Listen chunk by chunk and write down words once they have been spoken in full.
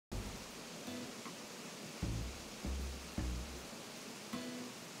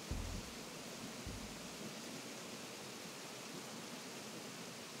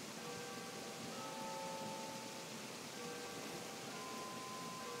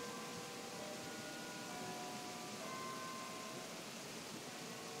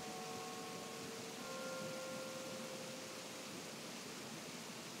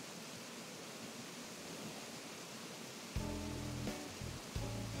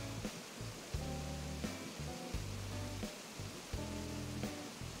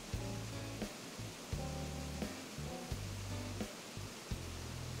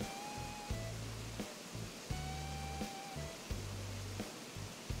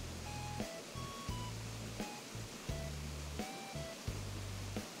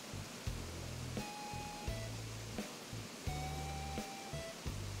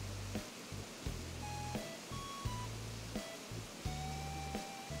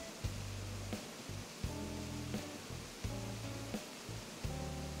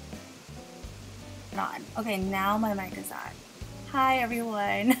on. Okay, now my mic is on. Hi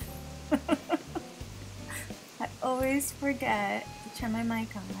everyone. I always forget to turn my mic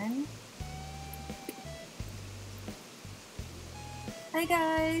on. Hi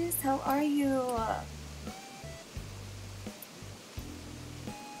guys, how are you?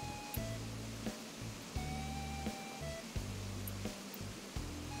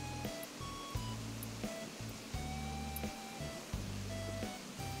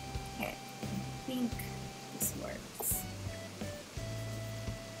 Okay, I think this works.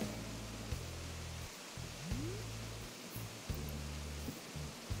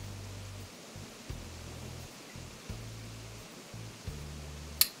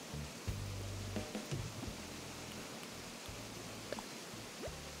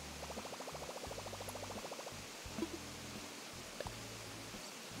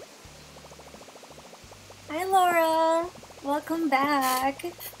 Hi Laura, welcome back.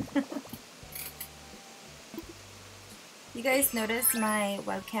 You guys notice my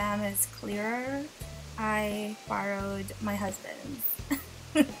webcam is clearer? I borrowed my husband's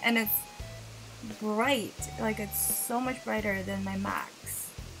and it's bright, like it's so much brighter than my Mac's.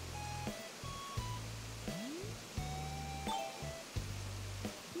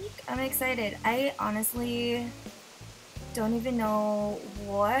 I'm excited. I honestly don't even know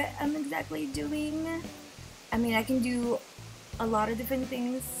what I'm exactly doing. I mean, I can do a lot of different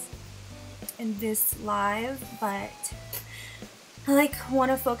things in this live, but I want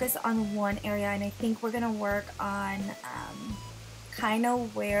to focus on one area, and I think we're gonna work on kind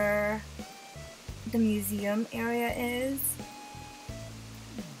of where the museum area is.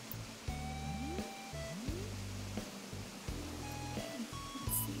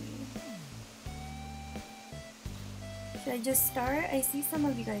 Let's see. Should I just start? I see some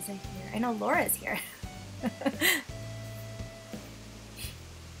of you guys are here. I know Laura's here.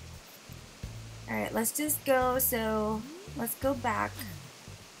 Alright, let's just go. So let's go back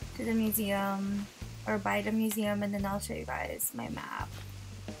to the museum, or by the museum, and then I'll show you guys my map.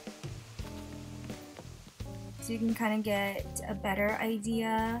 So you can kind of get a better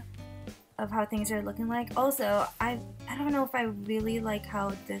idea of how things are looking like. Also, I don't know if I really like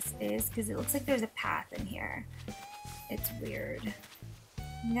how this is, because it looks like there's a path in here. It's weird.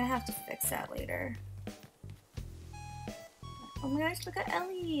 I'm gonna have to fix that later. Oh my gosh, look at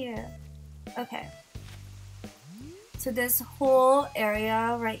Ellie! Okay. So this whole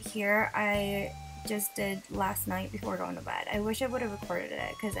area right here, I just did last night before going to bed. I wish I would have recorded it,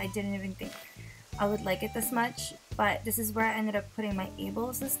 because I didn't even think I would like it this much. But this is where I ended up putting my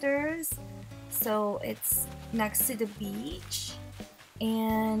Able sisters. So it's next to the beach.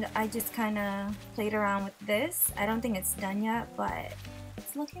 And I just kind of played around with this. I don't think it's done yet, but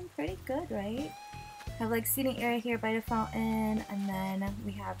it's looking pretty good, right? I have like seating area here by the fountain, and then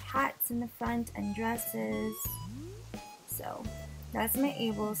we have hats in the front and dresses. So that's my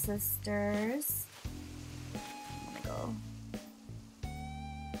Able sisters. I'm gonna go.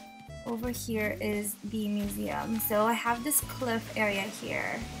 Over here is the museum. So I have this cliff area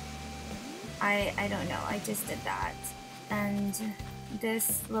here. I don't know, I just did that. And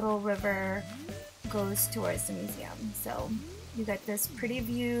this little river goes towards the museum. So you got this pretty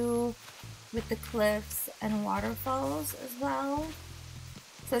view with the cliffs and waterfalls as well.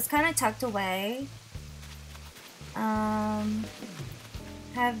 So it's kind of tucked away.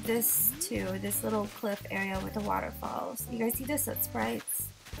 Have this too, this little cliff area with the waterfalls. You guys see the Soot sprites?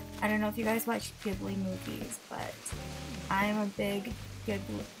 I don't know if you guys watch Ghibli movies, but I'm a big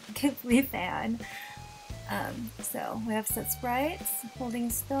Ghibli fan. So we have Soot sprites holding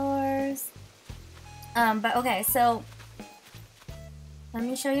stars. But okay, so let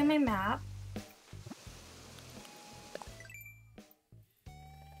me show you my map.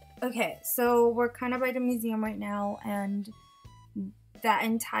 Okay, so we're kind of by the museum right now, and that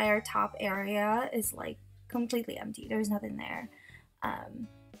entire top area is like completely empty. There's nothing there.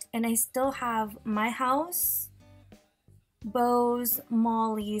 And I still have my house, Bo's,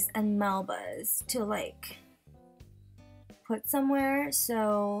 Molly's, and Melba's to like put somewhere.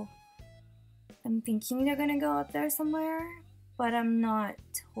 So I'm thinking they're gonna go up there somewhere, but I'm not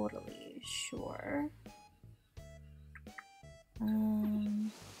totally sure.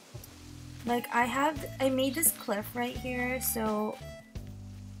 Like I made this cliff right here, so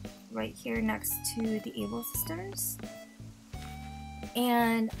right here next to the Able sisters,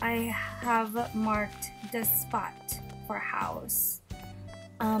 and I have marked this spot for a house.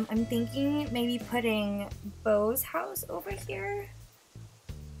 I'm thinking maybe putting Bo's house over here.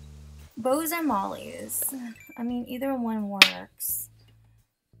 Bo's or Molly's. I mean, either one works.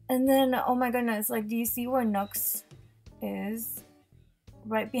 And then, oh my goodness, like, do you see where Nook's is?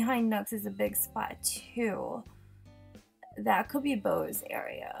 right behind Nooks is a big spot too. That could be Beau's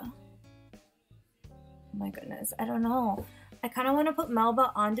area. My goodness, I don't know. I kind of want to put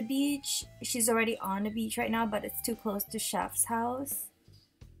Melba on the beach. She's already on the beach right now, but it's too close to Chef's house.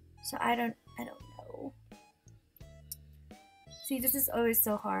 So I don't know. See, this is always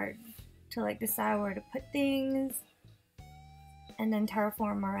so hard to like decide where to put things and then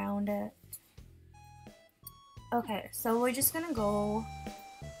terraform around it. Okay, so we're just gonna go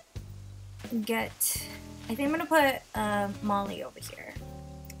get, I think I'm gonna put Molly over here.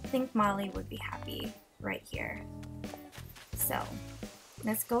 I think Molly would be happy right here. So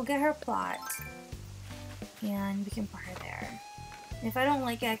let's go get her plot and we can put her there. And if I don't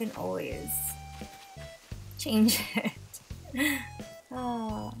like it, I can always change it.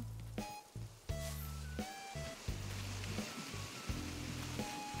 Oh.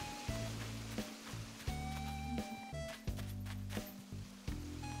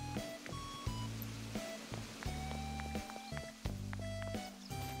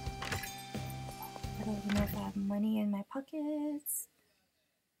 I don't even know if I have money in my pockets.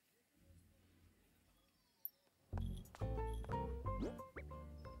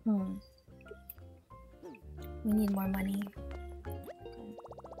 We need more money.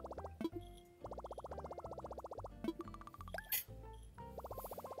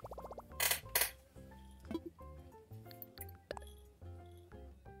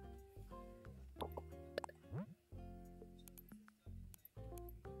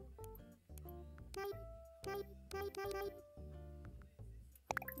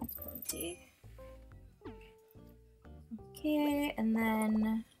 That's plenty. Okay, and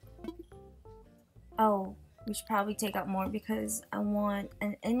then oh, we should probably take out more because I want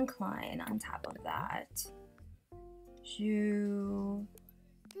an incline on top of that. Oh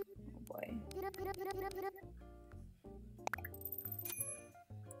boy.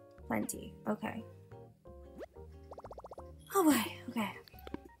 Plenty. Okay. Oh boy. Okay.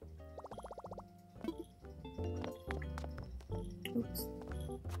 Oops.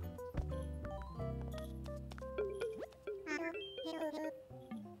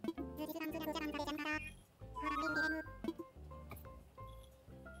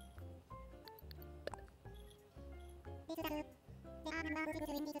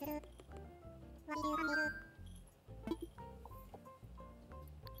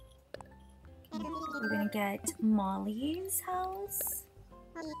 We're gonna get Molly's house.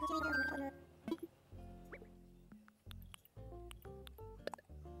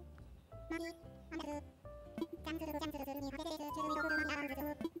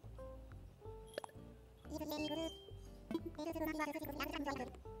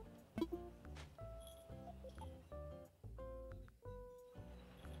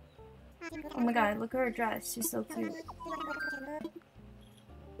 Oh my god, look at her dress. She's so cute.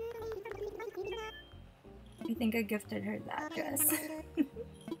 I think I gifted her that dress.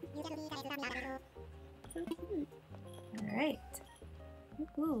 So cute. Alright.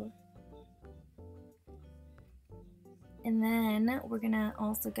 Ooh. And then we're gonna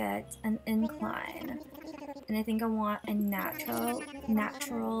also get an incline. And I think I want a natural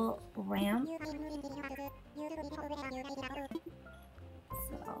ramp.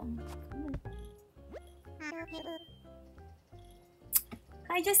 So,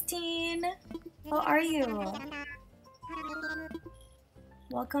 hi Justine! How are you?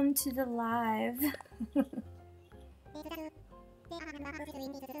 Welcome to the live.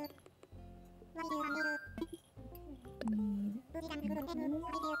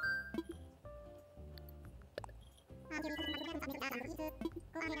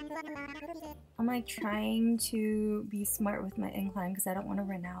 I'm like trying to be smart with my incline because I don't want to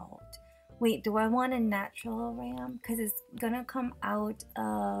run out. Wait, do I want a natural ramp? Because it's gonna come out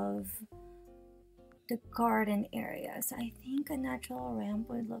of the garden area. So I think a natural ramp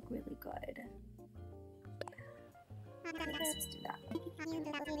would look really good. Let's just do that.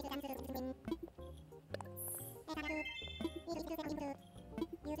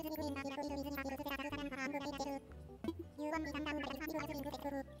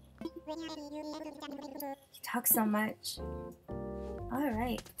 You talk so much.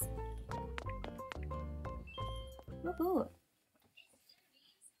 Alright. Woohoo.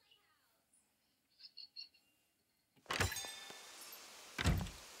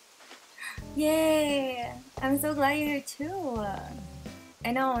 Yay! I'm so glad you're here too.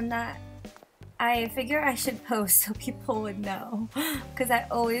 I know I figure I should post so people would know because I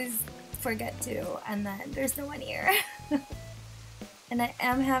always forget to, and then there's no one here. And I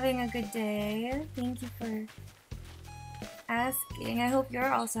am having a good day. Thank you for asking. I hope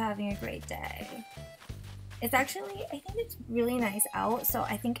you're also having a great day. It's actually, I think it's really nice out, so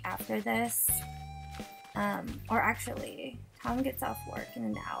I think after this, or actually, Tom gets off work in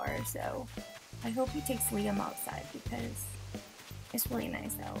an hour, so I hope he takes Liam outside because it's really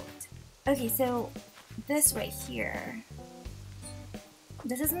nice out. Okay, so this right here,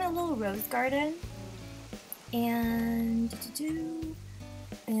 this is my little rose garden, and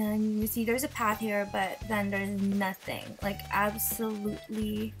you see there's a path here, but then there's nothing, like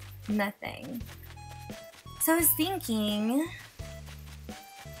absolutely nothing. So I was thinking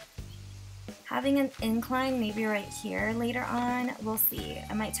having an incline maybe right here later on. We'll see.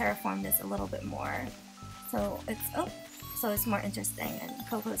 I might terraform this a little bit more. So it's more interesting, and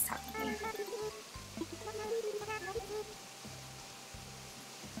Coco's talking to me.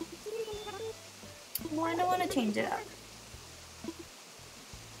 Well, I don't want to change it up.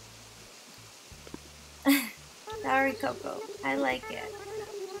 Sorry, Coco. I like it.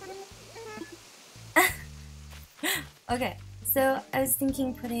 Okay, so I was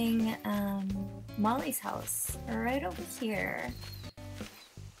thinking putting Molly's house right over here.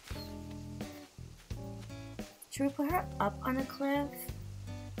 Should we put her up on a cliff?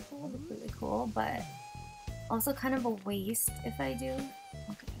 That would look really cool, but also kind of a waste if I do.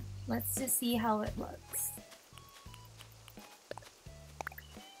 Okay, let's just see how it looks.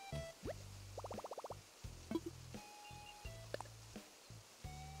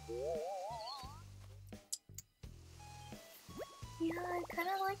 Yeah, I kind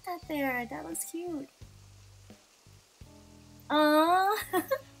of like that there. That looks cute. Aww,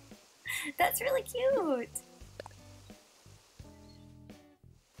 that's really cute.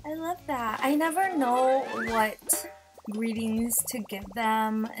 I love that. I never know what greetings to give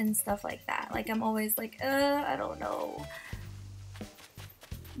them and stuff like that. Like, I'm always like, I don't know.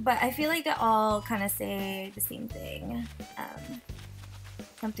 But I feel like they all kind of say the same thing.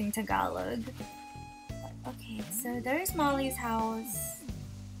 Something Tagalog. Okay, so there's Molly's house.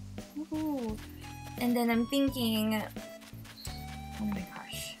 Ooh. And then I'm thinking, oh my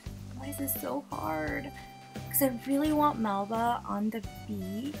gosh, why is this so hard? Because I really want Melba on the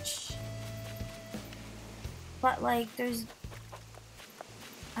beach. But like,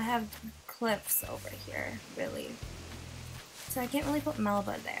 I have cliffs over here, really. So I can't really put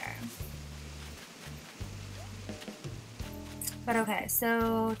Melba there. But okay,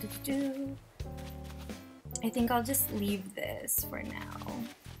 so I think I'll just leave this for now.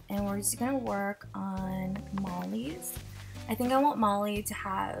 And we're just gonna work on Molly's. I think I want Molly to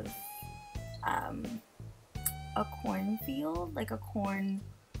have a cornfield, like a corn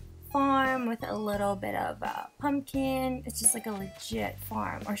farm with a little bit of pumpkin. It's just like a legit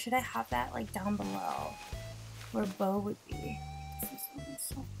farm. Or should I have that like down below where Bo would be? This is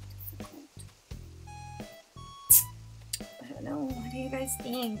so difficult. I don't know. What do you guys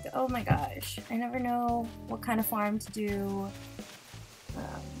think? Oh my gosh. I never know what kind of farm to do.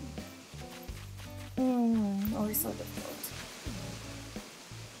 Always so difficult.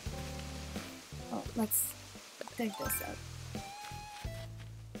 Oh, let's dig this up.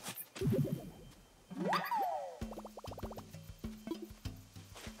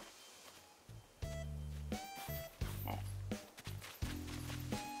 Okay.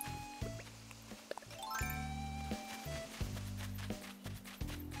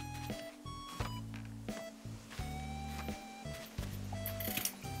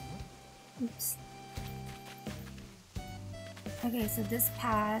 Oops. Okay, so this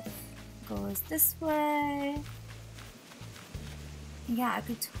path goes this way. Yeah, I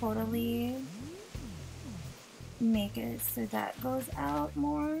could totally make it so that goes out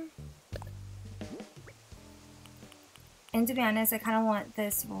more. And to be honest, I kind of want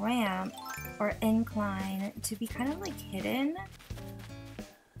this ramp or incline to be kind of like hidden.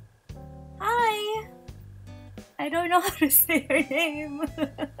 Hi! I don't know how to say your name.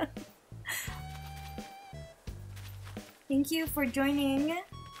 Thank you for joining.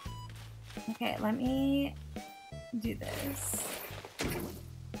 Okay, let me do this.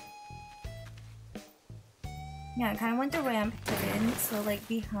 Yeah, I kind of want the ramp hidden, so like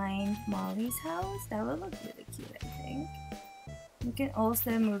behind Molly's house. That would look really cute, I think. We can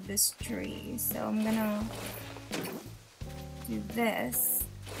also move this tree, so I'm gonna do this.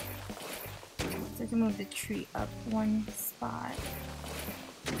 So I can move the tree up one spot.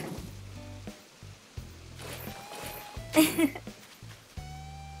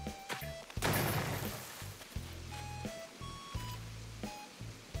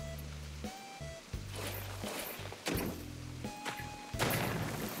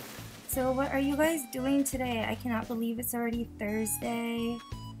 So what are you guys doing today? I cannot believe it's already Thursday.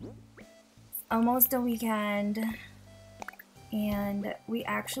 It's almost the weekend. And we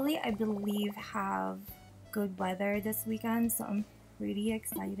actually, I believe, have good weather this weekend, so I'm pretty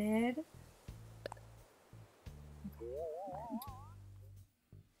excited.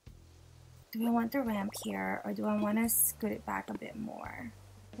 Do I want the ramp here, or do I want to scoot it back a bit more?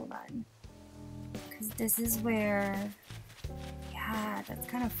 Hold on. Because this is where... Yeah, that's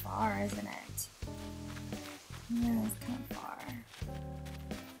kind of far, isn't it? Yeah, it's kind of far.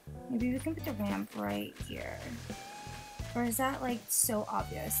 Maybe we can put the ramp right here. Or is that like so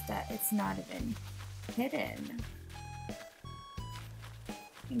obvious that it's not even hidden?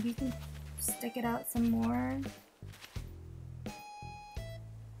 Maybe you can stick it out some more.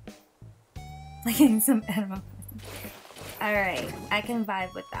 Like in some animal. Alright, I can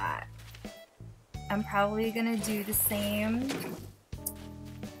vibe with that. I'm probably gonna do the same.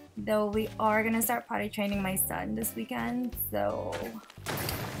 Though we are gonna start potty training my son this weekend, so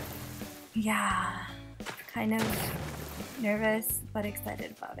yeah, kind of nervous but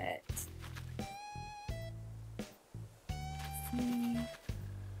excited about it. Let's see.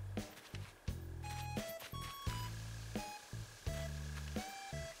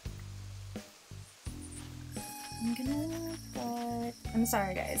 I'm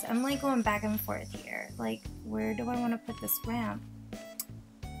sorry guys, I'm like going back and forth here. Like, where do I want to put this ramp?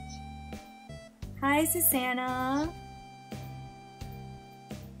 Hi, Susanna.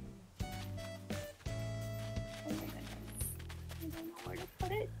 Oh my goodness. I don't know where to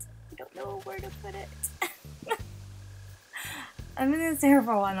put it. I don't know where to put it. I'm gonna stay here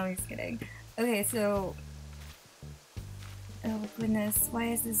for a while. No, I'm just kidding. Okay, so... Oh goodness, why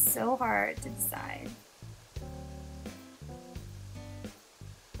is this so hard to decide?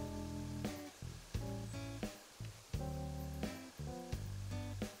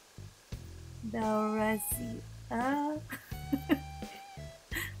 The Rosita.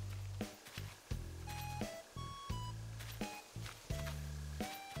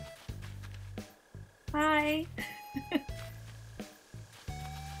 Hi.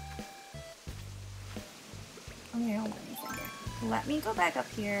 Okay, hold on a second. Let me go back up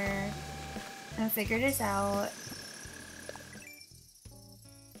here and figure this out.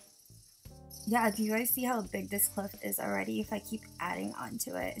 Yeah, do you guys see how big this cliff is already? If I keep adding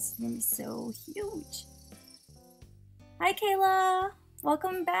onto it, it's gonna be so huge. Hi, Kayla!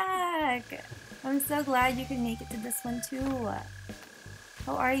 Welcome back! I'm so glad you can make it to this one too.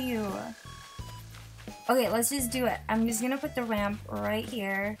 How are you? Okay, let's just do it. I'm just gonna put the ramp right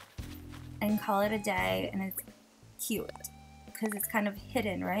here and call it a day, and it's cute because it's kind of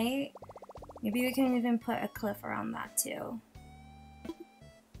hidden, right? Maybe we can even put a cliff around that too.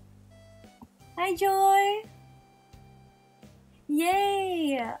 Hi, Joy!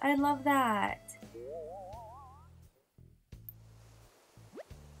 Yay! I love that.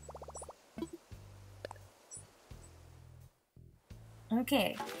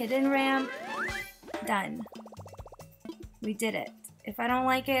 Okay, hidden ramp, done. We did it. If I don't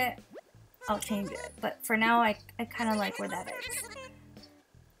like it, I'll change it. But for now, I kind of like where that is.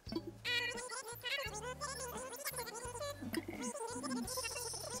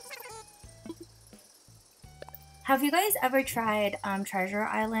 Have you guys ever tried treasure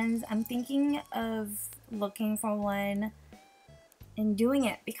islands? I'm thinking of looking for one and doing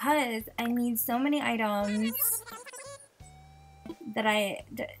it because I need so many items that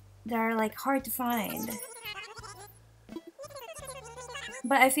are like hard to find.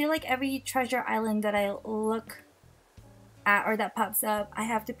 But I feel like every treasure island that I look at or that pops up, I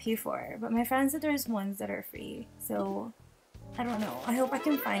have to pay for. But my friend said there's ones that are free, so I don't know. I hope I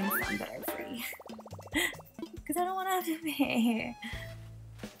can find some that are free. Because I don't want to have to pay.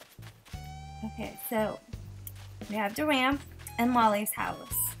 Okay, so we have the ramp and Molly's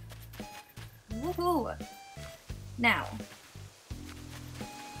house. Woohoo! Now,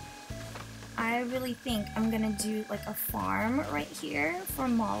 I really think I'm gonna do like a farm right here for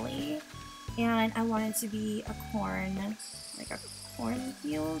Molly. And I want it to be a corn, like a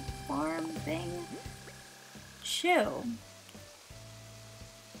cornfield farm thing. Chill.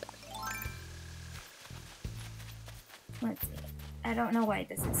 Let's see. I don't know why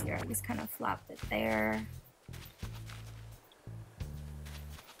this is here. I just kind of flopped it there.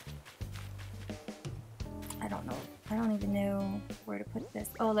 I don't know. I don't even know where to put this.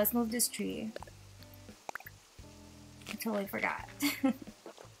 Oh, let's move this tree. I totally forgot.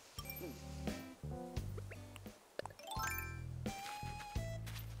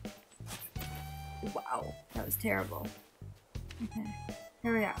 Wow, that was terrible. Okay,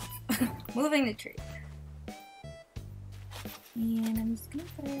 here we go. Moving the tree. And I'm just gonna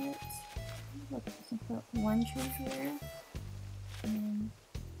put it, look, I can put one tree here, and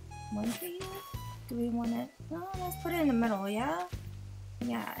one tree here. Do we want it? No, let's put it in the middle, yeah?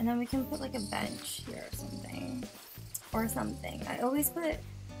 Yeah, and then we can put like a bench here or something. Or something. I always put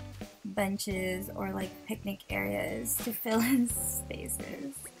benches or like picnic areas to fill in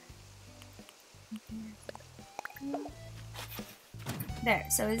spaces. There,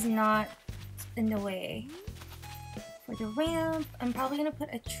 so it's not in the way. For the ramp, I'm probably gonna put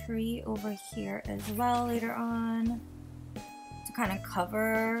a tree over here as well later on to kind of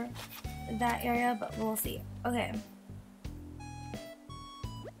cover that area, but we'll see. Okay.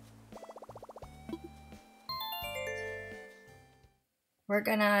 We're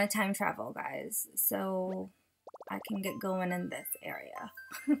gonna time travel, guys, so I can get going in this area.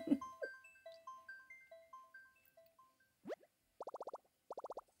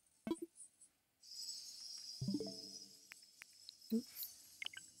 Oops.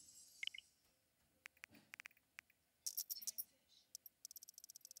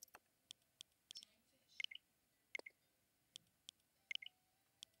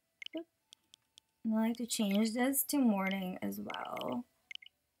 And I like to change this to morning as well.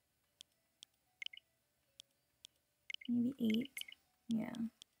 Maybe 8. Yeah.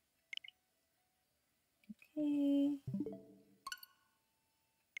 Okay.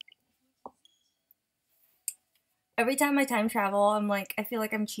 Every time I time travel, I'm like, I feel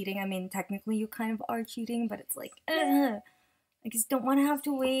like I'm cheating. I mean, technically you kind of are cheating, but it's like, I just don't want to have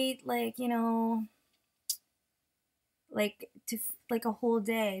to wait, like, you know, like a whole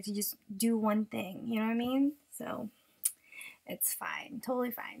day to just do one thing. You know what I mean? So it's fine,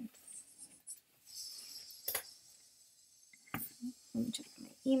 totally fine. Let me check my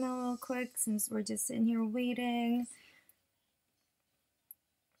email real quick since we're just sitting here waiting.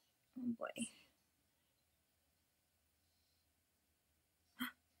 Oh boy.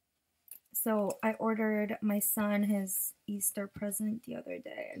 So I ordered my son his Easter present the other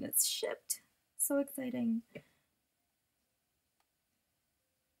day and it's shipped. So exciting.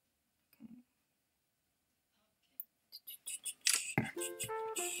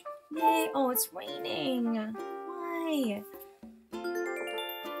 Yay! Oh, it's raining. Why?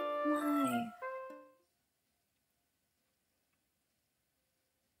 Why?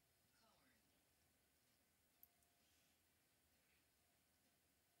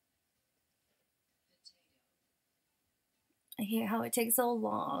 I hate how it takes so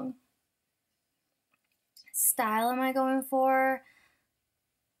long. Style am I going for?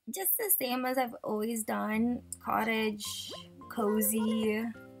 Just the same as I've always done. Cottage, cozy.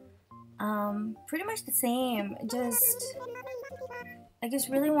 Pretty much the same. I just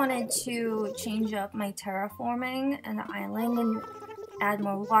really wanted to change up my terraforming and the island and add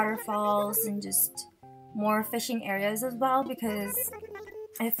more waterfalls and just more fishing areas as well, because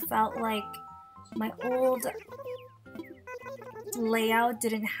I felt like my old layout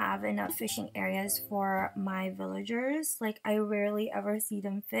didn't have enough fishing areas for my villagers. Like, I rarely ever see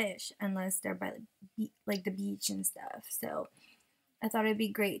them fish unless they're by like the beach and stuff. So I thought it'd be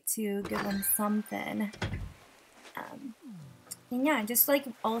great to give them something. And yeah, just like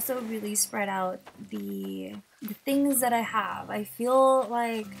also really spread out the things that I have. I feel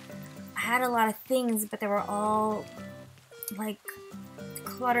like I had a lot of things, but they were all like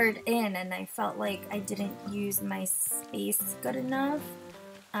cluttered in, and I felt like I didn't use my space good enough.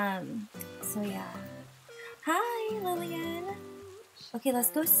 So yeah. Hi, Lillian. Okay,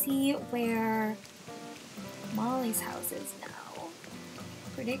 let's go see where Molly's house is now.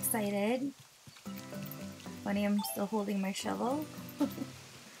 Pretty excited. Funny, I'm still holding my shovel.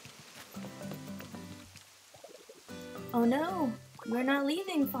 Oh no, we're not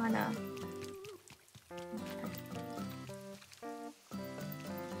leaving, Fauna.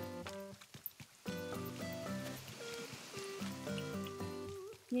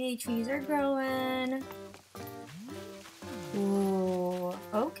 Yay, trees are growing. Ooh,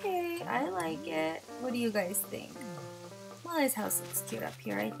 okay, I like it. What do you guys think? Molly's house looks cute up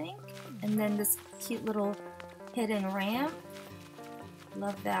here, I think. And then this cute little hidden ramp.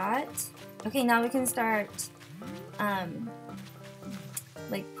 Love that. Okay, now we can start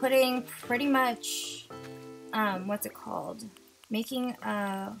like putting pretty much what's it called? Making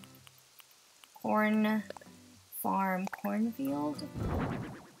a corn farm, cornfield.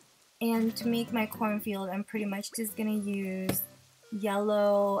 And to make my cornfield, I'm pretty much just gonna use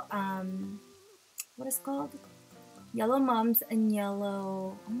yellow what is it called? Yellow mums and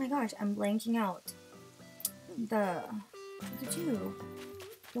yellow, oh my gosh, I'm blanking out. The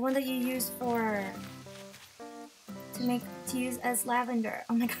one that you use for to use as lavender.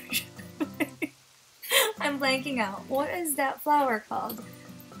 Oh my gosh. I'm blanking out. What is that flower called?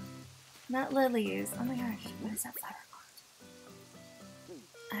 Not lilies. Oh my gosh, what is that flower called?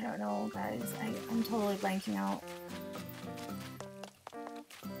 I don't know, guys. I'm totally blanking out.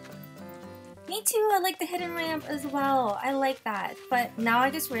 Me too, I like the hidden ramp as well. I like that. But now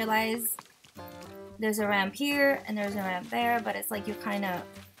I just realized there's a ramp here and there's a ramp there, but it's like you kind of,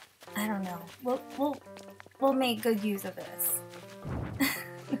 I don't know. We'll make good use of this.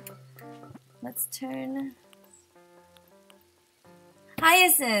 Let's turn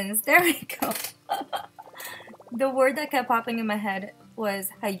hyacinths. There we go. The word that kept popping in my head was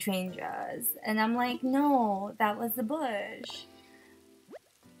hydrangeas, and I'm like, no, that was the bush.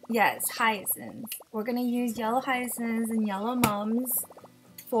 Yes, hyacinths. We're gonna use yellow hyacinths and yellow mums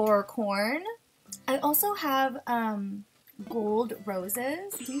for corn. I also have gold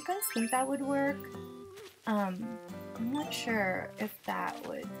roses. Do you guys think that would work? I'm not sure if that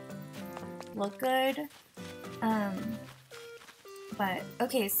would look good. But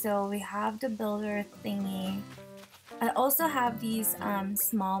okay, so we have the builder thingy. I also have these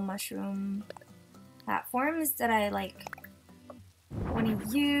small mushroom platforms that I like want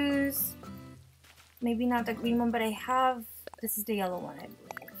to use. Maybe not the green one, but I have, this is the yellow one, I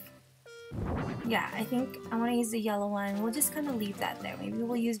believe. Yeah, I think I want to use the yellow one. We'll just kind of leave that there. Maybe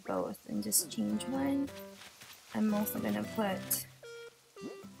we'll use both and just change one. I'm also going to put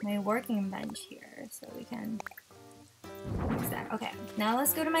my working bench here so we can use that. Okay, now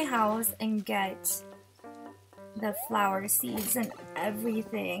let's go to my house and get the flower seeds and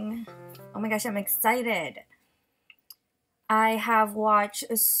everything. Oh my gosh, I'm excited. I have watched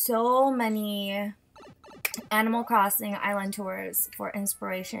so many Animal Crossing island tours for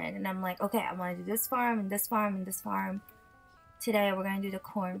inspiration, and I'm like, okay, I want to do this farm and this farm and this farm. Today we're going to do the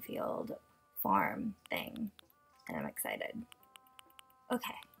cornfield farm thing, and I'm excited.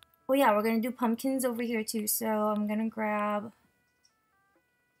 Okay. Oh yeah, we're going to do pumpkins over here too, so I'm going to grab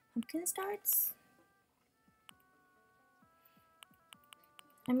pumpkin starts.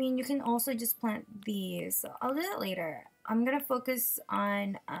 I mean, you can also just plant these, so I'll do that later. I'm gonna focus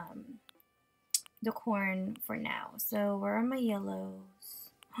on the corn for now. So where are my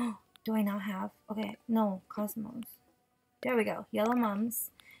yellows? Do I not have? Okay, no, cosmos. There we go, yellow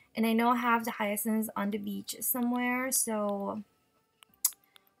mums. And I know I have the hyacinths on the beach somewhere, so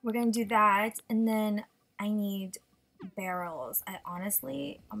we're gonna do that. And then I need barrels. I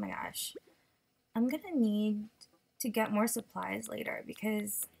honestly, oh my gosh, I'm gonna need to get more supplies later,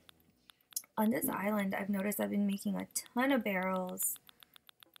 because on this island I've noticed I've been making a ton of barrels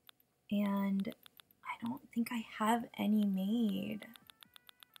and I don't think I have any made.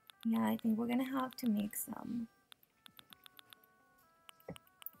 Yeah, I think we're gonna have to make some.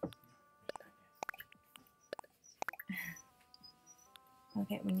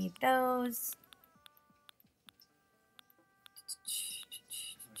 Okay, we need those.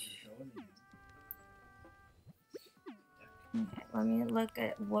 Okay, let me look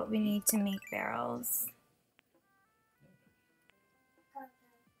at what we need to make barrels.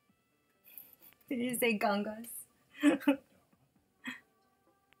 Did you say gangas?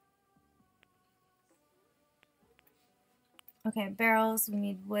 Okay, barrels, we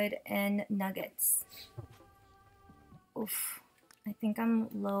need wood and nuggets. Oof, I think I'm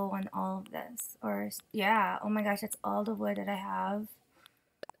low on all of this. Or, yeah, oh my gosh, that's all the wood that I have.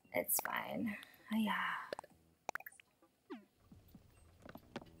 It's fine. Oh, yeah.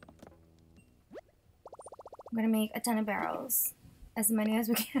 I'm gonna make a ton of barrels. As many as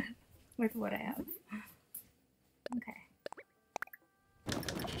we can with what I have. Okay.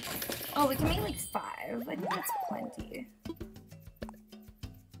 Oh, we can make like 5. I think that's plenty.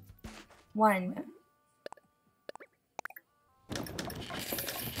 1.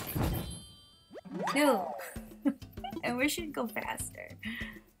 Two. I wish it'd go faster.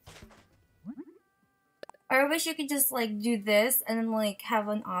 Or I wish you could just like do this and then like have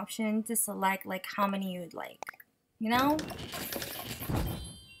an option to select like how many you'd like. You know?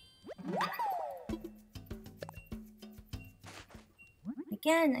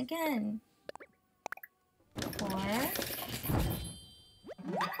 Again. 4.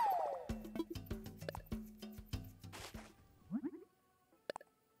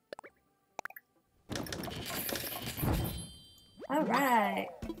 Alright.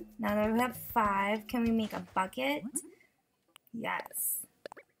 Now that we have 5, can we make a bucket? Yes.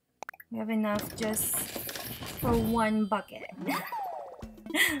 We have enough just for 1 bucket.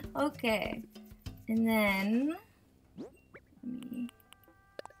 Okay. And then let me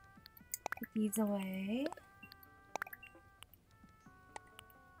put these away.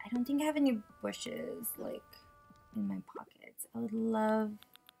 I don't think I have any bushes like in my pockets. I would love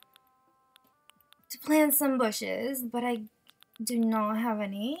to plant some bushes, but I do not have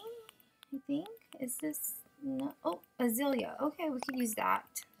any. I think. Is this no? Oh, azalea. Okay, we could use that.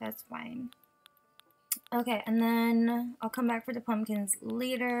 That's fine. Okay, and then I'll come back for the pumpkins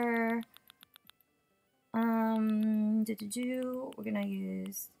later. We're gonna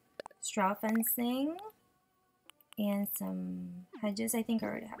use straw fencing and some hedges. I think I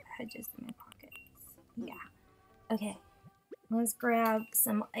already have hedges in my pockets. Yeah. Okay. Let's grab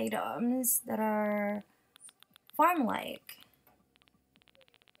some items that are farm-like.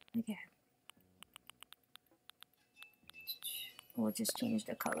 Okay. We'll just change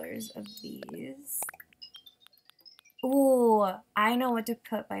the colors of these. Ooh, I know what to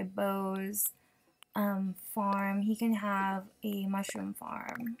put by Bo's farm. He can have a mushroom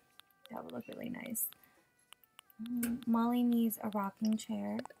farm. That would look really nice. Molly needs a rocking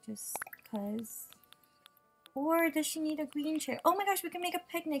chair, just cause. Or does she need a green chair? Oh my gosh, we can make a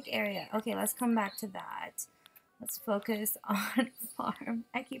picnic area. Okay, let's come back to that. Let's focus on farm.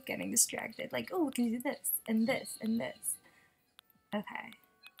 I keep getting distracted. Like, oh, we can do this, and this, and this. Okay.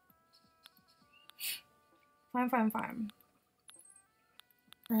 Farm.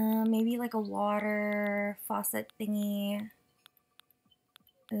 Maybe like a water faucet thingy.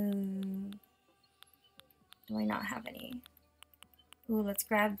 Ooh. Do I not have any? Ooh, let's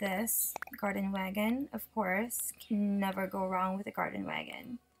grab this. Garden wagon, of course. Can never go wrong with a garden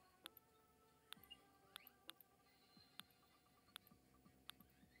wagon.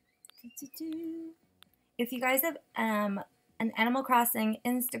 If you guys have an Animal Crossing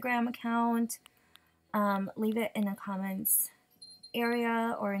Instagram account, leave it in the comments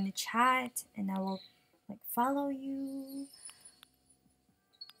area or in the chat, and I will like follow you,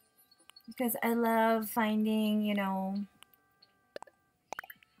 because I love finding, you know,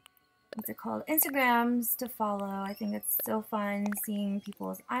 what's it called, Instagrams to follow. I think it's so fun seeing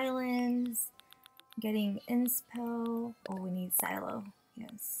people's islands, getting inspo. Oh, we need silo.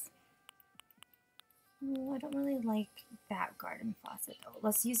 Yes. Oh, I don't really like that garden faucet though.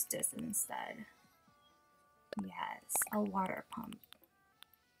 Let's use this instead. Yes, a water pump.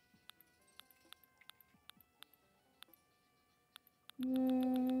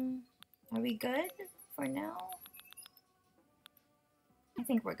 Are we good for now? I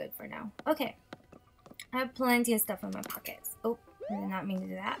think we're good for now. Okay. I have plenty of stuff in my pockets. Oh, I did not mean to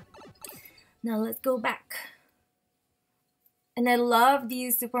do that. Now let's go back. And I love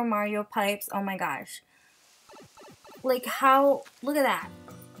these Super Mario pipes. Oh my gosh. Like how, look at that.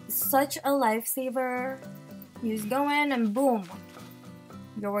 Such a lifesaver. You just go in and boom.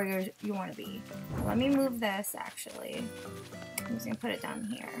 You're where you want to be. Let me move this actually. I'm just gonna put it down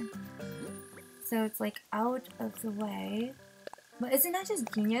here. So it's like out of the way. But isn't that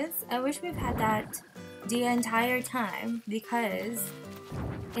just genius? I wish we've had that the entire time, because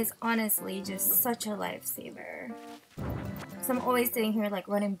it's honestly just such a lifesaver. So I'm always sitting here like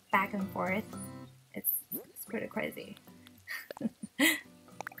running back and forth. It's pretty crazy.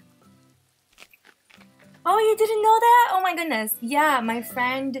 Oh, you didn't know that? Oh my goodness. Yeah, my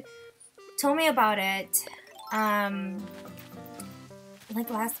friend told me about it. Like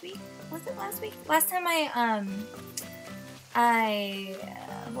last week? Was it last week? Last time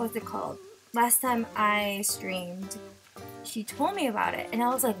what's it called? Last time I streamed, she told me about it, and I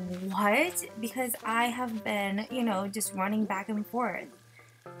was like, what? Because I have been, you know, just running back and forth,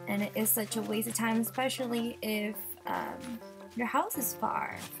 and it is such a waste of time, especially if your house is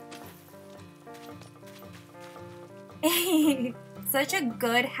far. Such a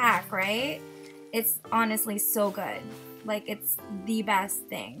good hack, right? It's honestly so good. Like, it's the best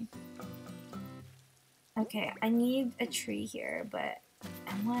thing. Okay, I need a tree here, but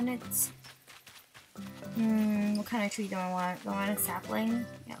I want it... what kind of tree do I want? Do I want a sapling?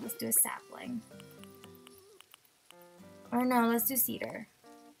 Yeah, let's do a sapling. Or no, let's do cedar.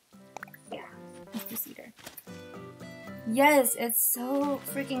 Yeah, let's do cedar. Yes, it's so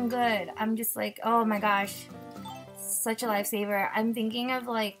freaking good. I'm just like, oh my gosh. Such a lifesaver. I'm thinking of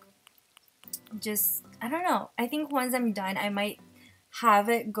like, just, I don't know. I think once I'm done, I might have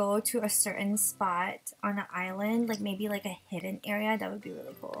it go to a certain spot on an island, like maybe like a hidden area. That would be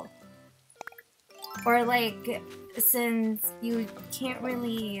really cool. Or like, since you can't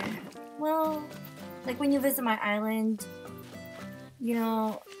really, well, like when you visit my island, you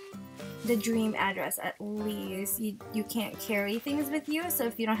know, the dream address at least, you can't carry things with you. So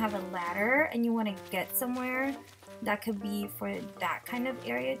if you don't have a ladder and you want to get somewhere, that could be for that kind of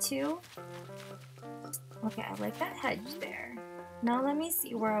area too. Okay, I like that hedge there. Now let me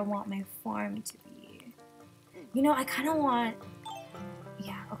see where I want my farm to be. You know, I kind of want...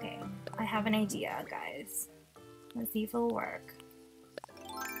 Yeah, okay. I have an idea, guys. Let's see if it'll work.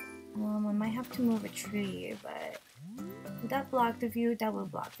 I might have to move a tree, but... Would that block the view? That will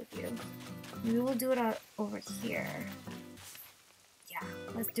block the view. Maybe we'll do it over here. Yeah,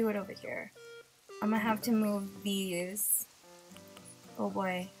 let's do it over here. I'm gonna have to move these. Oh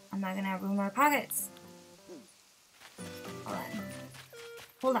boy, I'm not gonna have room in my pockets. Hold on.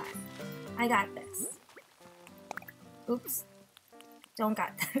 Hold on. I got this. Oops. Don't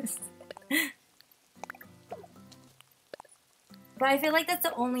got this. But I feel like that's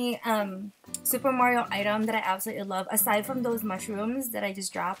the only Super Mario item that I absolutely love, aside from those mushrooms that I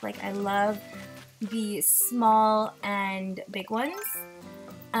just dropped. Like, I love the small and big ones.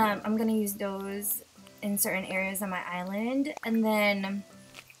 I'm gonna use those in certain areas on my island. And then,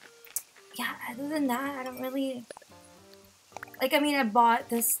 yeah, other than that, I don't really... Like, I mean, I bought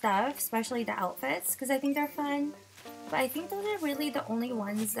this stuff, especially the outfits, because I think they're fun. But I think those are really the only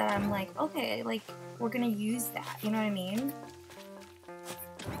ones that I'm like, okay, like, we're gonna use that, you know what I mean?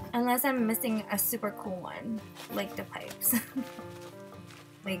 Unless I'm missing a super cool one, like the pipes.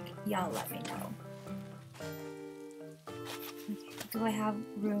 Like, y'all let me know. Okay, do I have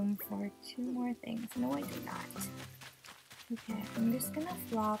room for 2 more things? No, I do not. Okay, I'm just gonna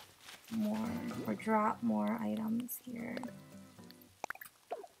flop more, or drop more items here.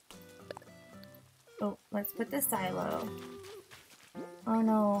 Oh, let's put the silo. Oh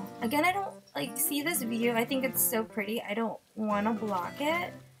no. Again, I don't, like, see this view. I think it's so pretty. I don't want to block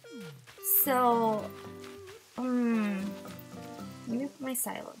it. So, let me put my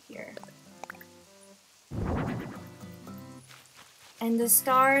silo here. And the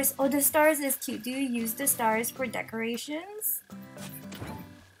stars. Oh, the stars is cute. Do you use the stars for decorations?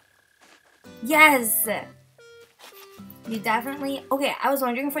 Yes! You definitely... Okay, I was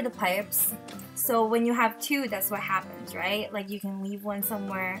wondering for the pipes. So when you have 2, that's what happens, right? Like, you can leave one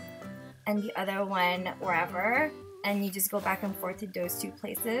somewhere and the other one wherever, and you just go back and forth to those 2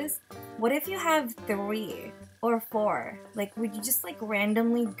 places. What if you have 3 or 4? Like, would you just, like,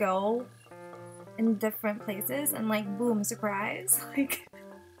 randomly go in different places and, like, boom, surprise? Like,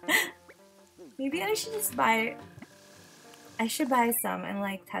 maybe I should just buy... I should buy some and,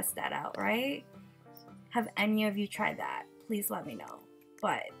 like, test that out, right? Have any of you tried that? Please let me know.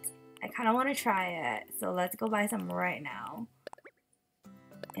 But I kind of want to try it, so let's go buy some right now.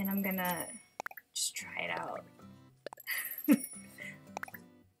 And I'm gonna just try it out. Yeah.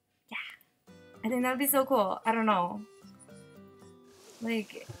 I think that'd be so cool. I don't know.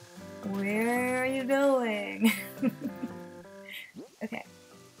 Like, where are you going? Okay.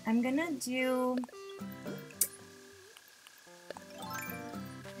 I'm gonna do...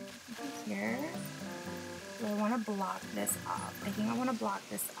 here. Do I want to block this off? I think I want to block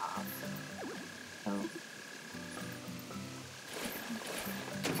this off. Oh.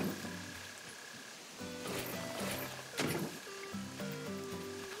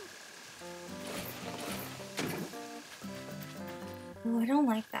 Oh, I don't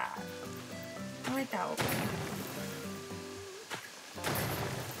like that. I like that open.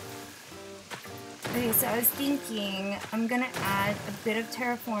 Okay, so I was thinking I'm gonna add a bit of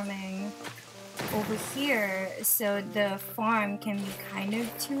terraforming over here so the farm can be kind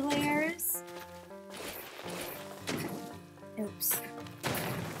of 2 layers. Oops.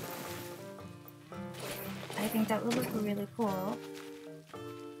 I think that would look really cool.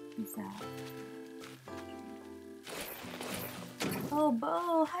 What's that? Oh,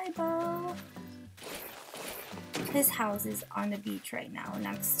 Bo! Hi, Bo! His house is on the beach right now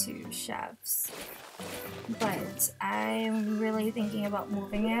next to Chef's. But I'm really thinking about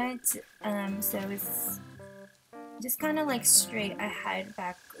moving it, so it's just kind of like straight ahead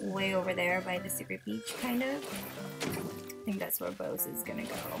back way over there by the secret beach, kind of. I think that's where Bose is gonna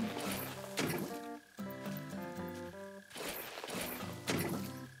go.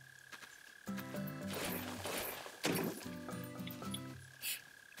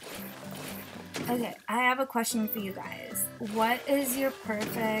 Okay, I have a question for you guys. What is your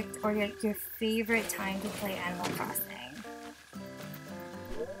perfect or your favorite time to play Animal Crossing?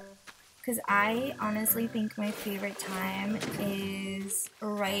 Because I honestly think my favorite time is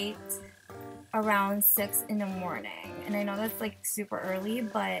right around 6 in the morning. And I know that's like super early,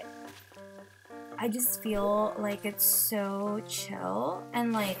 but I just feel like it's so chill,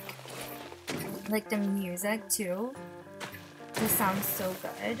 and like the music too just sounds so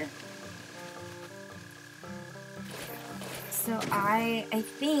good. So I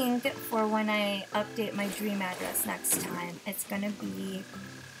think for when I update my dream address next time, it's gonna be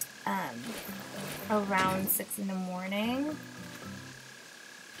around 6 in the morning,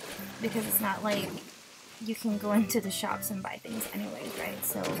 because it's not like you can go into the shops and buy things anyways, right?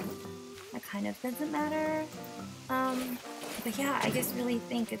 So that kind of doesn't matter. But yeah, I just really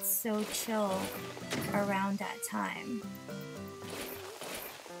think it's so chill around that time.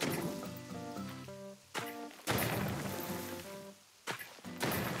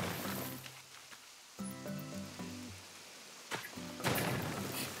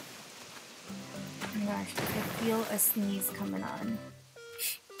 my gosh, I feel a sneeze coming on.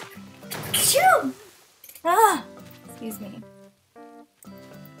 Shoo! Ah! Excuse me.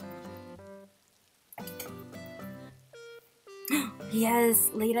 Yes,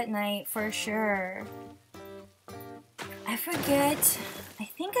 late at night for sure. I forget. I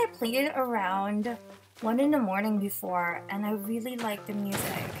think I played it around 1 in the morning before, and I really liked the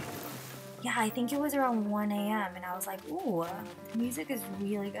music. Yeah, I think it was around 1 a.m. and I was like, ooh, the music is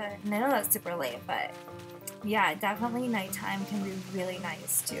really good. And I know that's super late, but yeah, definitely nighttime can be really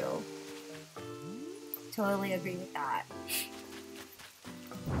nice too. Totally agree with that.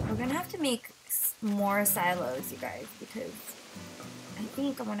 We're gonna have to make more silos, you guys, because I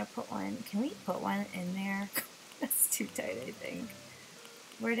think I'm gonna put one. Can we put one in there? That's too tight, I think.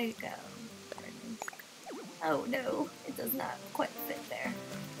 Where'd it go? Oh no, it does not quite fit there.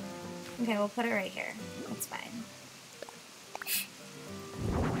 Okay, we'll put it right here. That's fine.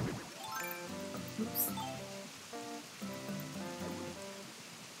 Oops.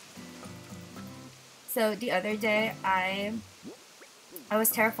 So the other day, I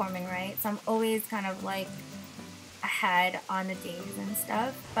was terraforming, right? So I'm always kind of like ahead on the days and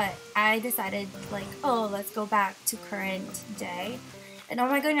stuff. But I decided like, oh, let's go back to current day. And oh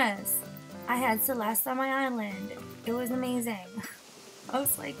my goodness, I had Celeste on my island. It was amazing. I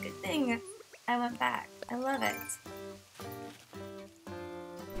was like, good thing I went back. I love it.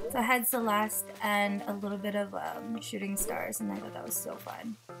 So I had Celeste and a little bit of shooting stars, and I thought that was so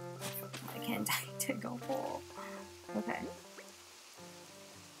fun. I can't to go whole. Okay.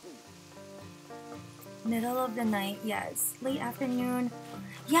 Middle of the night, yes. Late afternoon.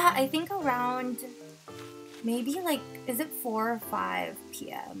 Yeah, I think around maybe like, is it 4 or 5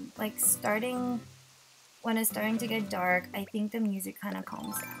 p.m.? Like starting, when it's starting to get dark, I think the music kind of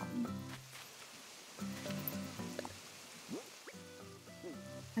calms down.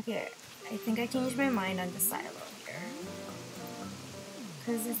 Okay, I think I changed my mind on the silo here.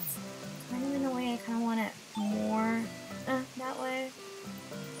 Because it's kind of in a way I kind of want it more that way.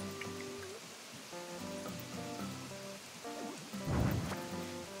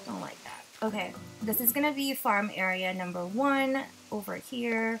 Don't like that. Okay, this is gonna be farm area number 1 over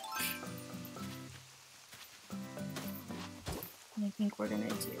here. And I think we're gonna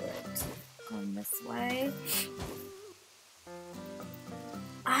do it going this way.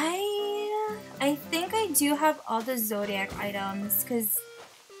 I think I do have all the zodiac items because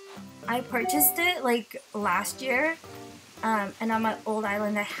I purchased it like last year, and on my old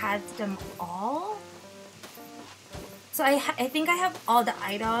island I had them all. So I think I have all the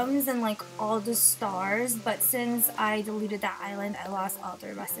items and like all the stars, but since I deleted that island, I lost all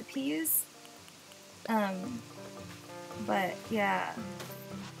the recipes. But yeah.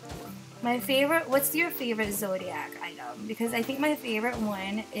 My favorite, what's your favorite zodiac item? Because I think my favorite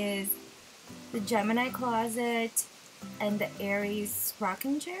one is the Gemini closet and the Aries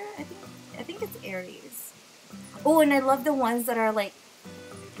rocking chair. I think it's Aries. Oh, and I love the ones that are like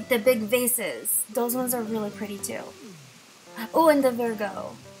the big vases. Those ones are really pretty too. Oh, and the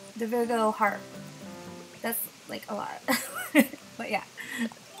Virgo harp. That's like a lot. But yeah,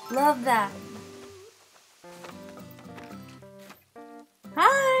 love that.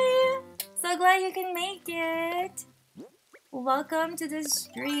 Hi! So glad you can make it! Welcome to the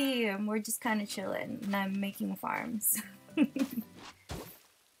stream. We're just kind of chilling and I'm making farms. I'm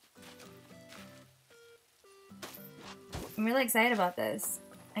really excited about this.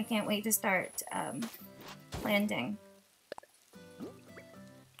 I can't wait to start planting.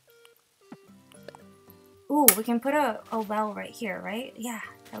 Ooh, we can put a well right here, right? Yeah,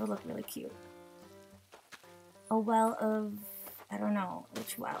 that would look really cute. A well of... I don't know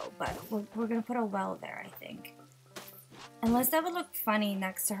which well, but we're gonna put a well there, I think. Unless that would look funny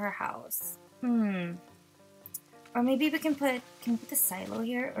next to her house. Or maybe we can put the silo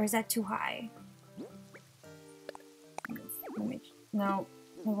here, or is that too high? No,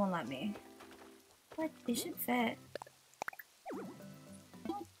 it won't let me. But they should fit.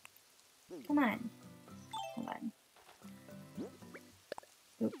 Come on. Hold on.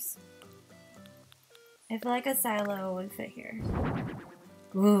 Oops. I feel like a silo would fit here.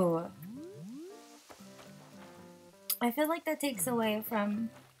 Ooh. I feel like that takes away from...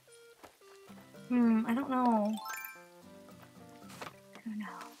 I don't know. I don't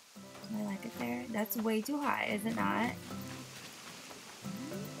know. Do I like it there? That's way too high, is it not?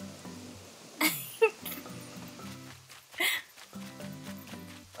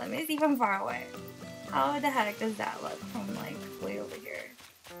 Let me see from far away. How the heck does that look from like way over here?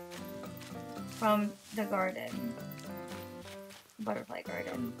 From the garden. Butterfly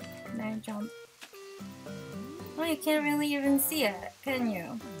garden. Can I jump? Oh, you can't really even see it, can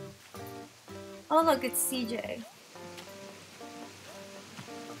you? Oh look, it's CJ.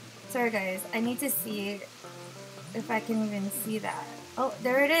 Sorry guys, I need to see if I can even see that. Oh,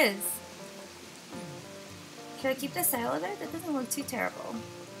 there it is. Should I keep the silo there? That doesn't look too terrible.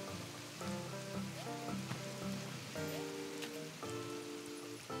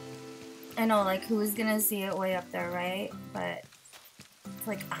 I know, like, who's gonna see it way up there, right? But it's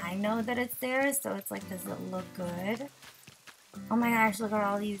like, I know that it's there, so it's like, does it look good? Oh my gosh, look at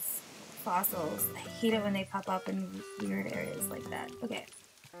all these fossils. I hate it when they pop up in weird areas like that. Okay.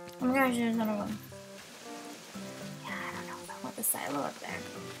 Oh my gosh, there's another one. Yeah, I don't know if I want the silo up there.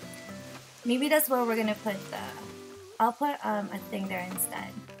 Maybe that's where we're gonna put the... I'll put a thing there instead.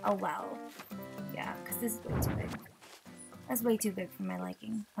 A well. Yeah, because this is way too big. That's way too big for my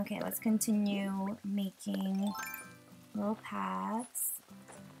liking. Okay, let's continue making little paths.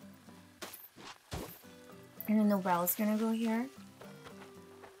 And then the well's gonna go here.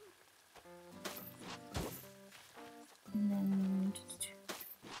 And then...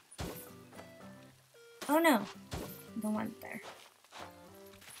 Oh no! Don't want it there.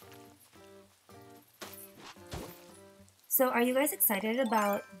 So are you guys excited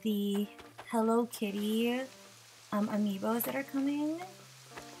about the Hello Kitty amiibos that are coming?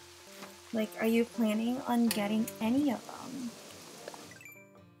 Like, are you planning on getting any of them?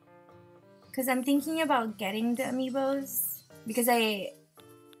 Because I'm thinking about getting the amiibos because I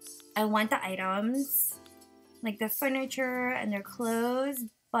want the items, like the furniture and their clothes,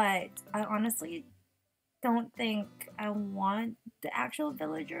 but I honestly don't think I want the actual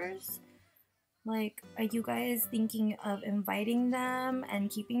villagers. Like, are you guys thinking of inviting them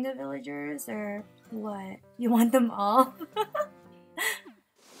and keeping the villagers, or what? You want them all?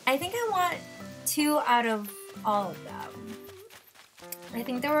 I think I want 2 out of all of them. I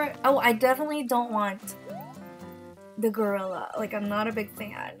think there were... Oh, I definitely don't want the gorilla. Like, I'm not a big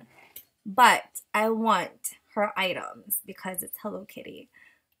fan. But I want her items because it's Hello Kitty.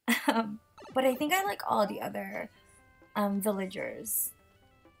 But I think I like all the other villagers.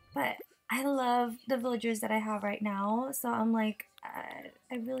 But I love the villagers that I have right now. So I'm like,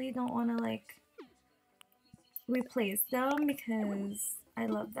 I really don't want to like replace them because I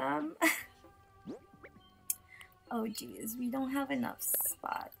love them. Oh geez, we don't have enough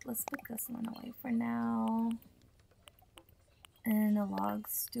spot. Let's put this one away for now. And a log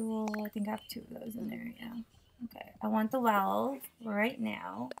stool. I think I have 2 of those in there, yeah. Okay, I want the well right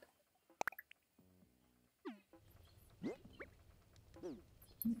now.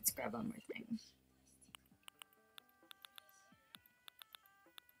 Let's grab one more thing.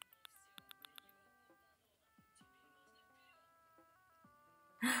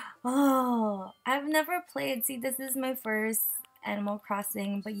 Oh, I've never played. See, this is my first Animal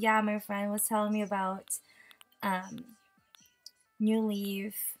Crossing, but yeah, my friend was telling me about New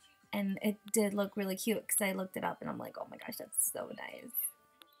Leaf, and it did look really cute because I looked it up and I'm like, oh my gosh, that's so nice.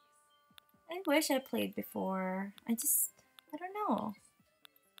 I wish I played before. I don't know.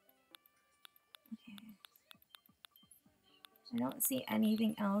 Okay. I don't see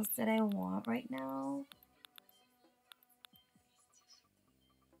anything else that I want right now.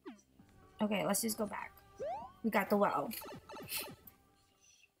 Okay, let's just go back. We got the well.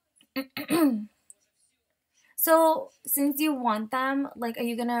 So, since you want them, like, are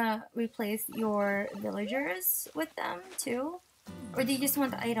you gonna replace your villagers with them too? Or do you just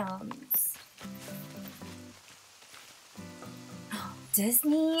want the items?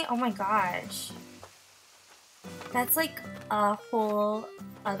 Disney? Oh my gosh. That's like a whole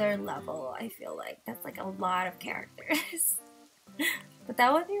other level, I feel like. That's like a lot of characters. But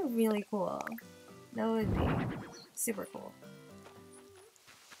that would be really cool. That would be super cool.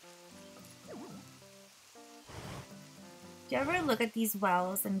 Do you ever look at these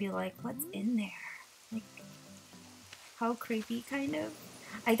wells and be like, what's in there? Like, how creepy, kind of?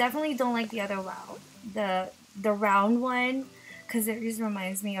 I definitely don't like the other well. The round one, because it just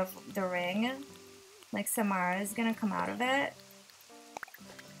reminds me of the ring. Like, Samara is gonna come out of it.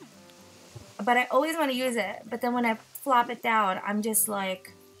 But I always want to use it. But then when I flop it down, I'm just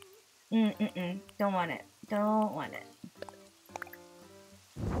like, don't want it. Don't want it.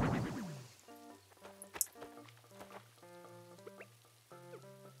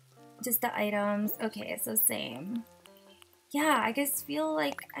 Just the items. Okay, so same. Yeah, I just feel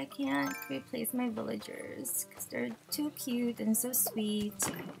like I can't replace my villagers because they're too cute and so sweet.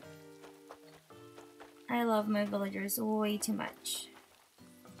 I love my villagers way too much.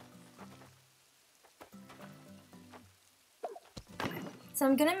 So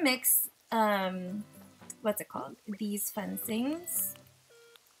I'm gonna mix, what's it called? These fencings.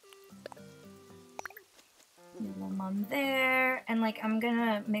 Little on there, and like I'm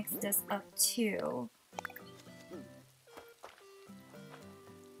gonna mix this up too.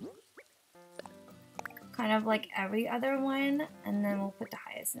 Kind of like every other one, and then we'll put the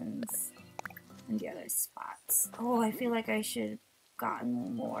hyacinths in the other spots. Oh, I feel like I should have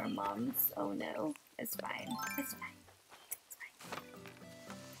gotten more mums. Oh no, it's fine. It's fine.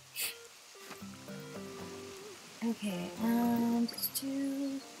 Okay, just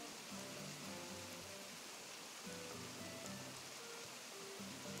two.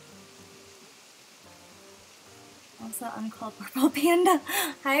 Also, I'm called Purple Panda.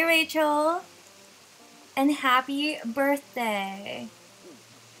 Hi, Rachel. And happy birthday.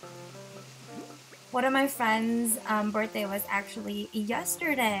 One of my friends' birthday was actually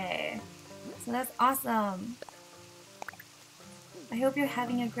yesterday. So that's awesome. I hope you're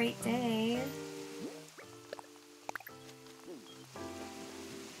having a great day.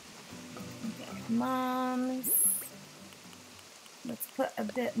 Okay, mums. Let's put a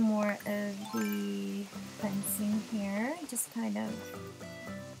bit more of the fencing here. Just kind of...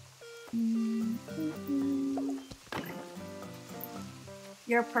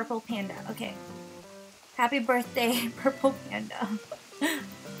 You're a purple panda. Okay. Happy birthday, Purple Panda.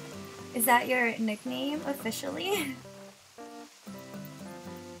 Is that your nickname officially?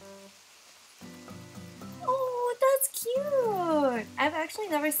 Oh, that's cute! I've actually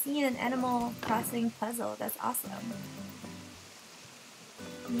never seen an Animal Crossing puzzle. That's awesome.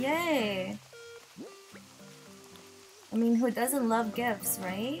 Yay! I mean, who doesn't love gifts,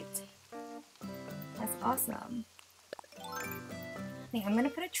 right? That's awesome. Okay, I'm gonna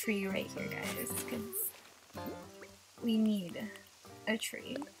put a tree right here, guys, because we need a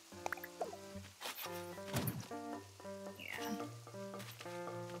tree. Yeah.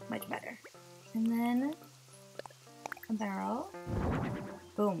 Much better. And then a barrel.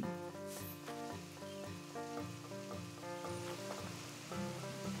 Boom.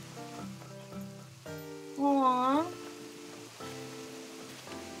 Aww.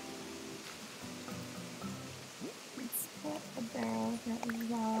 Let's put a barrel here as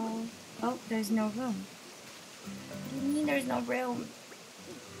well. Oh, there's no room. What do you mean there's no room?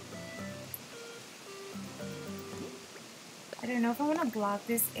 I don't know if I want to block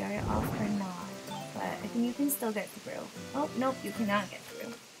this area off or not, but I think you can still get through. Oh, nope, you cannot get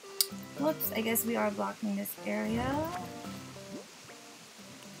through. Whoops, I guess we are blocking this area.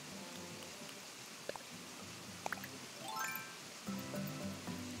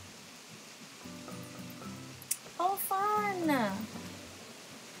 Oh, fun!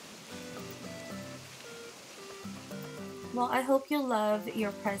 Well, I hope you love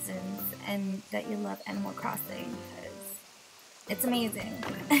your presents and that you love Animal Crossing because it's amazing.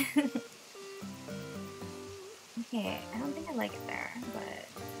 Okay, I don't think I like it there, but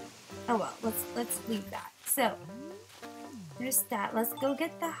oh well, let's leave that. So there's that. Let's go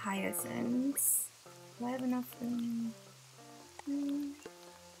get the hyacinths. Do I have enough room?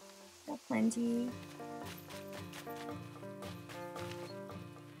 Got plenty.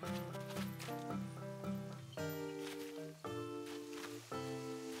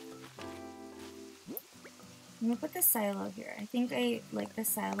 I'm gonna put the silo here. I think I like the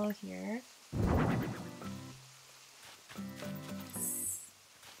silo here.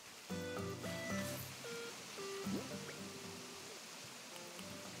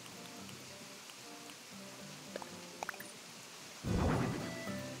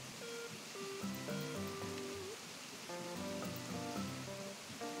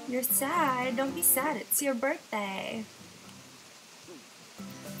 You're sad. Don't be sad. It's your birthday.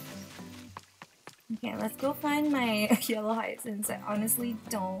 Okay, let's go find my yellow hyacinths. I honestly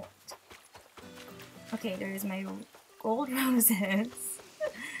don't. Okay, there's my gold roses.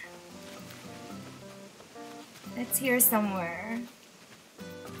 It's here somewhere.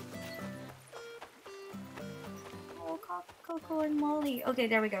 Oh, Coco and Molly. Okay,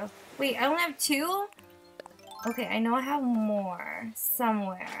 there we go. Wait, I only have two? Okay, I know I have more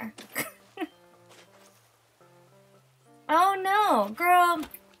somewhere. Oh no, girl.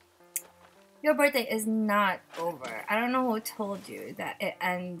 Your birthday is not over. I don't know who told you that it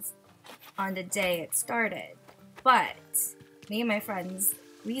ends on the day it started. But me and my friends,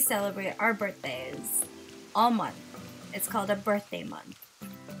 we celebrate our birthdays all month. It's called a birthday month.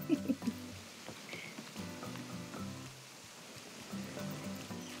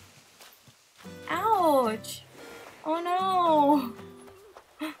 Ouch! Oh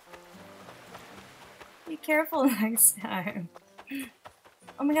no! Be careful next time.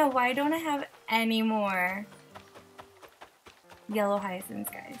 Oh my god, why don't I have any more yellow hyacinths,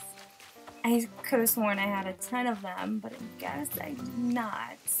 guys? I could have sworn I had a ton of them, but I guess I did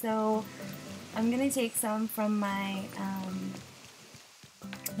not. So I'm gonna take some from my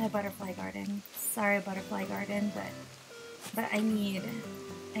my butterfly garden. Sorry, butterfly garden, but I need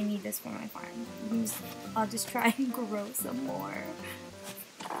this for my farm. I'll just try and grow some more.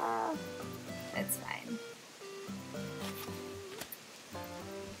 It's fine.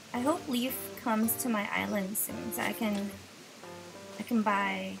 I hope Leaf comes to my island soon so I can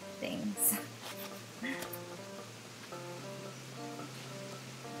buy things.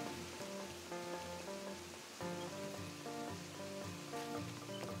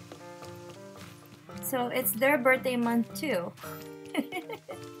 So it's their birthday month too.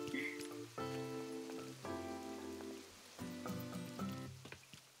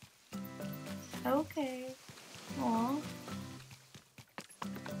 Okay. Aw.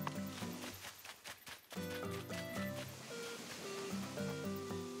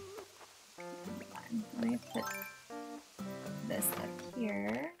 Let me put this up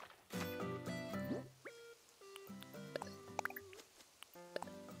here.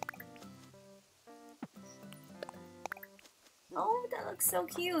 Oh, that looks so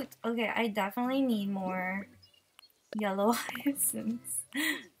cute. Okay, I definitely need more yellow hyacinths.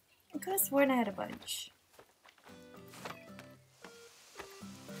 I could have sworn I had a bunch.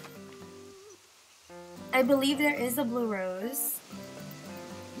 I believe there is a blue rose.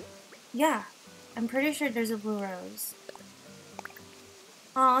 Yeah, I'm pretty sure there's a blue rose.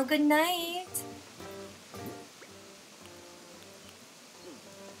 Aw, good night.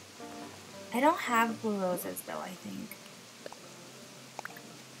 I don't have blue roses though, I think.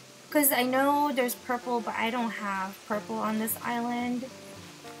 Because I know there's purple, but I don't have purple on this island.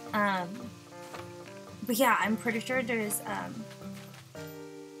 But yeah, I'm pretty sure there's a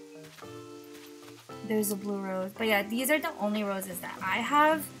blue rose. But yeah, these are the only roses that I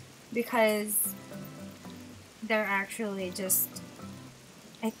have because they're actually just,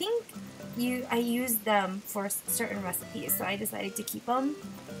 I think I used them for certain recipes, so I decided to keep them.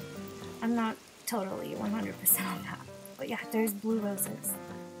 I'm not totally 100% on that. But yeah, there's blue roses.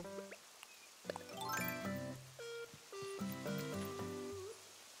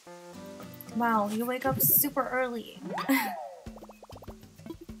 Wow, you wake up super early.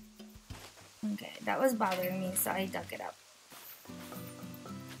 Okay, that was bothering me, so I dug it up.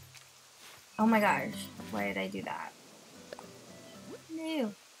 Oh my gosh, why did I do that?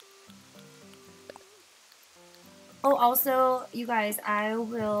 No. Oh, also, you guys, I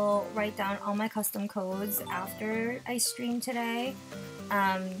will write down all my custom codes after I stream today.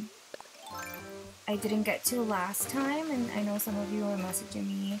 I didn't get to last time, and I know some of you were messaging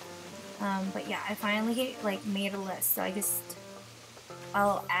me. But yeah, I finally made a list, so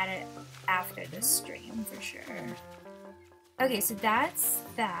I'll add it after the stream for sure. Okay, so that's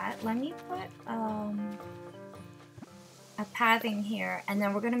that. Let me put a pathing here, and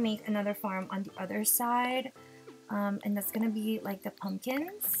then we're gonna make another farm on the other side, and that's gonna be like the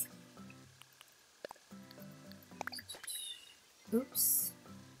pumpkins. Oops,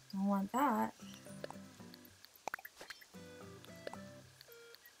 don't want that.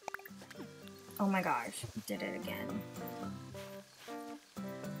 Oh my gosh, did it again.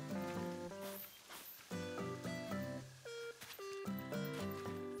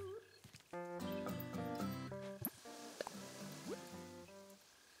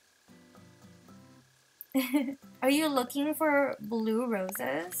 Are you looking for blue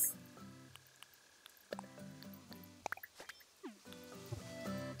roses?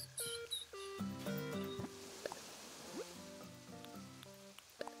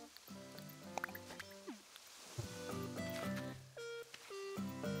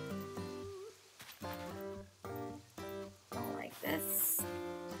 Don't like this.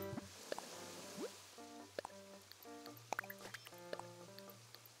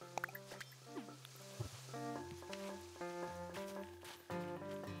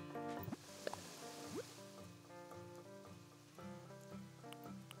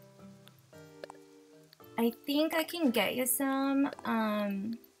 I think I can get you some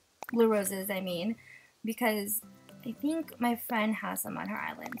blue roses, I mean, because I think my friend has some on her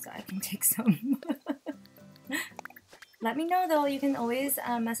island, so I can take some. Let me know though, you can always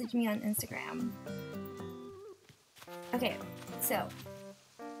message me on Instagram. Okay, so.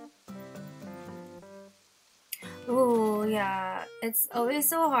 Ooh, yeah, it's always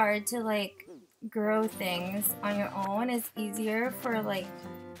so hard to grow things on your own. It's easier for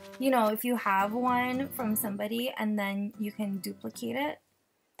if you have one from somebody and then you can duplicate it.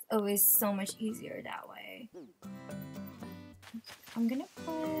 It's always so much easier that way. I'm gonna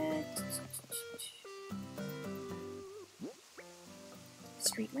put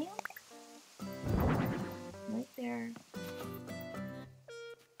street lamp right there.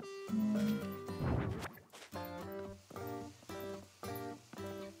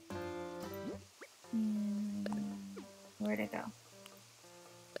 Where'd it go?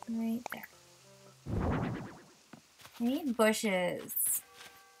 Right there. I need bushes.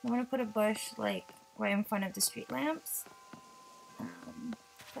 I want to put a bush like right in front of the street lamps.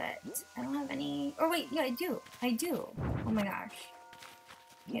 But I don't have any. Oh wait, yeah, I do. I do. Oh my gosh.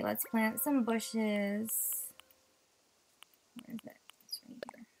 Okay, let's plant some bushes. Where is it? It's right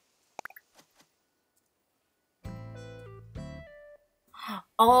here.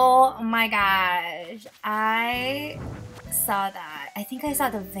 Oh my gosh. I saw that. I think I saw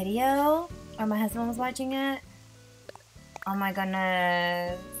the video, or my husband was watching it. Oh my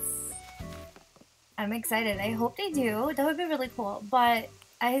goodness. I'm excited. I hope they do. That would be really cool. But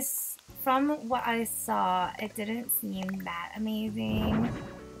from what I saw, it didn't seem that amazing.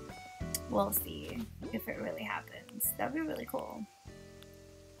 We'll see if it really happens. That'd be really cool.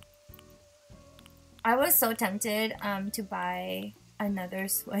 I was so tempted to buy another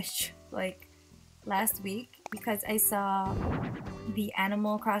Switch like last week because I saw the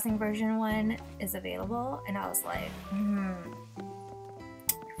Animal Crossing version one is available, and I was like, I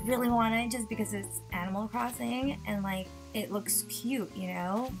really want it just because it's Animal Crossing and like it looks cute, you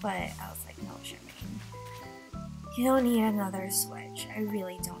know? But I was like, no, Charmaine, you don't need another Switch. I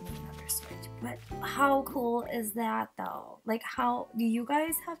really don't need another Switch. But how cool is that though? Like, how do you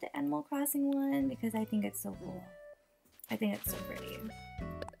guys have the Animal Crossing one? Because I think it's so cool. I think it's so pretty.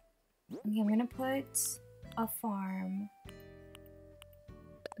 Okay, I'm gonna put a farm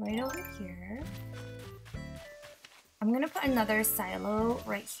right over here. I'm gonna put another silo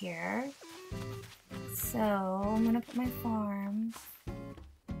right here. So I'm gonna put my farm.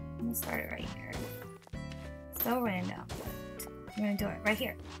 I'm gonna start it right here. So random, but I'm gonna do it right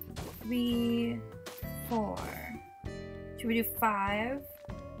here. 3, 4. Should we do 5?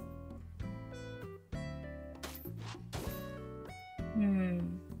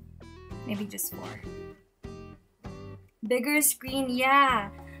 Maybe just 4. Bigger screen, yeah.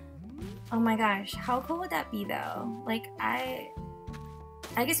 Oh my gosh, how cool would that be though? Like I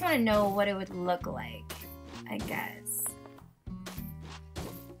just want to know what it would look like, I guess.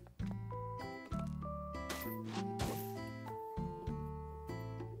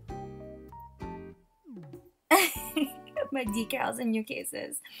 My decals and new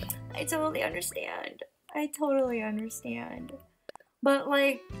cases. I totally understand. I totally understand. But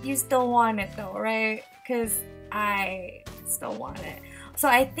like, you still want it though, right? Because I still want it. So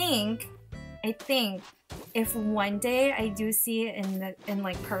I think if one day I do see it in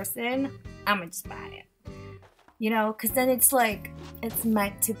like person, I'm gonna just buy it. You know, because then it's like, it's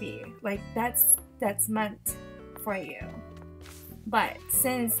meant to be. Like that's meant for you. But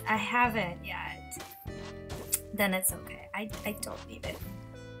since I haven't yet, then it's okay. I don't need it.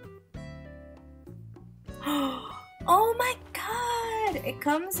 Oh my god! It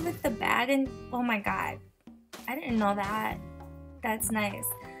comes with the bag and oh my god. I didn't know that. That's nice.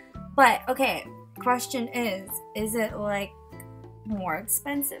 But okay, question is it like more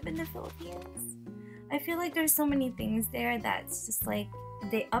expensive in the Philippines? I feel like there's so many things there that's just like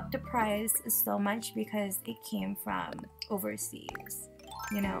they up the price so much because it came from overseas,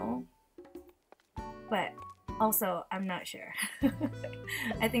 you know? But also, I'm not sure.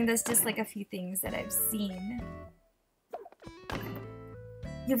 I think that's just like a few things that I've seen.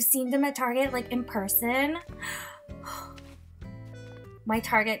 You've seen them at Target, like in person? My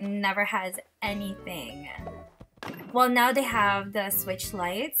Target never has anything. Well, now they have the Switch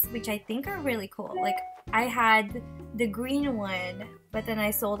lights, which I think are really cool. Like, I had the green one, but then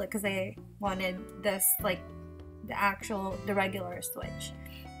I sold it because I wanted this, like, the regular Switch.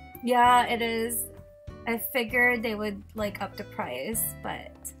 Yeah, it is. I figured they would, like, up the price,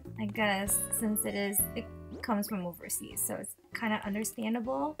 but I guess since it comes from overseas, so it's kind of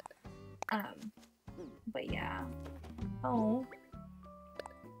understandable. But yeah. Oh.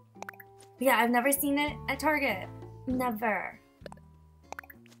 Yeah, I've never seen it at Target. Never.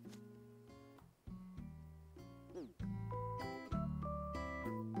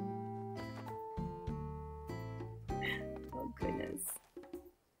 Oh goodness.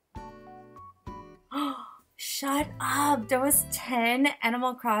 Shut up! There was 10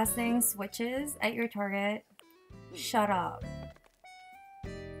 Animal Crossing Switches at your Target. Shut up.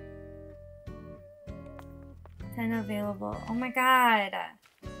 10 available. Oh my god.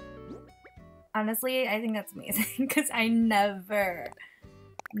 Honestly, I think that's amazing because I never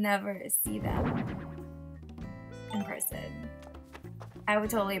see them in person. I would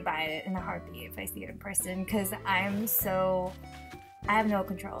totally buy it in a heartbeat if I see it in person because I have no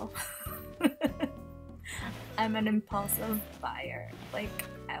control. I'm an impulsive buyer. Like,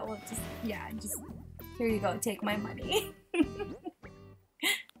 I will just, yeah, just, here you go, take my money.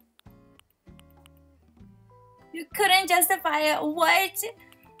 You couldn't justify it. What?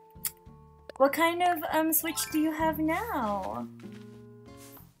 What kind of switch do you have now?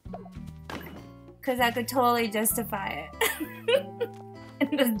 Because I could totally justify it.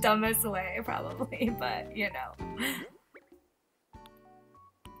 In the dumbest way, probably, but you know.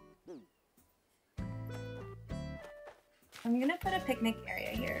 I'm gonna put a picnic area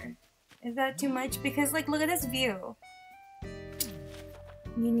here. Is that too much? Because, like, look at this view.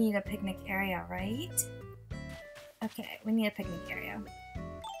 You need a picnic area, right? Okay, we need a picnic area.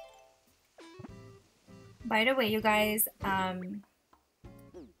 By the way, you guys, I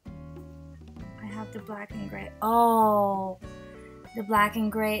have the black and gray. Oh, the black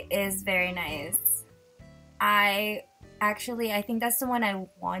and gray is very nice. I think that's the one I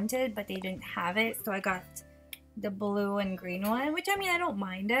wanted, but they didn't have it, so I got the blue and green one, which, I mean, I don't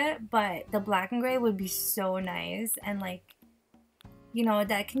mind it, but the black and gray would be so nice, and, like, you know,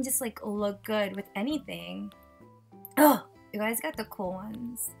 that can just, like, look good with anything. Oh, you guys got the cool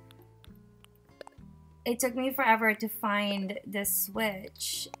ones. It took me forever to find this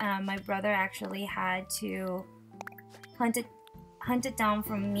switch. My brother actually had to hunt it down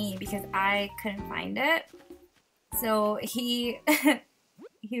from me because I couldn't find it. So he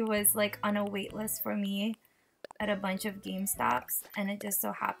he was like on a wait list for me at a bunch of GameStops, and it just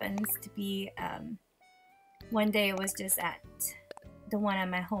so happens to be one day it was just at the one in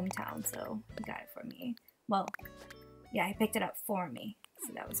my hometown, so he got it for me. Well, yeah, he picked it up for me,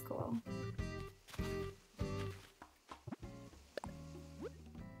 so that was cool.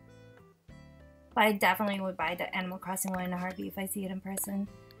 But I definitely would buy the Animal Crossing one in a heartbeat if I see it in person.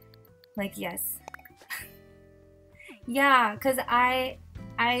 Like, yes. Yeah, because I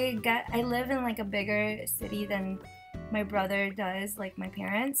live in like a bigger city than my brother does, like my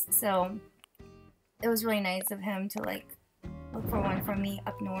parents, so it was really nice of him to like look for one for me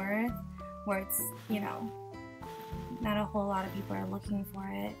up north where it's, you know, not a whole lot of people are looking for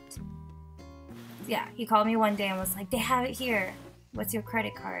it. Yeah, he called me one day and was like, they have it here. What's your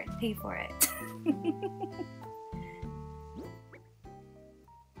credit card? Pay for it.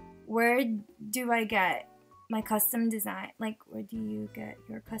 Where do I get my custom design? Like, where do you get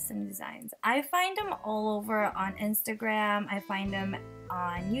your custom designs? I find them all over on Instagram. I find them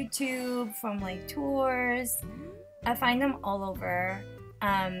on YouTube from like tours. I find them all over.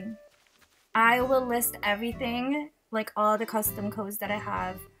 I will list everything, like all the custom codes that I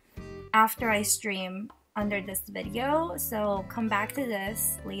have after I stream under this video, so come back to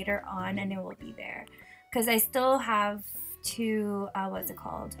this later on and it will be there, because I still have to what's it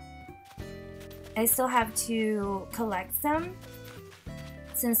called, I still have to collect them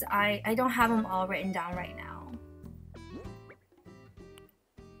since I don't have them all written down right now.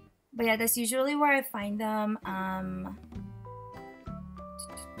 But yeah, that's usually where I find them. I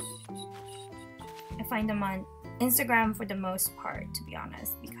find them on Instagram for the most part, to be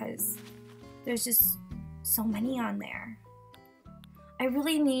honest, because there's just so many on there. I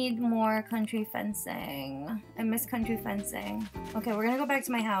really need more country fencing. I miss country fencing. Okay, we're gonna go back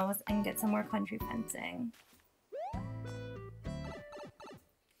to my house and get some more country fencing.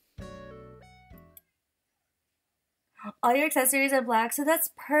 All your accessories are black, so that's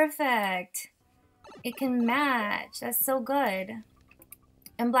perfect. It can match. That's so good.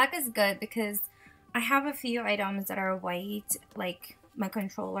 And black is good because I have a few items that are white, like my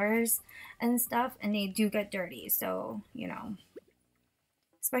controllers and stuff, and they do get dirty, so, you know.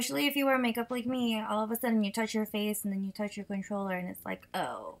 Especially if you wear makeup like me, all of a sudden you touch your face and then you touch your controller and it's like,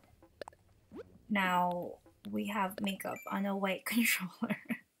 oh, now we have makeup on a white controller.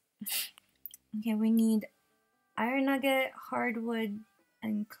 Okay, we need iron nugget, hardwood,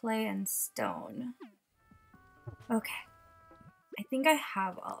 and clay and stone. Okay, I think I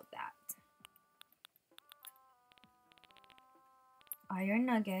have all of that. Iron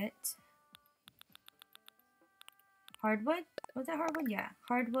nugget. Hardwood? Was that hardwood? Yeah.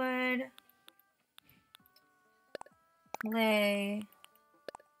 Hardwood. Clay.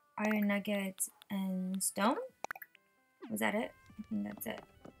 Iron nugget. And stone? Was that it? I think that's it.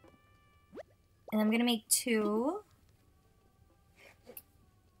 And I'm gonna make 2.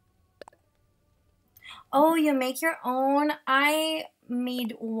 Oh, you make your own? I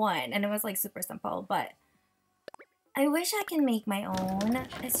made 1 and it was like super simple, but I wish I can make my own.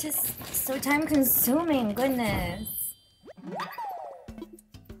 It's just so time consuming, goodness.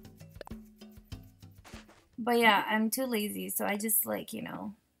 But yeah, I'm too lazy, so I just like, you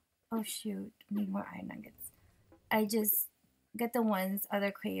know, oh shoot, need more iron nuggets. I just get the ones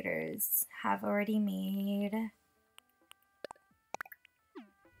other creators have already made.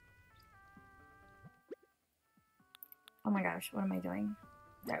 Oh my gosh, what am I doing?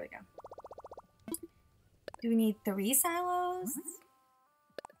 There we go. Do we need 3 silos?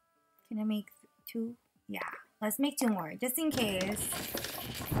 Can I make 2? Yeah, let's make 2 more, just in case.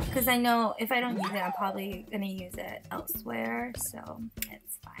 Because I know if I don't use it, I'm probably gonna use it elsewhere, so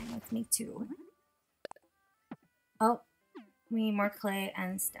it's fine. Let's make 2. Oh, we need more clay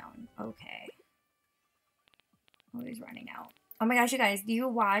and stone. Okay. Always running out. Oh my gosh, you guys, do you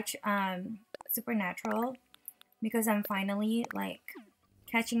watch Supernatural? Because I'm finally like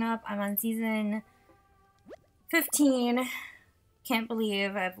catching up. I'm on season 15. Can't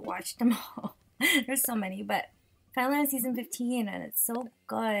believe I've watched them all. There's so many, but finally on season 15 and it's so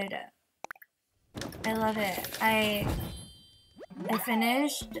good. I love it. I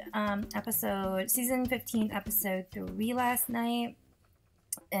finished season 15 episode 3 last night,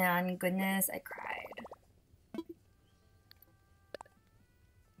 and goodness, I cried.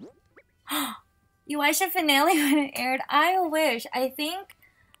 You watched the finale when it aired? I wish. I think,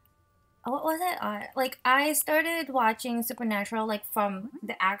 what was it? Like, I started watching Supernatural like from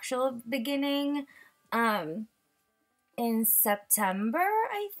the actual beginning in September,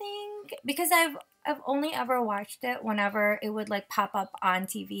 I think, because I've only ever watched it whenever it would like pop up on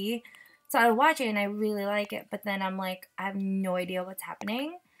TV. So I watch it and I really like it, but then I'm like, I have no idea what's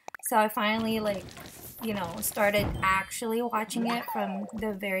happening. So I finally like, you know, started actually watching it from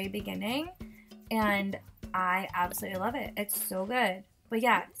the very beginning, and I absolutely love it. It's so good. But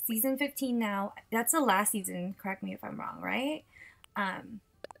yeah, season 15 now. That's the last season, correct me if I'm wrong, right? And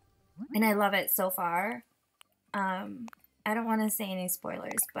I love it so far. I don't want to say any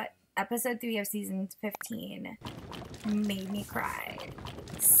spoilers, but episode 3 of season 15 made me cry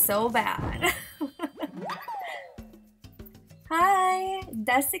so bad. Hi,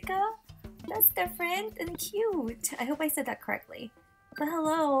 Jessica. That's different and cute. I hope I said that correctly. But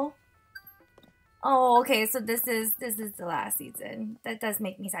hello. Oh, okay, so this is the last season. That does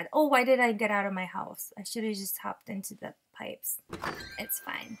make me sad. Oh, why did I get out of my house? I should have just hopped into the pipes. It's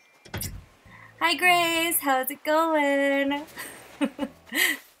fine. Hi, Grace. How's it going?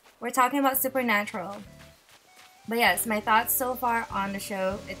 We're talking about Supernatural. But yes, my thoughts so far on the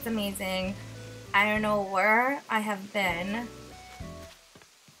show. It's amazing. I don't know where I have been.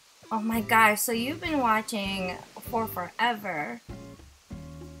 Oh my gosh, so you've been watching for forever.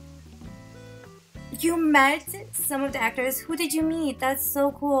 You met some of the actors. Who did you meet? That's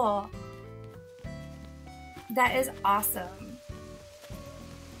so cool. That is awesome.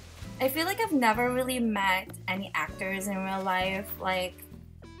 I feel like I've never really met any actors in real life, like,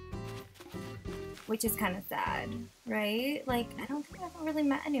 which is kind of sad, right? Like, I don't think I've really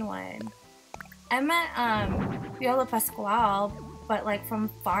met anyone. I met Piolo Pascual, but like from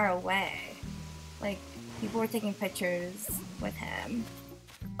far away. Like, people were taking pictures with him.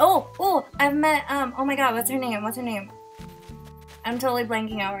 Oh, I've met, oh my god, what's her name? I'm totally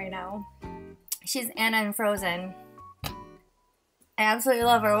blanking out right now. She's Anna in Frozen. I absolutely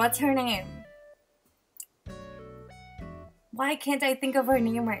love her. What's her name? Why can't I think of her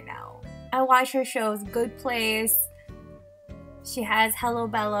name right now? I watch her shows, Good Place. She has Hello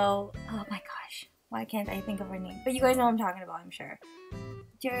Bello. Oh my gosh. Why can't I think of her name? But you guys know what I'm talking about, I'm sure.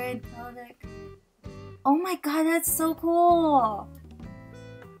 Jared Peldick. Oh my god, that's so cool.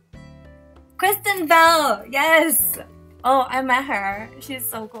 Kristen Bell, yes! Oh, I met her. She's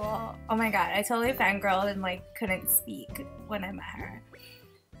so cool. Oh my god, I totally fangirled and like couldn't speak when I met her.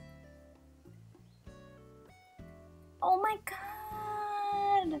 Oh my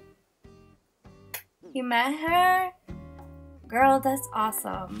god! You met her? Girl, that's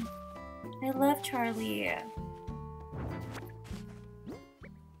awesome. I love Charlie.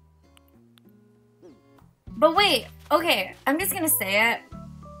 But wait, okay, I'm just gonna say it.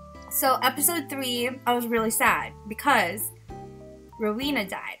 So episode 3, I was really sad because Rowena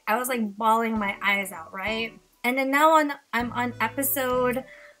died. I was like bawling my eyes out, right? And then now I'm on episode,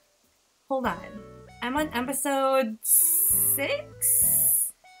 hold on. I'm on episode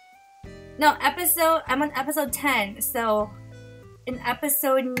 6? No, I'm on episode 10. So in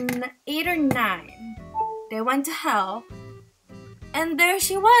episode 8 or 9, they went to hell. And there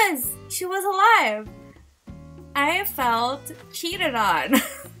she was. She was alive. I felt cheated on.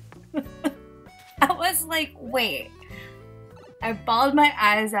 I was like, wait. I bawled my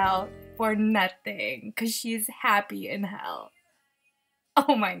eyes out for nothing because she's happy in hell.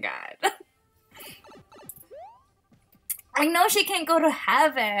 Oh my god. I know she can't go to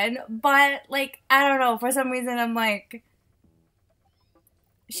heaven, but like, I don't know, for some reason I'm like,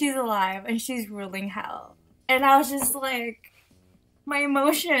 she's alive and she's ruling hell. And I was just like, my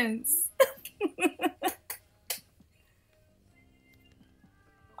emotions.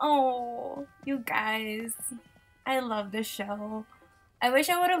 Oh, you guys. I love this show. I wish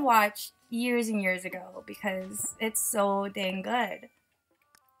I would have watched years and years ago because it's so dang good.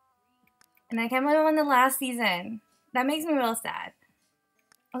 And I can't believe I'm in the last season. That makes me real sad.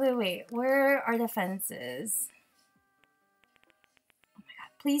 Okay, wait. Where are the fences? Oh my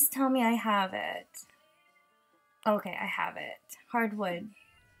god. Please tell me I have it. Okay, I have it. Hardwood.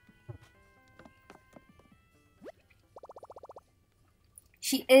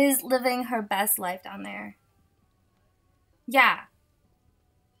 She is living her best life down there. Yeah.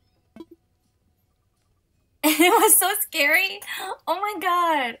 And it was so scary. Oh my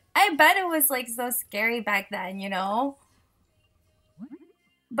god. I bet it was like so scary back then, you know?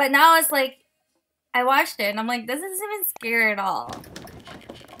 But now it's like, I watched it and I'm like, this isn't even scary at all.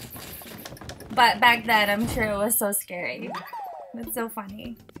 But back then, I'm sure it was so scary. That's so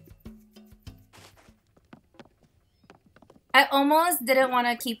funny. I almost didn't want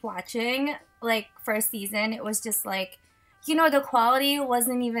to keep watching, like, first season. It was just like, you know, the quality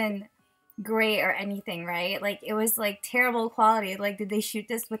wasn't even great or anything, right? Like, it was like terrible quality. Like, did they shoot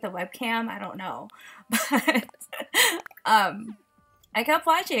this with a webcam? I don't know. But I kept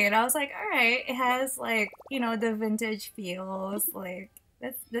watching and I was like, all right, it has like, you know, the vintage feels. Like,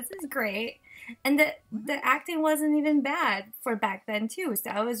 this is great. And the acting wasn't even bad for back then too. So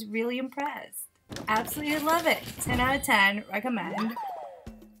I was really impressed. Absolutely love it. 10 out of 10. Recommend.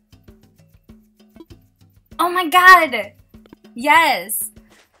 Oh my god! Yes!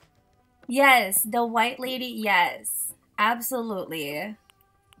 Yes, the white lady, yes. Absolutely.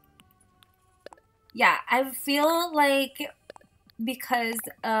 Yeah, I feel like because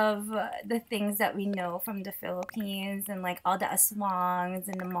of the things that we know from the Philippines and like all the aswangs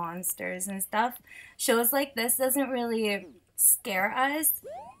and the monsters and stuff, shows like this doesn't really scare us,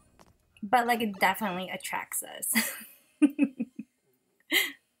 but like it definitely attracts us.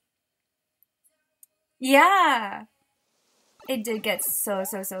 Yeah, it did get so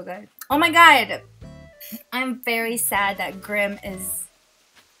good. Oh my god, I'm very sad that Grimm is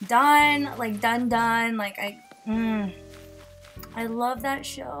done, like done. Like I love that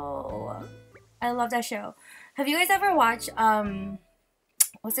show. I love that show. Have you guys ever watched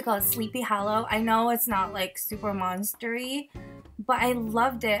what's it called? Sleepy Hollow? I know it's not like super monstery, but I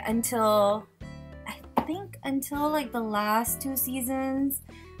loved it until I think until like the last 2 seasons.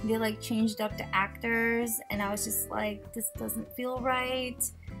 They like changed up the actors and I was just like, this doesn't feel right.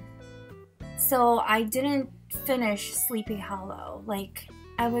 So I didn't finish Sleepy Hollow. Like,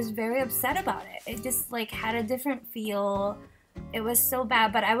 I was very upset about it. It just like had a different feel. It was so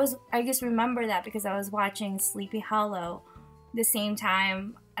bad, but I just remember that because I was watching Sleepy Hollow the same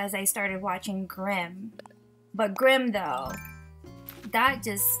time as I started watching Grimm. But Grimm though, that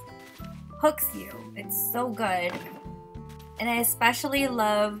just hooks you. It's so good. And I especially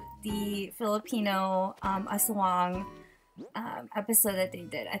love the Filipino aswang episode that they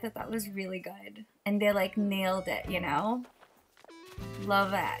did. I thought that was really good. And they like nailed it, you know?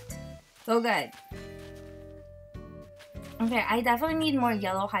 Love that. So good. Okay, I definitely need more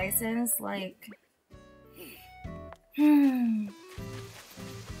yellow hyacinths, like... Do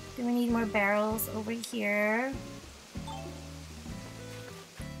we need more barrels over here?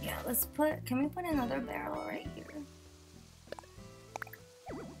 Yeah, let's put... Can we put another barrel right here?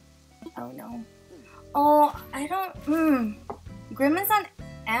 Oh no. Oh, I don't... Grimm is on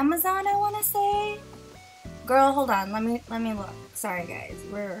Amazon, I want to say? Girl, hold on. Let me look. Sorry, guys.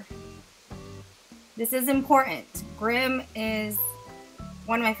 This is important. Grimm is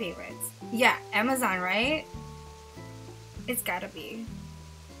one of my favorites. Yeah, Amazon, right? It's gotta be.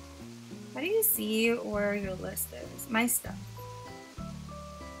 How do you see where your list is? My stuff.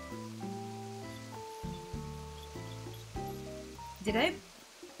 Did I?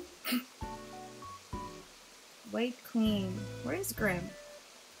 White Queen. Where is Grimm?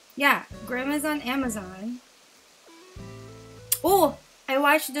 Yeah, Grimm is on Amazon. Oh, I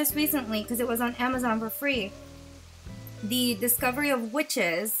watched this recently because it was on Amazon for free. The Discovery of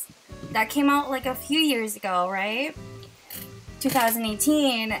Witches that came out like a few years ago, right?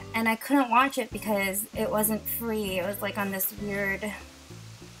 2018, and I couldn't watch it because it wasn't free. It was like on this weird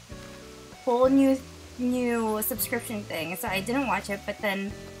whole new subscription thing, so I didn't watch it. But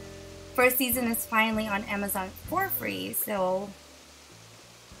then first season is finally on Amazon for free, so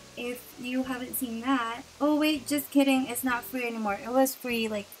if you haven't seen that... Oh wait, just kidding, it's not free anymore. It was free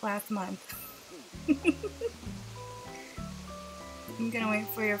like last month. I'm gonna wait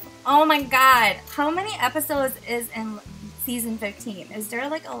for your... Oh my god, how many episodes is in season 15? Is there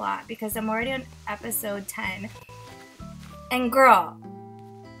like a lot? Because I'm already on episode 10. And girl,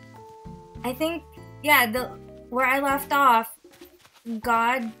 I think, yeah, where I left off,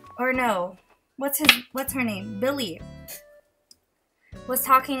 God, or no, what's her name? Billy. was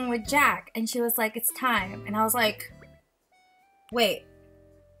talking with Jack, and she was like, it's time. And I was like, wait,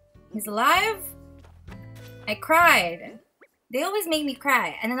 he's alive? I cried. They always make me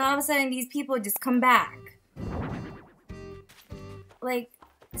cry. And then all of a sudden, these people just come back. Like,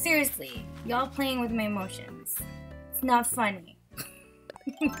 seriously, y'all playing with my emotions. It's not funny.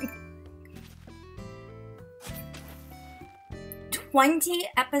 20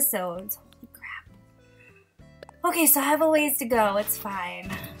 episodes. Holy crap. Okay, so I have a ways to go. It's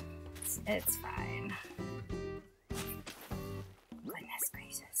fine. It's fine. Goodness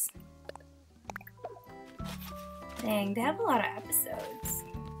gracious. Dang, they have a lot of episodes.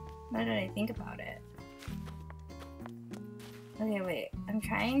 Now that I think about it. Okay, wait. I'm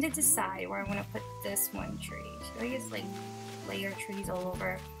trying to decide where I want to put this one tree. Should I just like layer trees all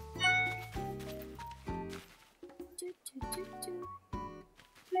over?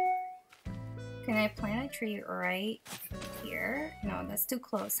 Can I plant a tree right here? No, that's too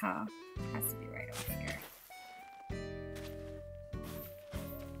close, huh? Has to be right over here.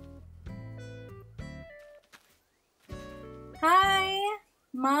 Hi!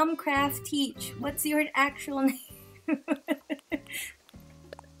 Mom Craft Teach. What's your actual name?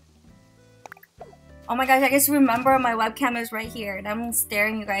 Oh my gosh, I just remember my webcam is right here and I'm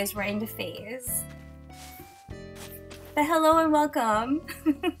staring you guys right in the face. But hello and welcome.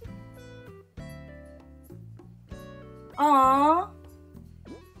 Aww.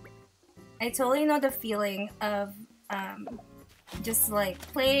 I totally know the feeling of just like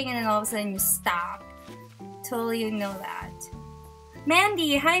playing and then all of a sudden you stop. Totally know that.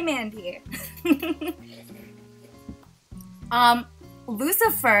 Mandy, hi Mandy.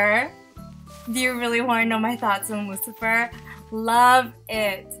 Lucifer. Do you really want to know my thoughts on Lucifer? Love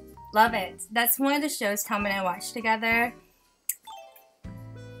it. Love it. That's one of the shows Tom and I watched together.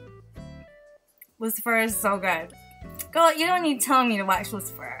 Lucifer is so good. Girl, you don't need to tell me to watch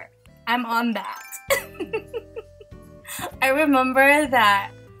Lucifer. I'm on that. I remember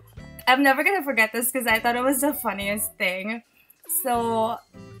that. I'm never gonna forget this because I thought it was the funniest thing. So,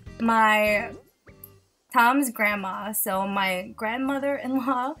 Tom's grandma, so my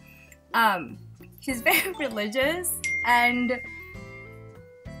grandmother-in-law, she's very religious, and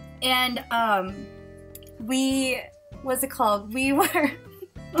what's it called? We were,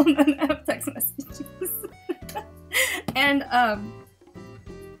 I have text messages, and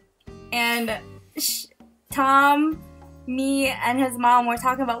Tom, me, and his mom were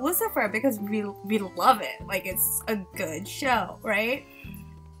talking about Lucifer because we love it. Like, it's a good show, right?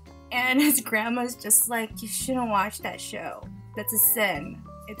 And his grandma's just like, you shouldn't watch that show. That's a sin.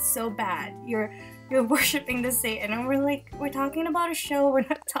 It's so bad. You're worshiping the Satan. And we're like, we're talking about a show we're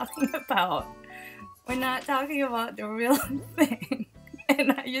not talking about the real thing.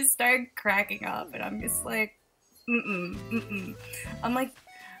 And I just started cracking up and I'm just like, I'm like,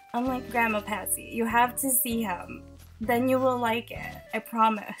 Grandma Patsy, you have to see him. Then you will like it. I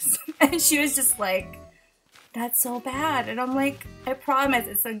promise. And she was just like, that's so bad. And I'm like, I promise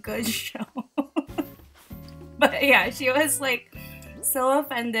it's a good show. But yeah, she was like so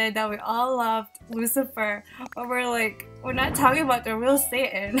offended that we all loved Lucifer. But we're like, we're not talking about the real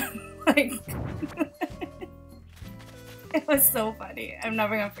Satan. Like, it was so funny. I'm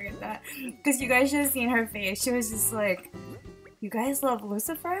never gonna forget that. Because you guys should have seen her face. She was just like, you guys love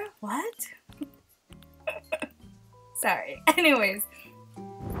Lucifer? What? Sorry. Anyways,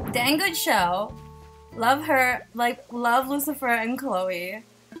 dang good show. Love her, like, love Lucifer and Chloe.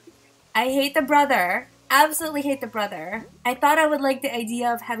 I hate the brother. Absolutely hate the brother. I thought I would like the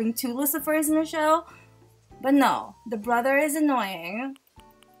idea of having 2 Lucifers in the show, but no. The brother is annoying,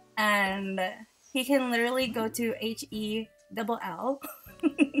 and he can literally go to H-E-double-L.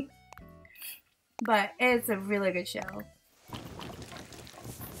 But it's a really good show.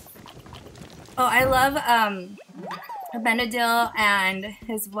 Oh, I love, Benadil and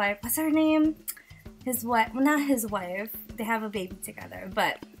his wife. What's her name? His wife, well, not his wife, they have a baby together,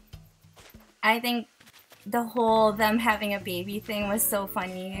 but I think the whole them having a baby thing was so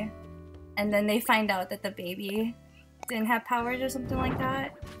funny. And then they find out that the baby didn't have powers or something like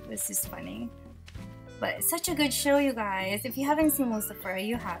that. It was just funny. But it's such a good show, you guys. If you haven't seen Lucifer,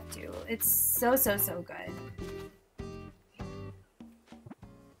 you have to. It's so, so, so good.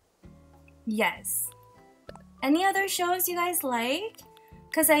 Yes. Any other shows you guys like?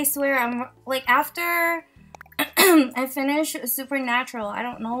 Because I swear, I'm like, after I finish Supernatural, I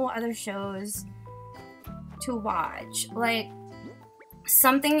don't know what other shows to watch. Like,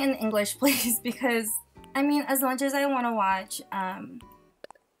 something in English, please, because, I mean, as much as I want to watch,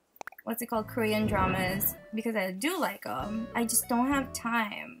 what's it called, Korean dramas, because I do like them, I just don't have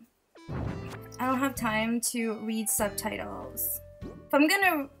time. I don't have time to read subtitles. If I'm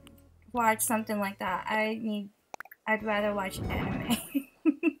gonna watch something like that, I'd rather watch anime.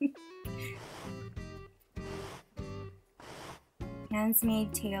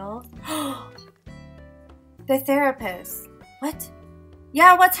 Handmaid's Tale. The Therapist. What?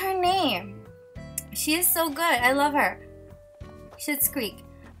 Yeah, what's her name? She is so good. I love her. Schitt's Creek.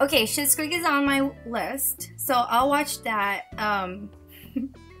 Okay, Schitt's Creek is on my list, so I'll watch that.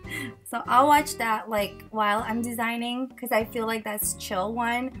 So I'll watch that like while I'm designing, because I feel like that's chill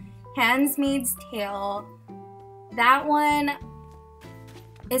one. Handmaid's Tale. That one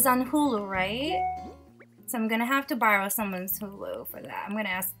is on Hulu, right? So I'm gonna have to borrow someone's Hulu for that. I'm gonna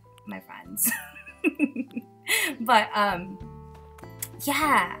ask my friends. But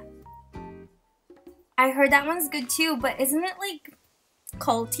yeah, I heard that one's good too. But isn't it like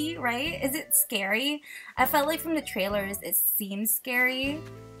culty, right? Is it scary? I felt like from the trailers it seems scary,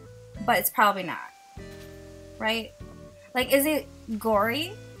 but it's probably not, right? Like, is it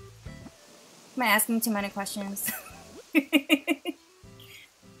gory? Am I asking too many questions?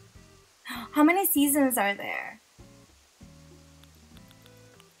 How many seasons are there?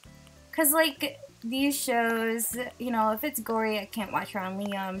 Because, like, these shows, you know, if it's gory, I can't watch around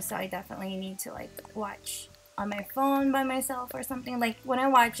Liam, so I definitely need to, like, watch on my phone by myself or something. Like, when I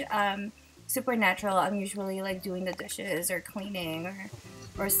watch Supernatural, I'm usually, like, doing the dishes or cleaning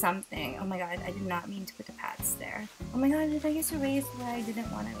or something. Oh my god, I did not mean to put the pats there. Oh my god, did I just erase what I didn't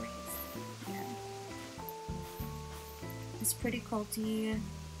want to erase? Yeah. It's pretty culty.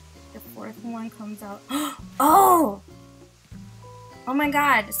 The fourth one comes out. Oh! Oh my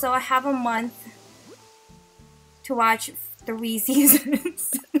god, so I have a month to watch 3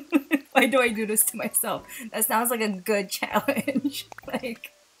 seasons. Why do I do this to myself? That sounds like a good challenge.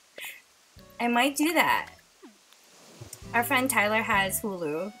 Like, I might do that. Our friend Tyler has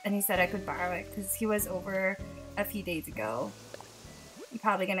Hulu, and he said I could borrow it because he was over a few days ago. I'm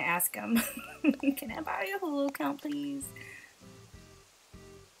probably gonna ask him, can I borrow your Hulu account, please?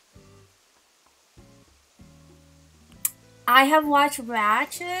 I have watched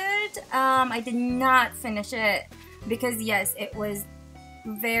Ratchet. I did not finish it because, yes, it was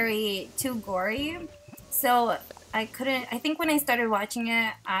too gory. So I couldn't, I think when I started watching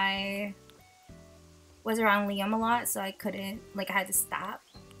it, I was around Liam a lot, so I couldn't, like, I had to stop.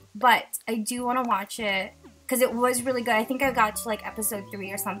 But I do want to watch it because it was really good. I think I got to, like, episode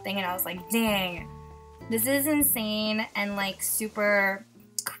 3 or something, and I was like, dang, this is insane and, like, super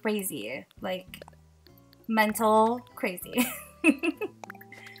crazy. Like, mental crazy.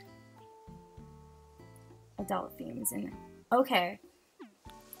 Adult themes in it. Okay,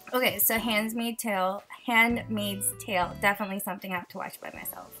 so Handmaid's Tale, definitely something I have to watch by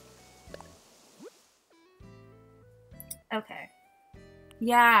myself. Okay,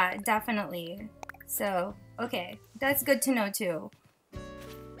 yeah, definitely. So, okay, that's good to know too.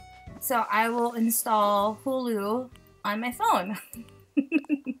 So I will install Hulu on my phone.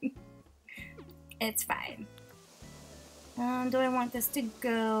 It's fine. Do I want this to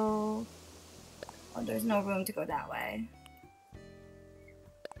go? Oh, there's no room to go that way.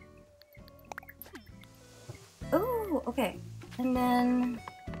 Oh, okay. And then...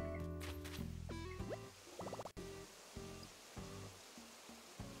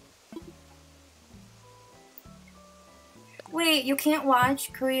 Wait, you can't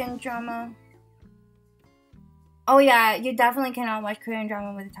watch Korean drama? Oh yeah, you definitely cannot watch Korean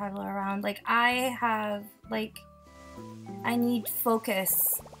drama with a toddler around. Like, I have, like, I need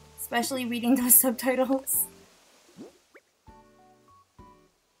focus, especially reading those subtitles.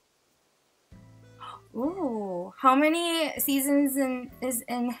 Ooh, how many seasons is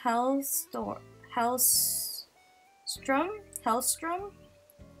in Hellstrom?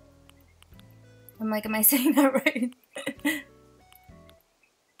 I'm like, am I saying that right?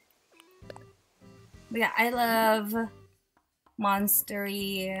 But yeah, I love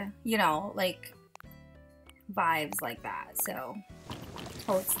monstery, you know, like, vibes like that, so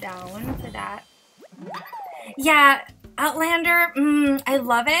totes down for that. Yeah, Outlander, I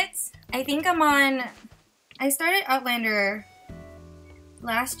love it. I think I started Outlander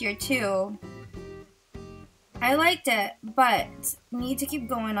last year too. I liked it, but need to keep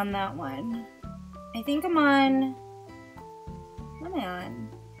going on that one. I think I'm on, what am I on?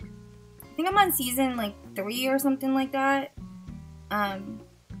 I think I'm on season like 3 or something like that. Oh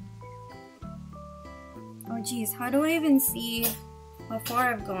geez, how do I even see how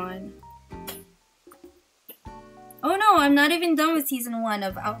far I've gone? Oh no, I'm not even done with season 1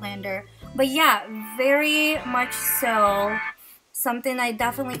 of Outlander. But yeah, very much so something I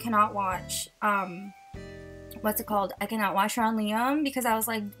definitely cannot watch. What's it called? I cannot watch around Liam because I was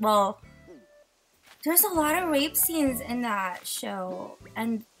like, well, There's a lot of rape scenes in that show,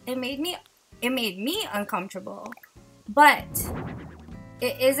 and it made me uncomfortable. But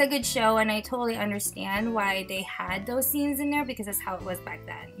it is a good show, and I totally understand why they had those scenes in there because that's how it was back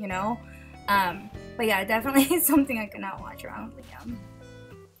then, you know? But yeah, definitely something I could not watch around Liam.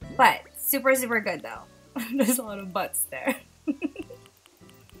 But super, super good though. There's a lot of butts there.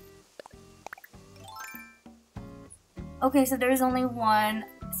 Okay, so there's only one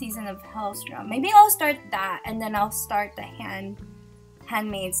season of Hellstrom. Maybe I'll start that, and then I'll start the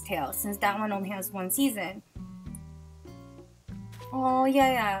Handmaid's Tale, since that one only has one season. Oh,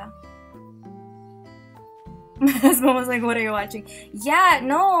 yeah. My husband was like, what are you watching? Yeah,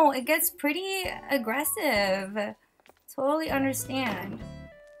 no, it gets pretty aggressive. Totally understand.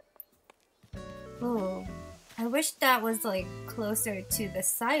 Ooh, I wish that was like closer to the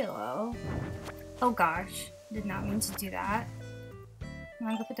silo. Oh gosh, did not mean to do that. I'm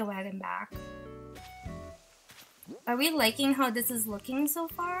gonna go put the wagon back. Are we liking how this is looking so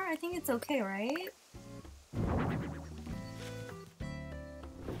far? I think it's okay, right?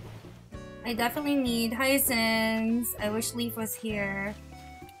 I definitely need hyacinths. I wish Leaf was here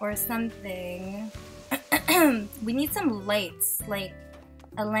or something. We need some lights, like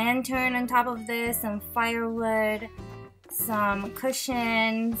a lantern on top of this, some firewood, some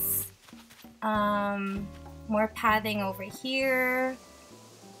cushions, more padding over here.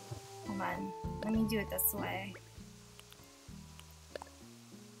 Hold on, let me do it this way.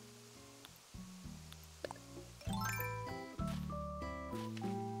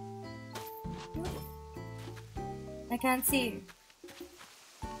 I can't see.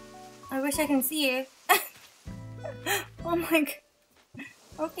 I wish I can see. Oh my god.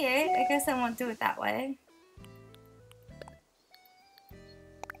 Okay, I guess I won't do it that way.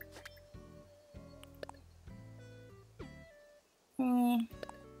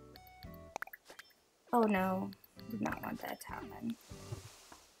 Oh no, did not want that to happen.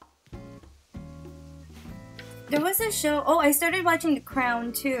 There was a show, oh, I started watching The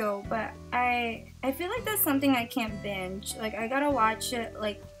Crown too, but I feel like that's something I can't binge. Like, I gotta watch it,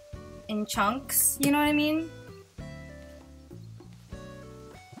 like, in chunks, you know what I mean?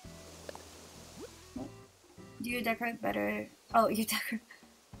 Do you decorate better? Oh, you decorate.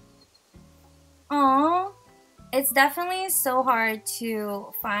 Aww. It's definitely so hard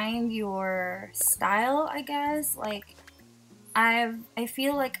to find your style, I guess. Like, I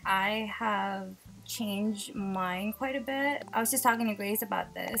feel like I have changed mine quite a bit. I was just talking to Grace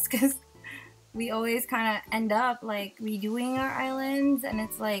about this because we always kind of end up like redoing our islands, and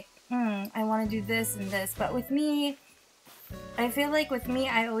it's like, I want to do this and this. But with me, I feel like with me,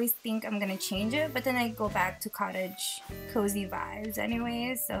 I always think I'm gonna change it, but then I go back to cottage cozy vibes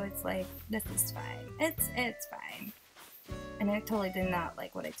anyways, so it's like, this is fine. It's fine. And I totally did not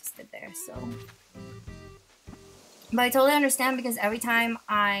like what I just did there, so. But I totally understand, because every time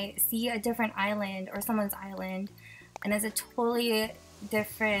I see a different island or someone's island and it's a totally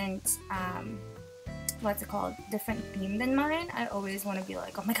different, what's it called, different theme than mine, I always want to be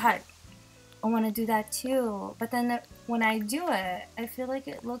like, oh my god, I want to do that too. But then when I do it, I feel like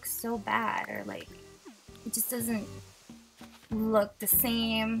it looks so bad, or like it just doesn't look the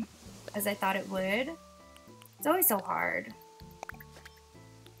same as I thought it would. It's always so hard.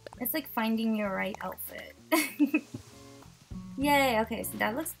 It's like finding your right outfit. Yay, okay, so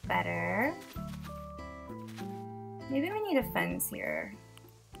that looks better. Maybe we need a fence here.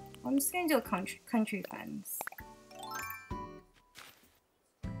 I'm just gonna do a country fence.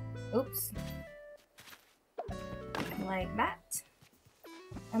 Oops. Like that.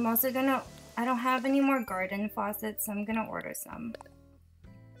 I'm also gonna, I don't have any more garden faucets, so I'm gonna order some.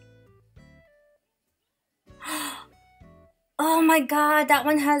 Oh my god, that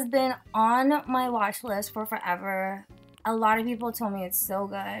one has been on my watch list for forever. A lot of people told me it's so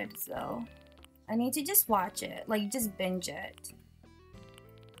good, so I need to just watch it, like just binge it.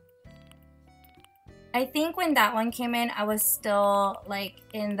 I think when that one came in, I was still like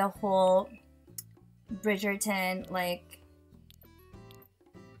in the whole Bridgerton like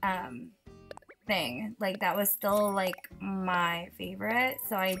thing. Like that was still like my favorite,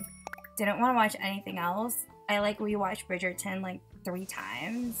 so I didn't want to watch anything else. I like rewatched Bridgerton like 3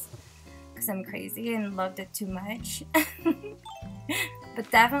 times because I'm crazy and loved it too much. But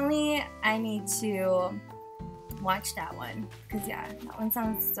definitely I need to watch that one, because yeah, that one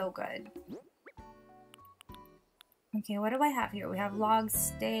sounds so good. Okay, what do I have here? We have log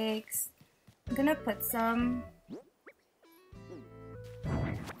steaks. I'm gonna put some.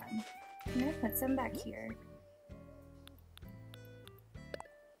 I'm gonna put some back here.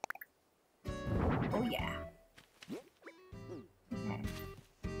 Oh yeah. Okay.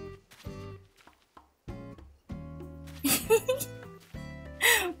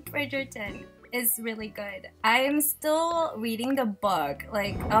 Bridgerton is really good. I am still reading the book.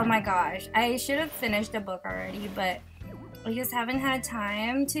 Like, oh my gosh. I should have finished the book already, but I just haven't had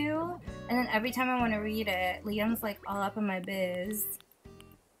time to. And then every time I want to read it, Liam's like all up in my biz.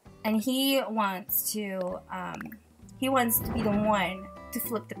 And he wants to be the one to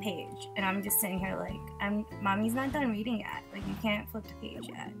flip the page. And I'm just sitting here like, Mommy's not done reading yet. Like, you can't flip the page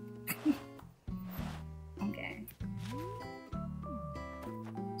yet. Okay.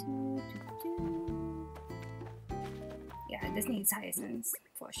 Yeah, this needs hyacinths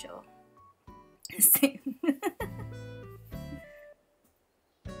for sure. Same.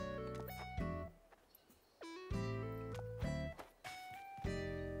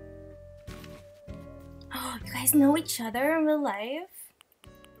 Oh, you guys know each other in real life?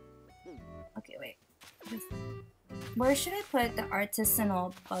 Okay, wait. Where should I put the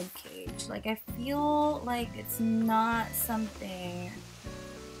artisanal bug cage? Like, I feel like it's not something...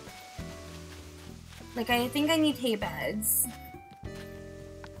 Like, I think I need hay beds.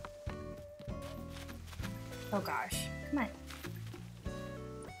 Oh gosh, come on.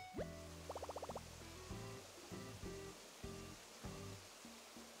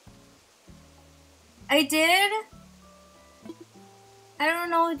 I did? I don't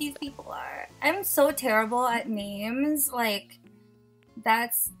know who these people are. I'm so terrible at names. Like,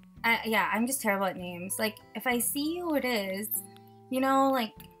 that's... yeah, I'm just terrible at names. Like, if I see who it is, you know,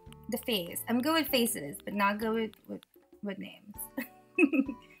 like, the face. I'm good with faces, but not good with names.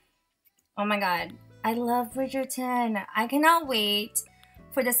 Oh my god. I love Bridgerton. I cannot wait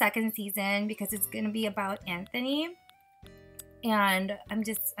for the second season because it's gonna be about Anthony. And I'm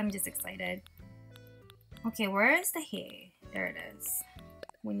just excited. Okay, where is the hay? There it is.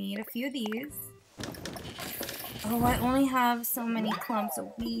 We need a few of these. Oh, I only have so many clumps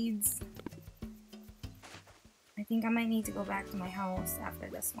of weeds. I think I might need to go back to my house after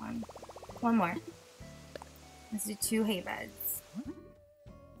this one. One more. Let's do 2 hay beds.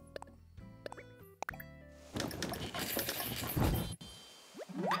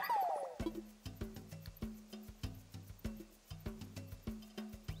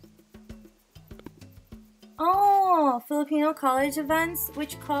 Oh, Filipino college events?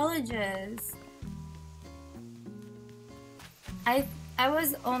 Which colleges? I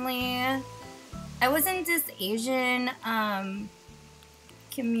was in this Asian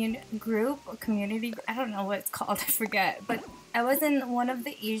community, I don't know what it's called, I forget, but I was in one of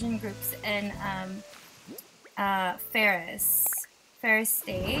the Asian groups in Ferris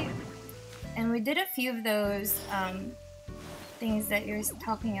State, and we did a few of those things that you're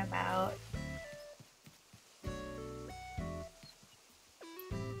talking about.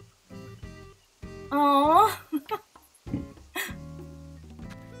 Oh.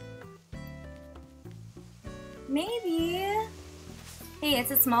 Maybe. Hey,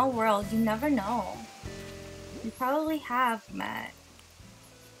 it's a small world. You never know. You probably have met.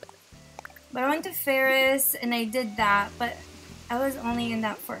 But I went to Ferris and I did that, but I was only in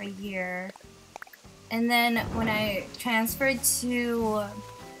that for a year. And then when I transferred to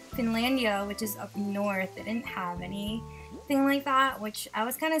Finlandia, which is up north, they didn't have anything like that, which I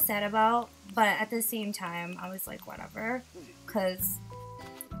was kind of sad about. But at the same time, I was like, whatever. Because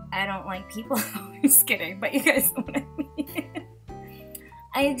I don't like people. I'm just kidding, but you guys know what I mean.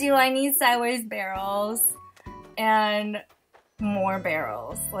 I do. I need sideways barrels and more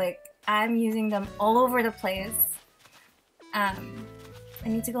barrels. Like, I'm using them all over the place. I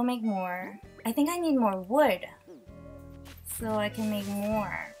need to go make more. I think I need more wood so I can make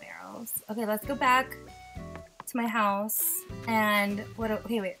more barrels. Okay, let's go back to my house. And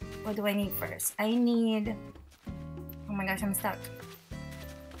okay, wait. What do I need first? I need... Oh my gosh, I'm stuck.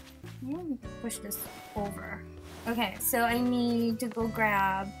 I'm gonna push this over. Okay, so I need to go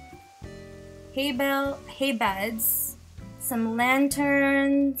grab hay beds, some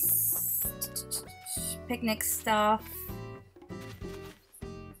lanterns, picnic stuff.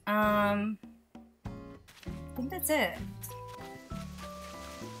 I think that's it.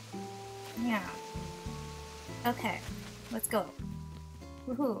 Yeah. Okay, let's go.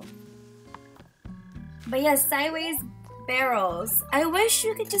 Woohoo. But yeah, sideways barrels. I wish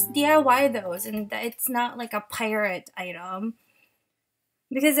you could just DIY those and it's not like a pirate item.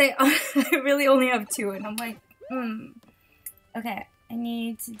 Because I really only have 2 and I'm like, Okay, I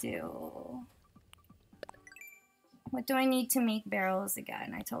need to do... What do I need to make barrels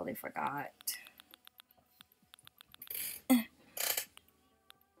again? I totally forgot.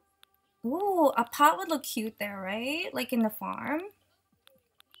 Ooh, a pot would look cute there, right? Like in the farm.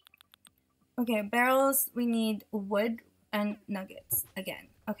 Okay, barrels, we need wood and nuggets again.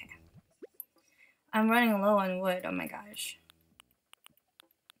 Okay. I'm running low on wood, oh my gosh.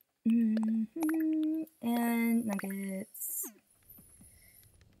 And nuggets.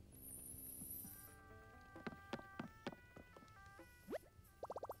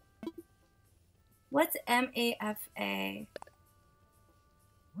 What's MAFA?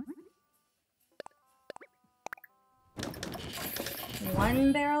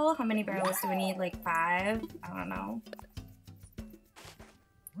 One barrel? How many barrels do we need? Like 5? I don't know.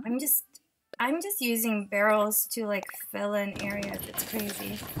 I'm just using barrels to like fill in areas. It's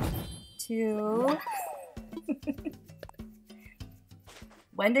crazy. 2.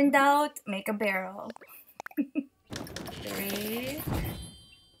 When in doubt, make a barrel. 3.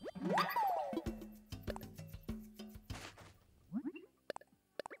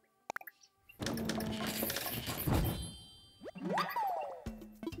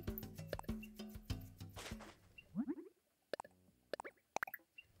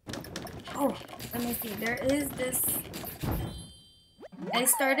 Oh, let me see. There is this. I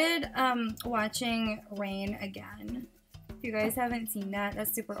started watching Rain again. If you guys haven't seen that,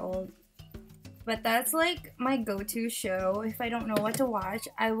 that's super old. But that's like my go-to show. If I don't know what to watch,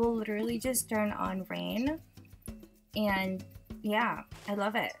 I will literally just turn on Rain. And yeah, I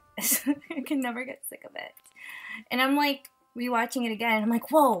love it. I can never get sick of it. And I'm like rewatching it again. I'm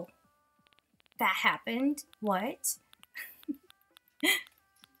like, whoa, that happened? What?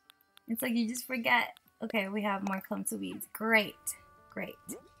 It's like you just forget. Okay, we have more clumps of weeds. Great, great.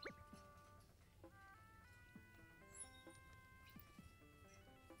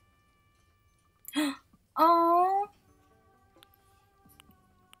 Oh.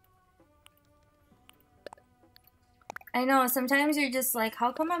 I know, sometimes you're just like,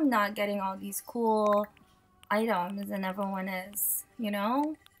 how come I'm not getting all these cool items and everyone is, you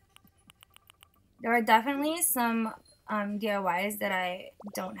know? There are definitely some DIYs that I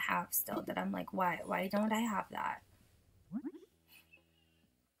don't have still that I'm like, why don't I have that?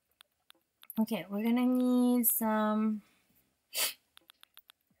 Okay, we're gonna need some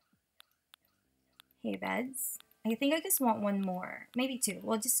hay beds. I think I just want one more, maybe 2.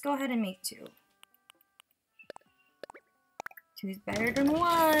 We'll just go ahead and make 2. 2 is better than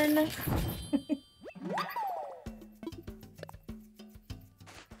 1.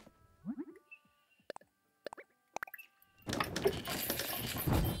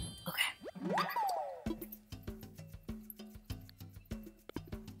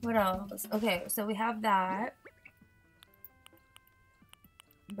 What else? Okay, so we have that.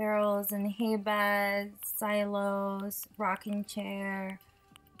 Barrels and hay beds, silos, rocking chair.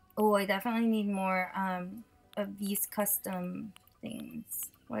 Oh, I definitely need more of these custom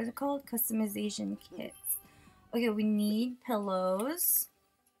things. What is it called? Customization kits. Okay, we need pillows.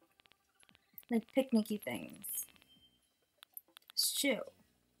 Like picnicky things. Shoe.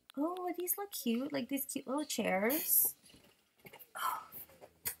 Oh, these look cute. Like these cute little chairs. Oh.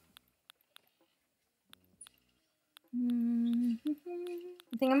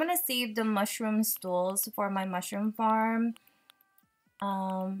 I think I'm gonna save the mushroom stools for my mushroom farm.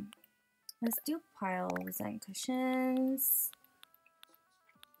 Let's do piles and cushions.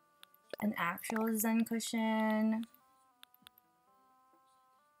 An actual Zen cushion.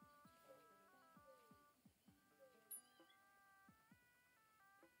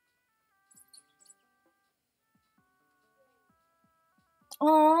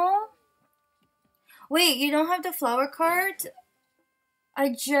 Oh, wait, you don't have the flower cart?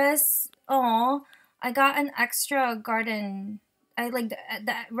 I got an extra garden. I like the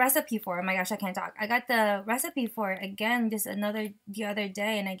recipe for it. Oh my gosh, I can't talk. I got the recipe for it again the other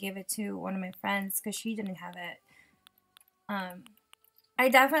day, and I gave it to one of my friends because she didn't have it. I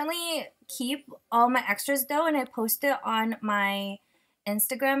definitely keep all my extras though, and I post it on my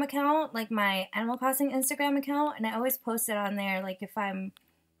Instagram account, like my Animal Crossing Instagram account, and I always post it on there, like if I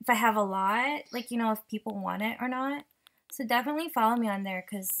have a lot, like, you know, if people want it or not. So definitely follow me on there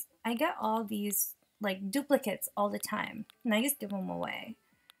because I get all these like duplicates all the time, and I just give them away.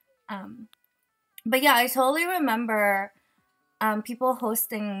 But yeah, I totally remember people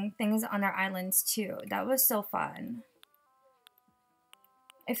hosting things on their islands too. That was so fun.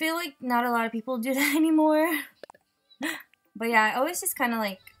 I feel like not a lot of people do that anymore. But yeah, I always just kind of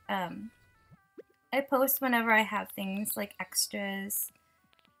like, I post whenever I have things like extras.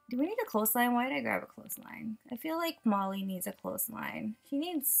 Do we need a clothesline? Why did I grab a clothesline? I feel like Molly needs a clothesline. She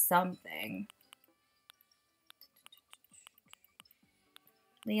needs something.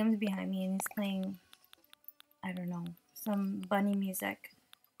 Liam's behind me and he's playing, I don't know, some bunny music.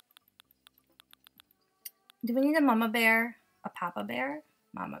 Do we need a mama bear? A papa bear?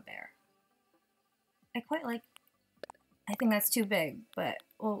 Mama bear. I quite like, I think that's too big, but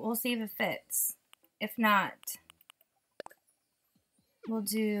we'll see if it fits. If not, we'll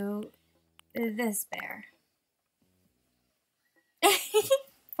do this bear.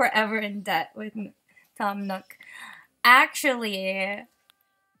 Forever in debt with Tom Nook. Actually,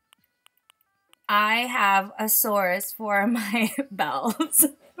 I have a source for my bells.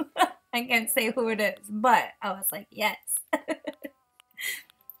 I can't say who it is, but I was like, yes.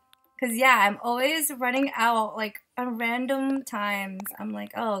 Cause yeah, I'm always running out, like on random times. I'm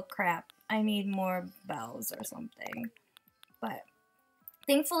like, oh crap, I need more bells or something. But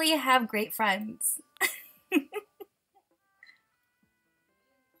thankfully I have great friends.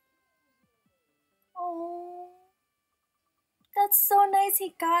 Oh, that's so nice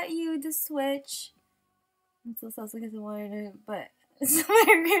he got you the Switch. I'm so sad because I wanted it, but it's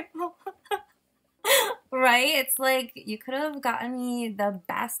very grateful. Right? It's like you could have gotten me the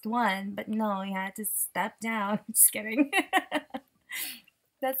best one, but no, you had to step down. Just kidding.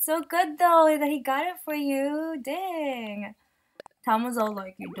 That's so good though that he got it for you. Dang. Tom was all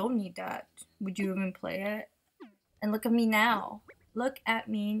like, you don't need that. Would you even play it? And look at me now. Look at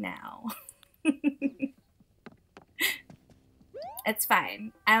me now. It's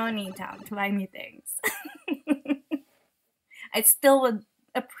fine. I don't need Tom to buy me things. I still would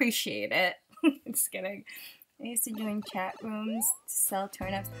appreciate it. Just kidding. I used to join chat rooms to sell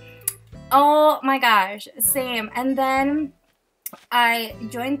turnips. Oh my gosh, same. And then I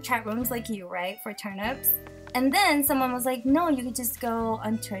joined chat rooms like you, right, for turnips. And then someone was like, no, you could just go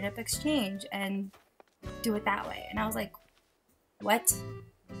on Turnip Exchange and do it that way. And I was like, what?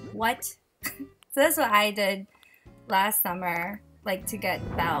 What? So that's what I did last summer, like to get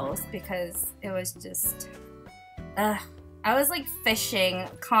bells, because it was just, I was like fishing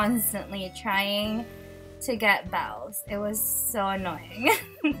constantly trying to get bells. It was so annoying.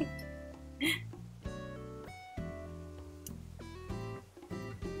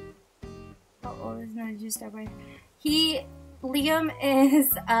 How old is not just right? Liam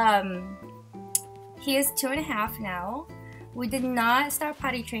is he is 2.5 now. We did not start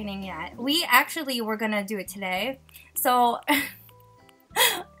potty training yet. We actually were gonna do it today. So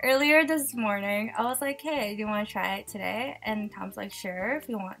earlier this morning, I was like, hey, do you want to try it today? And Tom's like, sure, if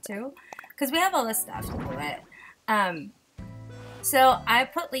you want to. Because we have all this stuff to do it. So I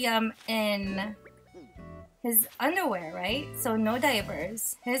put Liam in his underwear, right? So no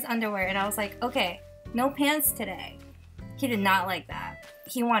diapers, his underwear. And I was like, okay, no pants today. He did not like that.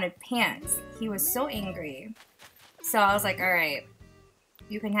 He wanted pants. He was so angry. So I was like, all right,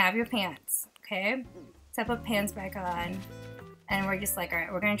 you can have your pants, okay? So I put pants back on, and we're just like, all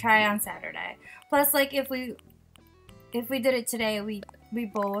right, we're gonna try it on Saturday. Plus, like, if we did it today, we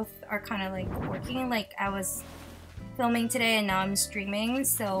both are kind of like working. Like, I was filming today, and now I'm streaming,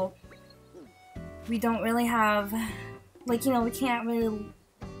 so we don't really have, like, you know, we can't really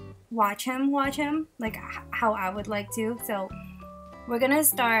watch him like how I would like to. So we're gonna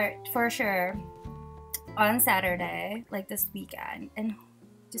start for sure on Saturday, like this weekend, and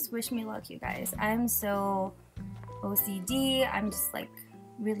just wish me luck, you guys. I'm so OCD. I'm just like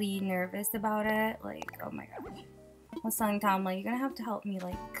really nervous about it. Like, oh my gosh. I was telling Tom, like, you're gonna have to help me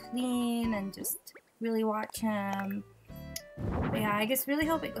like clean and just really watch him. But yeah, I just really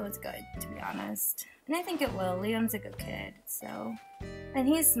hope it goes good, to be honest. And I think it will. Liam's a good kid, so. And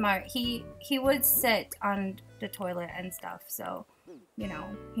he's smart. He would sit on the toilet and stuff, so, you know,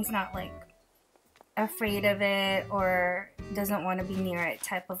 he's not like afraid of it or doesn't want to be near it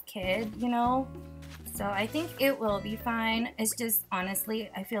type of kid, you know? So I think it will be fine. It's just, honestly,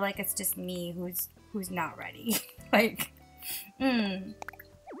 I feel like it's just me who's not ready. Like,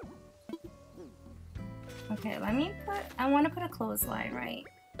 Okay, let me I want to put a clothesline, right?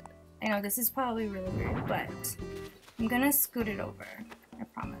 I know this is probably really weird, but I'm gonna scoot it over. I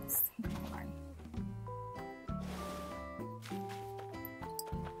promise. Okay, hold on.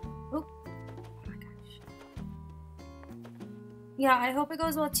 Oh my gosh. Yeah, I hope it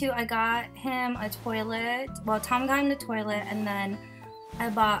goes well too. I got him a toilet. Well, Tom got him the toilet, and then I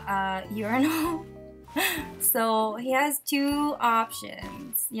bought a urinal. So he has 2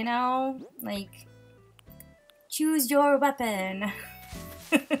 options, you know? Like, choose your weapon.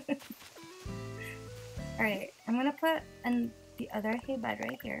 Alright, I'm gonna put the other hay bed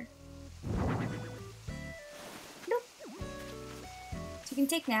right here. Nope. So you can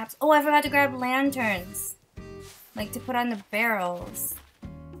take naps. Oh, I forgot to grab lanterns. Like, to put on the barrels.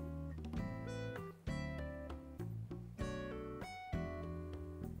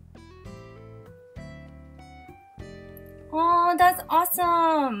 Oh, that's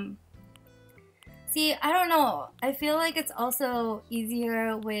awesome! See, I don't know. I feel like it's also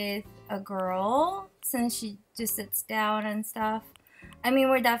easier with a girl since she just sits down and stuff. I mean,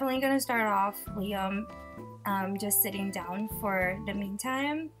 we're definitely gonna start off Liam just sitting down for the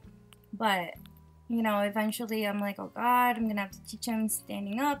meantime. But, you know, eventually I'm like, oh god, I'm gonna have to teach him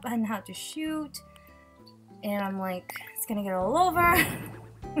standing up and how to shoot. And I'm like, it's gonna get all over.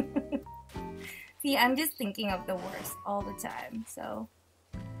 See, I'm just thinking of the worst all the time, so.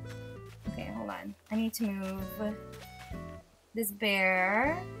 Okay, hold on. I need to move this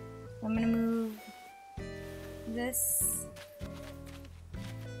bear. I'm gonna move this.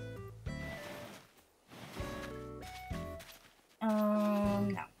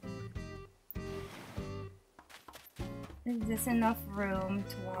 No. Is this enough room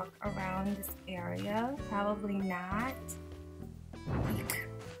to walk around this area? Probably not. Eek.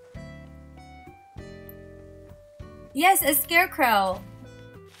 Yes, a scarecrow.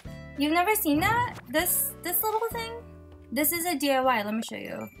 You've never seen that? This little thing? This is a DIY, let me show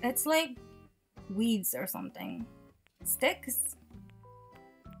you. It's like weeds or something. Sticks?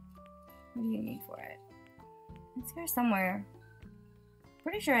 What do you need for it? It's here somewhere.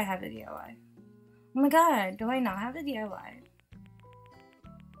 Pretty sure I have the DIY. Oh my god, do I not have the DIY?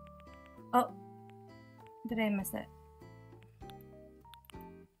 Oh, did I miss it?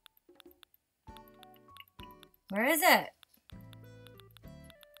 Where is it?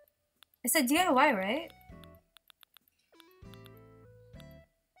 It's a DIY, right?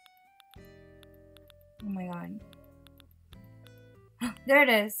 Oh my god. There it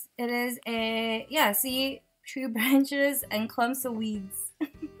is. It is a, yeah, see? Tree branches and clumps of weeds.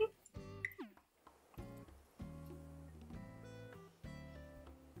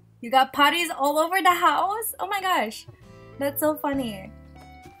 You got potties all over the house? Oh my gosh. That's so funny.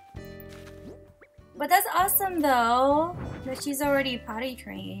 But that's awesome though, that she's already potty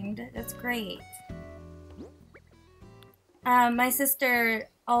trained. That's great. My sister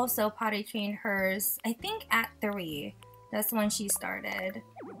also potty trained hers, I think at 3. That's when she started.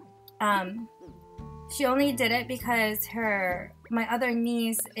 She only did it because my other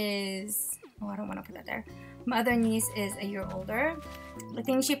niece is, oh, I don't want to put that there. My other niece is a year older. I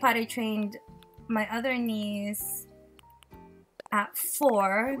think she potty trained my other niece at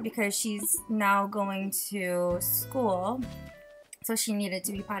 4 because she's now going to school. So she needed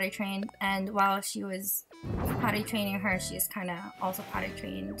to be potty trained. And while she was potty training her, she's kind of also potty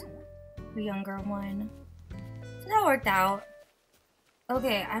trained the younger one. So that worked out.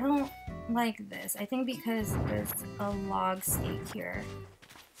 Okay, I don't like this. I think because there's a log stake here.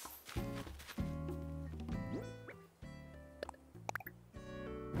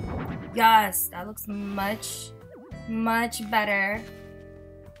 Yes, that looks much better.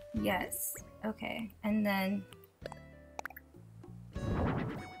 Yes. Okay, and then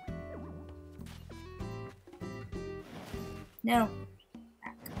no.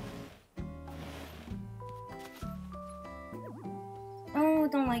 Back. Oh,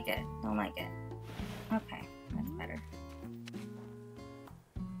 don't like it. Don't like it. Okay, that's better.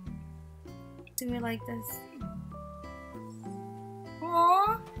 Do we like this?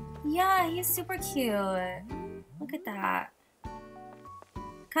 Aww. Yeah, he's super cute. Look at that.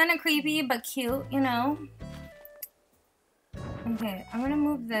 Kind of creepy, but cute, you know? Okay, I'm gonna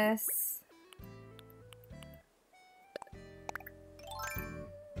move this.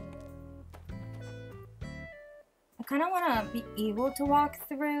 I kind of want to be able to walk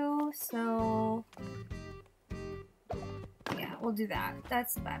through, so... yeah, we'll do that.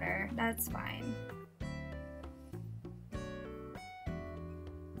 That's better. That's fine.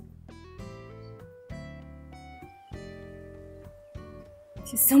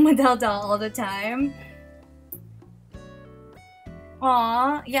 She's so Madelda all the time.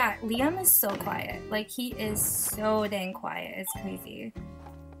 Aw, yeah, Liam is so quiet. Like, he is so dang quiet. It's crazy.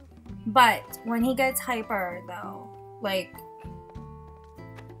 But when he gets hyper, though, like,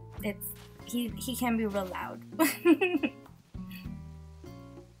 he can be real loud.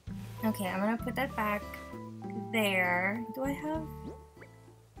 Okay, I'm gonna put that back there. Do I have?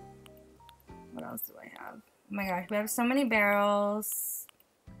 What else do I have? Oh my gosh, we have so many barrels,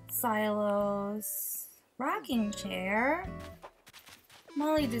 silos, rocking chair.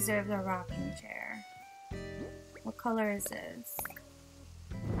 Molly deserves a rocking chair. What color is this?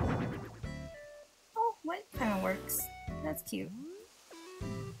 Oh, white kind of works. That's cute.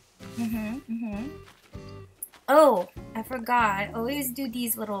 Oh, I forgot. I always do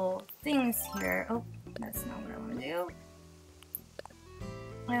these little things here. Oh, that's not what I want to do.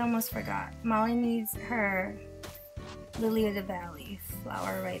 I almost forgot. Molly needs her Lily of the Valley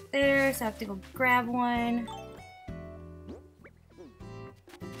flower right there, so I have to go grab one.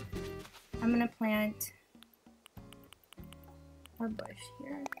 I'm gonna plant a bush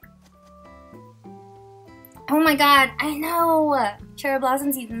here. Oh my god, I know! Cherry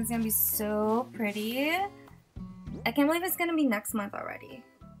blossom season is gonna be so pretty. I can't believe it's gonna be next month already.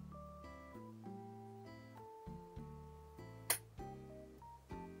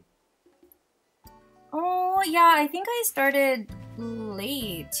 Oh, yeah, I think I started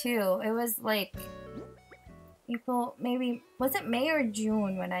late too. It was like April, maybe, was it May or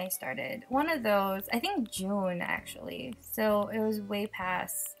June when I started? One of those, I think June actually. So it was way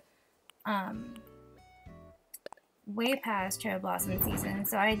past Cherry Blossom season.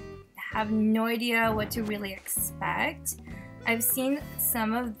 So I have no idea what to really expect. I've seen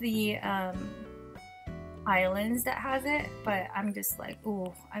some of the islands that has it, but I'm just like,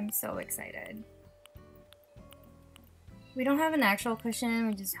 ooh, I'm so excited. We don't have an actual cushion,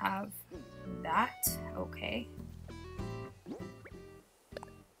 we just have that. Okay.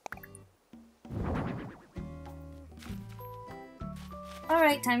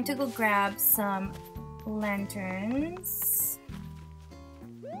 Alright, time to go grab some lanterns.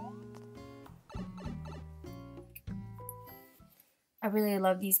 I really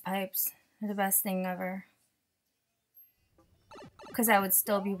love these pipes. They're the best thing ever. Because I would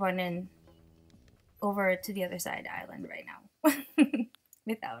still be running over to the other side of the island right now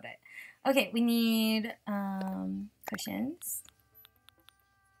without it. Okay, we need cushions.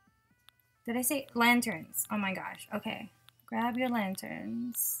 Did I say lanterns? Oh my gosh. Okay, grab your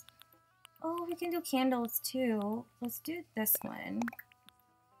lanterns. Oh, we can do candles too. Let's do this one.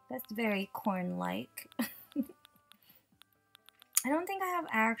 That's very corn-like. I don't think I have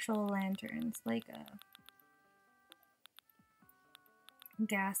actual lanterns, like a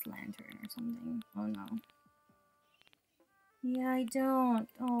gas lantern or something. Oh no. Yeah, I don't.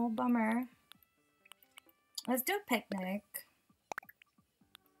 Oh, bummer. Let's do a picnic.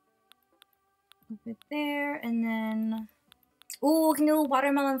 Over there, and then... Oh, we can do a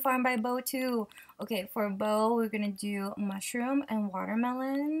watermelon farm by Bo too. Okay, for Bo, we're gonna do mushroom and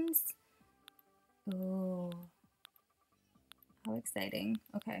watermelons. Oh. How exciting.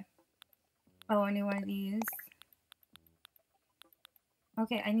 Okay. Oh, I need one of these.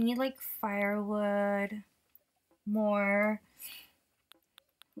 Okay, I need like firewood, more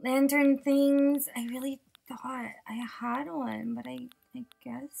lantern things. I really thought I had one, but I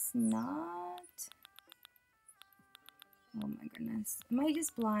guess not. Oh my goodness. Am I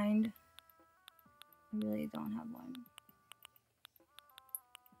just blind? I really don't have one.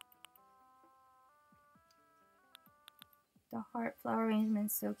 The heart flower arrangement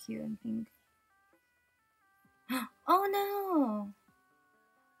is so cute and pink. Oh no!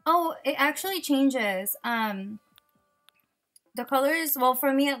 Oh, it actually changes. The colors, well,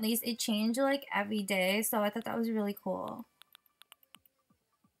 for me at least, it changed like every day, so I thought that was really cool.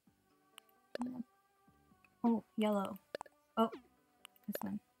 Oh, yellow. Oh, this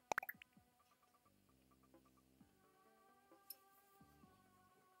one.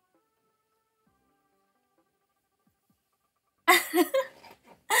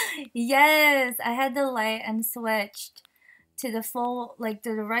 Yes, I had the light and switched to the full, like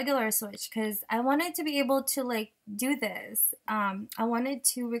to the regular switch, because I wanted to be able to like do this. I wanted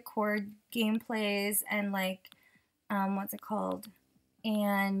to record gameplays and like, what's it called?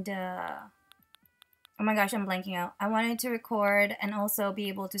 And, oh my gosh, I'm blanking out. I wanted to record and also be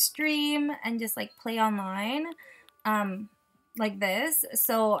able to stream and just like play online, like this.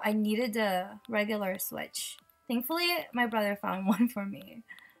 So I needed a regular switch. Thankfully, my brother found one for me.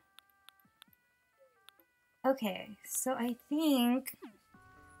 Okay, so I think,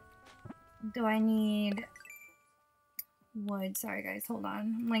 do I need wood? Sorry guys, hold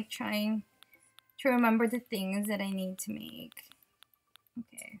on. I'm like trying to remember the things that I need to make.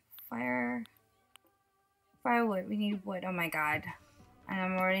 Okay, firewood, we need wood. Oh my god,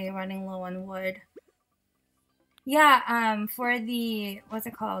 I'm already running low on wood. Yeah, for the, what's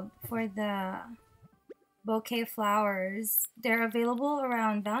it called? For the bouquet flowers, they're available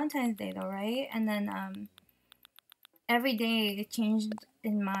around Valentine's Day though, right? And then, every day it changed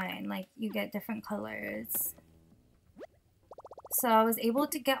in mine, like you get different colors. So I was able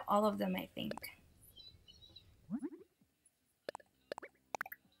to get all of them, I think.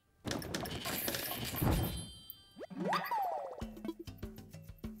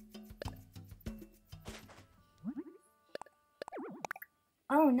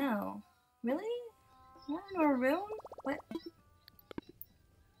 Oh no. Really? One more room? What?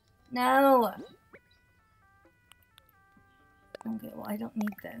 No! Okay, well I don't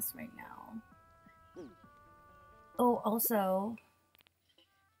need this right now. Oh, also...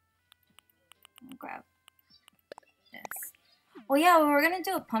 I'll grab this. Oh yeah, we were gonna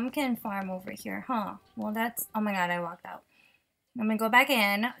do a pumpkin farm over here, huh? Well that's... Oh my god, I walked out. I'm gonna go back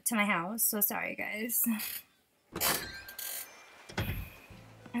in to my house. So sorry, guys.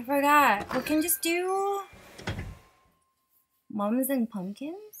 I forgot. We can just do... Mums and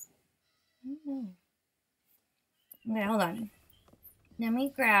pumpkins? I don't know. Okay, hold on. Let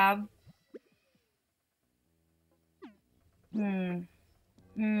me grab.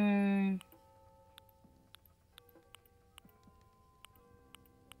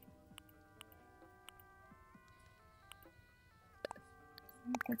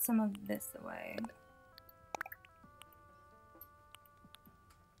 Put some of this away.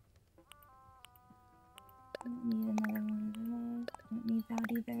 Don't need another one of those. Don't need that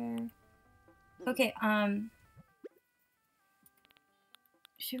either. Okay,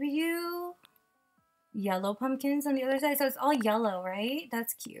 should we do yellow pumpkins on the other side? So it's all yellow, right?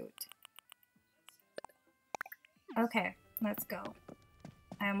 That's cute. Okay, let's go.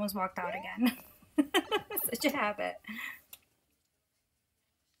 I almost walked out again. Such a habit.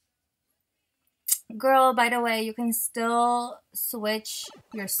 Girl, by the way, you can still switch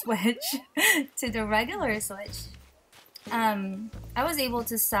your Switch to the regular Switch. I was able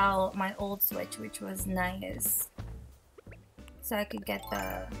to sell my old Switch, which was nice. So I could get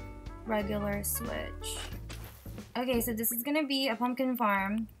the regular Switch. Okay, so this is gonna be a pumpkin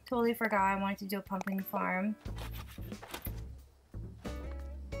farm. Totally forgot I wanted to do a pumpkin farm.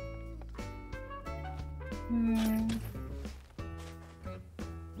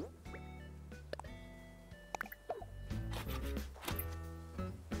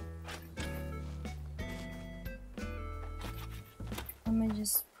 I'm gonna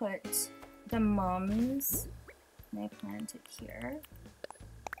just put the mums. And I plant it here.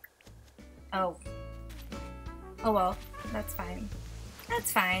 Oh. Oh well, that's fine.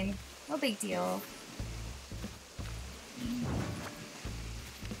 That's fine. No big deal.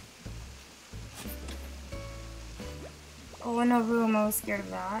 Oh, no room. I was scared of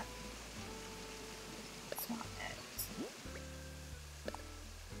that. That's not it.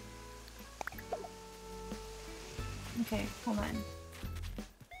 Okay, hold on.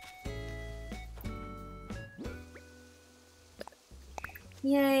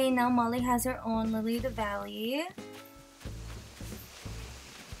 Yay, now Molly has her own Lily of the Valley.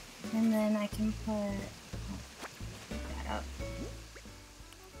 And then I can put that up.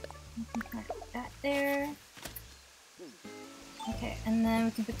 I can put that there. Okay, and then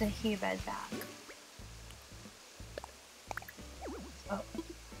we can put the hay bed back. Oh.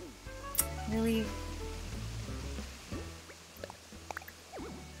 Really?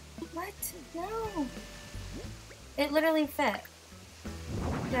 What? No! It literally fit.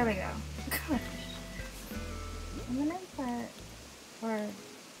 There we go. Gosh. I'm gonna put... or...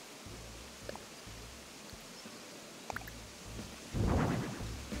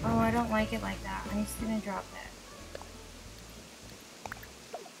 Oh, I don't like it like that. I'm just gonna drop it.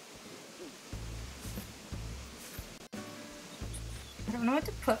 I don't know what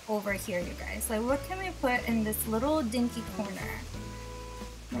to put over here, you guys. Like, what can we put in this little dinky corner?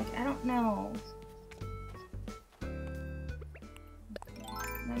 Like, I don't know.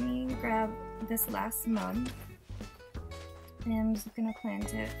 Let me grab this last mum. And I'm just gonna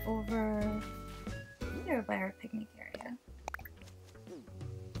plant it over here by our picnic area.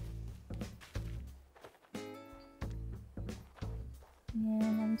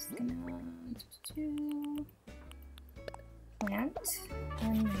 And I'm just gonna do plant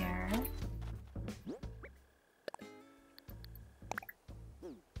in there.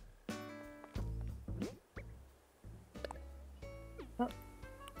 Oh.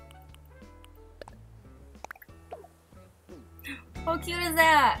 How cute is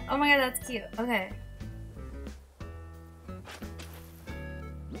that? Oh my god, that's cute. Okay.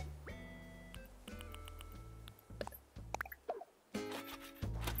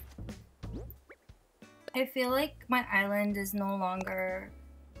 I feel like my island is no longer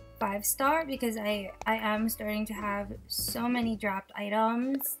 5-star because I am starting to have so many dropped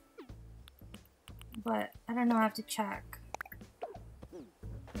items. But I don't know, I have to check.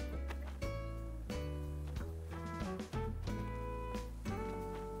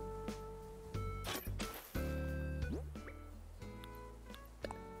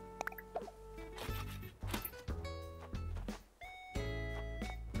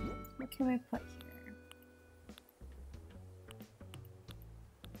 What can we put here?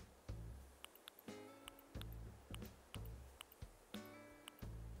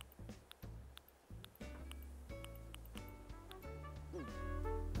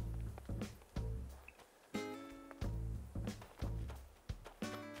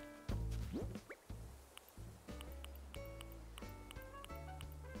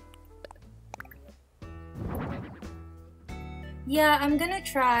 Yeah, I'm gonna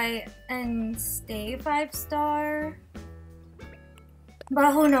try and stay 5-star.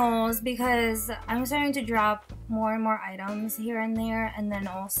 But who knows, because I'm starting to drop more and more items here and there, and then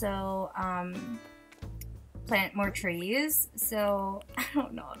also plant more trees. So I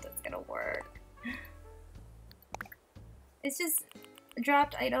don't know if that's gonna work. It's just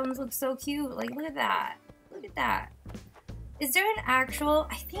dropped items look so cute. Like, look at that. Look at that. Is there an actual...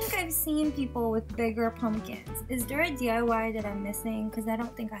 I think I've seen people with bigger pumpkins. Is there a DIY that I'm missing? Because I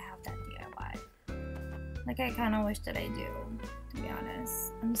don't think I have that DIY. Like, I kind of wish that I do, to be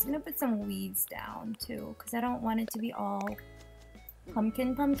honest. I'm just going to put some weeds down, too. Because I don't want it to be all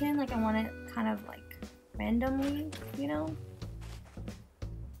pumpkin. Like, I want it kind of, like, randomly, you know?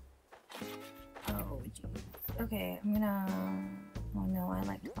 Oh, jeez. Okay, I'm gonna... Oh, no, I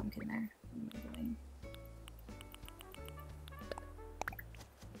like the pumpkin there. What am I doing?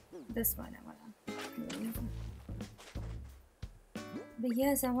 This one I want to move. But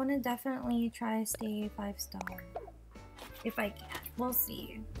yes, I want to definitely try stay 5-star. If I can. We'll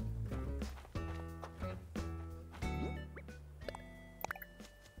see.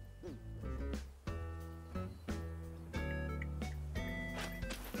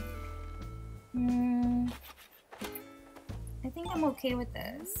 I think I'm okay with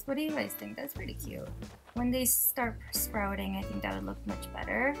this. What do you guys think? That's pretty cute. When they start sprouting, I think that would look much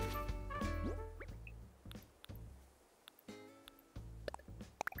better.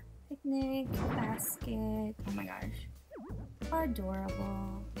 Picnic, basket. Oh my gosh.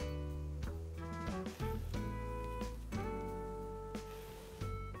 Adorable.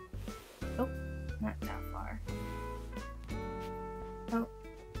 Oh, not that far. Oh.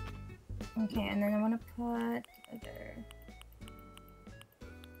 Okay, and then I want to put the other...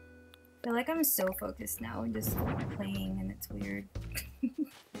 I feel like I'm so focused now and just playing, and it's weird.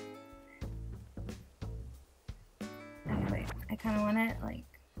 Anyway, I kind of want it like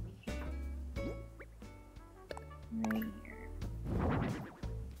right here.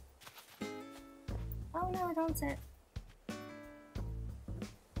 Oh no, don't sit.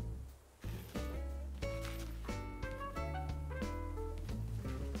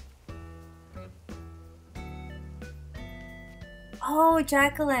 Oh,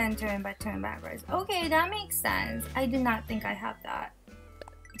 jack-o'-lantern, but turn backwards. Okay, that makes sense. I did not think I have that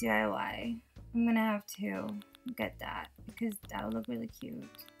DIY. I'm gonna have to get that because that would look really cute.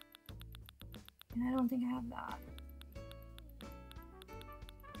 And I don't think I have that.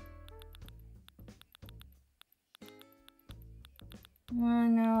 Oh,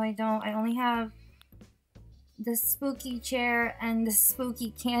 no, I don't. I only have the spooky chair and the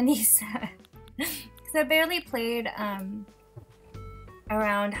spooky candy set. Because I barely played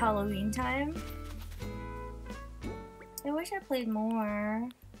around Halloween time. I wish I played more,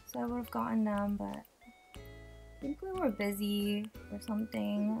 so I would have gotten them, but I think we were busy or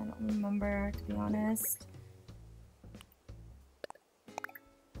something. I don't remember, to be honest.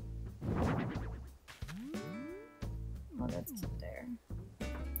 Oh, that's cute there.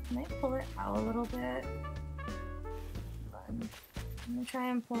 Can I pull it out a little bit? Hold on. I'm gonna try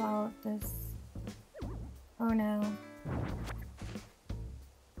and pull out this. Oh no.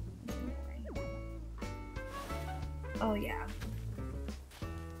 Oh yeah.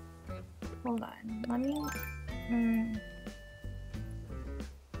 Hold on. Let me...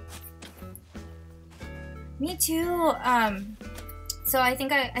 Me too. So I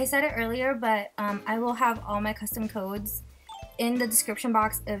think I said it earlier, but I will have all my custom codes in the description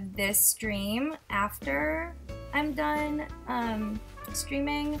box of this stream. After I'm done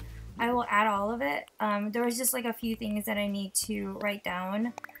streaming, I will add all of it. There was just like a few things that I need to write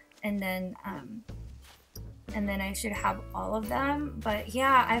down, and then I should have all of them. But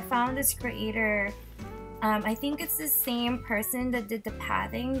yeah, I found this creator. I think it's the same person that did the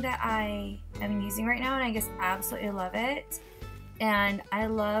padding that I am using right now, and I just absolutely love it. And I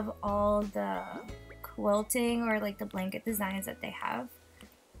love all the quilting or like the blanket designs that they have.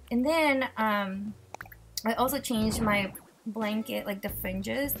 And then I also changed my blanket, like the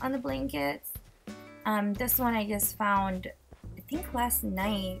fringes on the blankets. This one I just found, I think last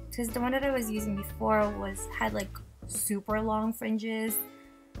night, because the one that I was using before had like super long fringes,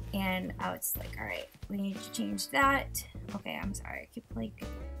 and I was like, all right, we need to change that. Okay, I'm sorry, I keep like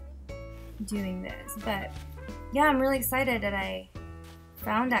doing this, but yeah, I'm really excited that I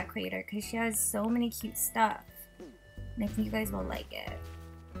found that creator because she has so many cute stuff, and I think you guys will like it.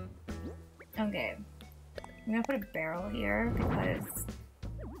 Okay, I'm gonna put a barrel here because,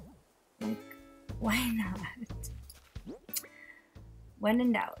 like, why not? When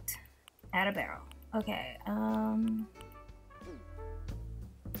in doubt, add a barrel. Okay,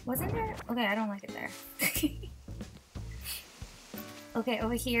 wasn't there? Okay, I don't like it there. Okay,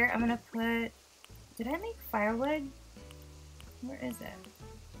 over here, I'm gonna put... Did I make firewood? Where is it?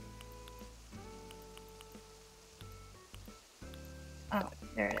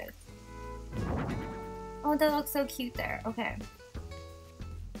 There it is. Oh, that looks so cute there. Okay.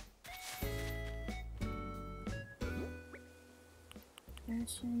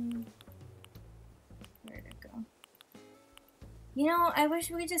 Fashion. Where'd it go? You know, I wish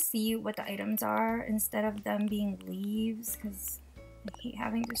we could just see what the items are instead of them being leaves, because I hate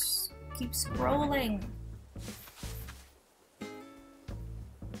having to keep scrolling.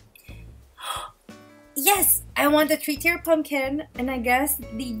 Yes! I want the 3-tier pumpkin and I guess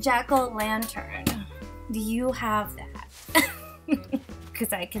the jack-o'-lantern. Do you have that?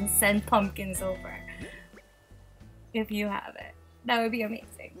 Because I can send pumpkins over. If you have it. That would be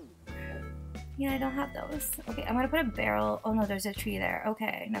amazing. Yeah, I don't have those. Okay, I'm gonna put a barrel. Oh no, there's a tree there.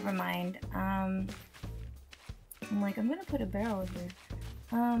 Okay, never mind. I'm like, I'm gonna put a barrel here.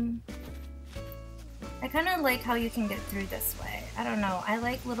 I kind of like how you can get through this way. I don't know. I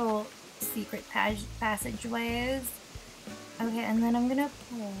like little secret passageways. Okay, and then I'm gonna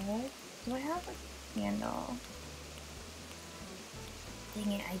put... Do I have a candle?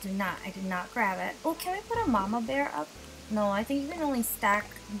 Dang it, I do not. I did not grab it. Oh, can we put a mama bear up? No, I think you can only stack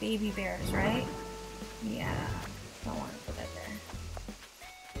baby bears, right? Yeah, don't want to put that there.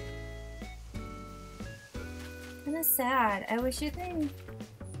 Kinda sad. I wish you could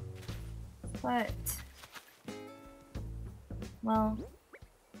put... Well...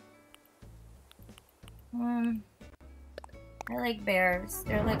 I like bears.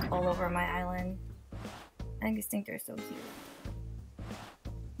 They're like all over my island. I just think they're so cute.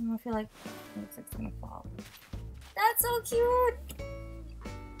 I feel like it looks like it's gonna fall. That's so cute!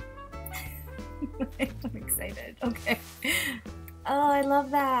 I'm excited. Okay. Oh, I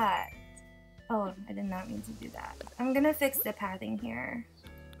love that. Oh, I did not mean to do that. I'm gonna fix the pathing here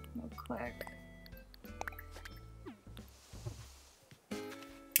real quick.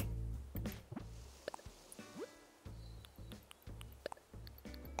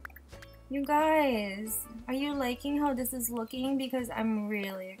 You guys, are you liking how this is looking? Because I'm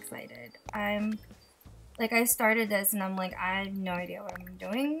really excited. I started this and I'm like, I have no idea what I'm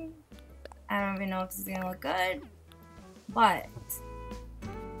doing. I don't even know if this is gonna look good. But,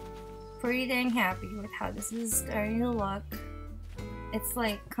 pretty dang happy with how this is starting to look. It's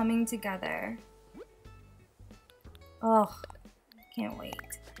like coming together. Oh, can't wait.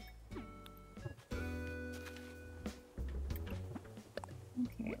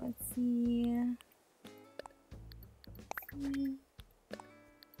 Okay, let's see.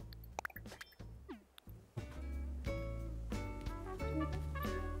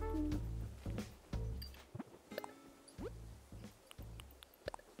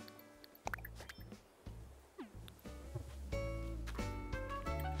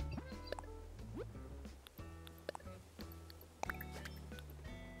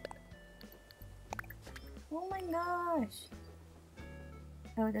 Oh my gosh!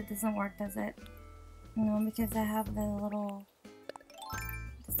 Oh, that doesn't work, does it? No, because I have the little...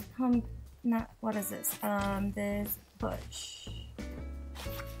 what is this? This bush.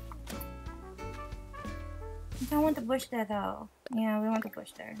 I don't want the bush there, though. Yeah, we want the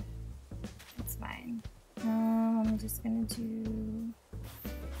bush there. That's fine. I'm just gonna do...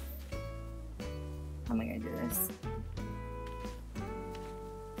 How am I gonna do this?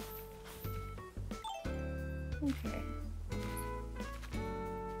 Okay.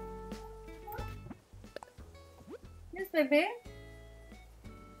 Yes, baby?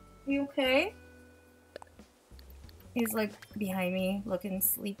 You okay? He's like behind me, looking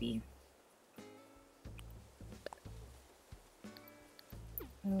sleepy.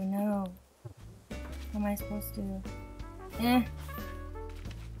 Oh no. How am I supposed to?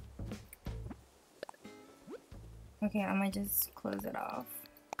 Okay, I might just close it off.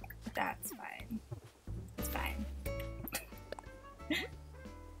 That's fine. It's fine.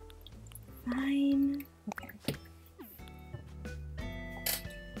 Fine. Okay.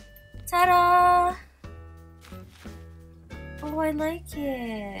 Ta-da! Oh, I like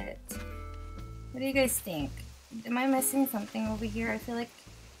it. What do you guys think? Am I missing something over here? I feel like...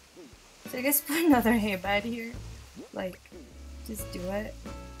 So I guess put another hay bed here. Like, just do it.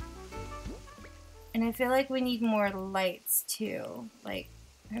 And I feel like we need more lights too. Like,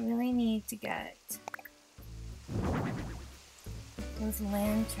 I really need to get those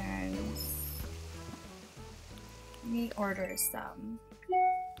lanterns. Let me order some.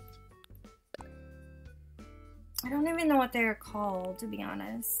 I don't even know what they're called, to be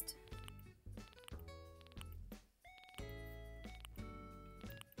honest.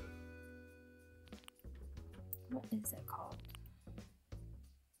 What is it called?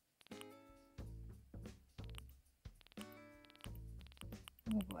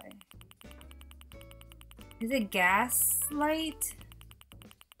 Oh boy. Is it gas light?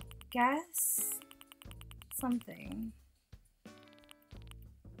 guess something.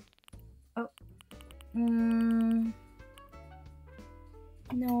 Oh.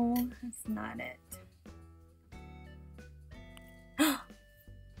 No, that's not it.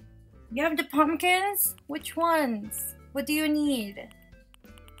 You have the pumpkins? Which ones? What do you need?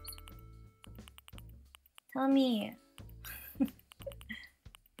 Tell me.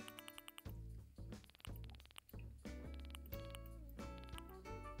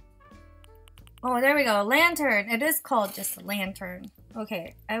 Oh, there we go. Lantern. It is called just a lantern.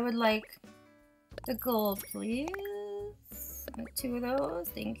 Okay, I would like the gold, please. 2 of those.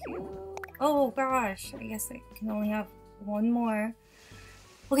 Thank you. Oh gosh, I guess I can only have 1 more.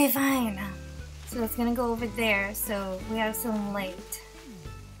 Okay, fine. So that's gonna go over there. So we have some light.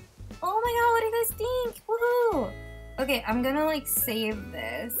 Oh my god, what do you guys think? Woohoo! Okay, I'm gonna like save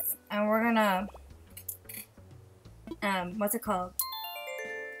this, and we're gonna what's it called?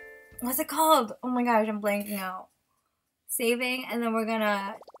 What's it called? Oh my gosh, I'm blanking out. Saving, and then we're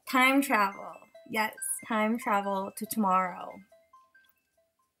gonna time travel. Yes, time travel to tomorrow.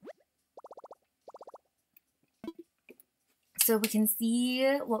 So we can see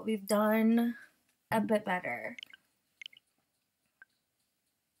what we've done a bit better.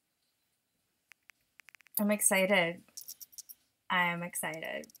 I'm excited. I'm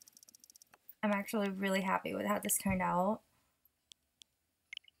excited. I'm actually really happy with how this turned out.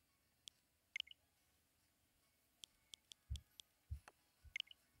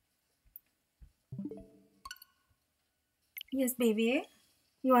 Yes, baby.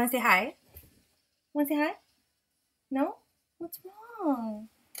 You want to say hi? Want to say hi? No? What's wrong?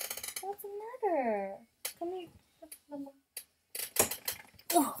 What's the matter? Come here.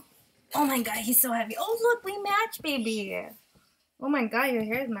 Oh my god, he's so heavy. Oh look, we match, baby. Oh my god, your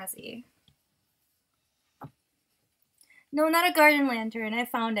hair is messy. No, not a garden lantern. I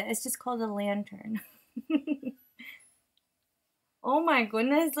found it. It's just called a lantern. Oh my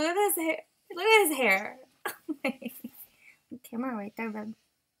goodness, look at his hair. Look at his hair. The camera right there, babe.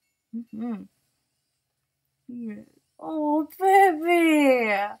 Oh, baby.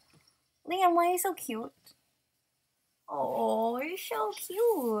 Liam, why are you so cute? Oh, you're so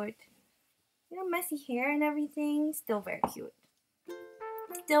cute. You know, messy hair and everything. Still very cute.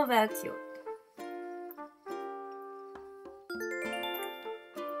 Still very cute.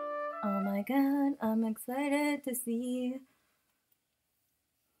 Oh my god, I'm excited to see.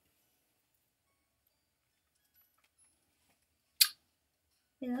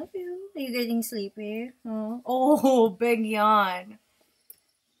 I love you. Are you getting sleepy? Oh, big yawn.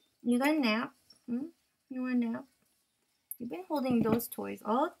 You got a nap? You want a nap? You've been holding those toys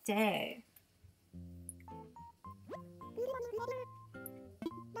all day.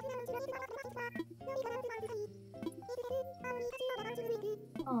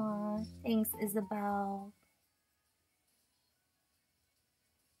 Aw, thanks, Isabel.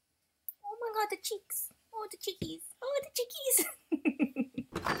 Oh my god, the cheeks. Oh, the chickies. Oh, the chickies.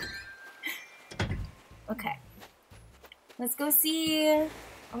 Okay. Let's go see.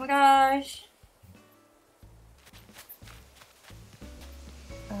 Oh my gosh.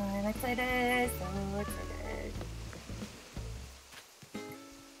 I'm excited. So excited.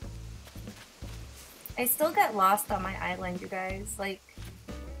 I still get lost on my island, you guys. Like,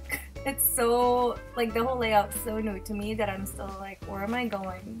 it's so, like, the whole layout's so new to me that I'm still like, where am I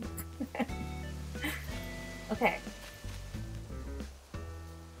going? Okay.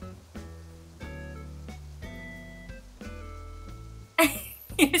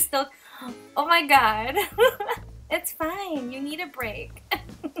 You're still, oh my god. It's fine, you need a break.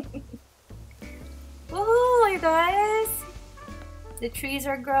 Woohoo, you guys! The trees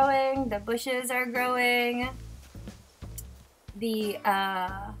are growing, the bushes are growing. The,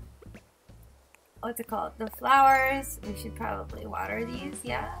 what's it called? The flowers. We should probably water these,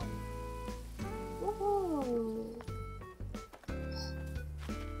 yeah? Woohoo!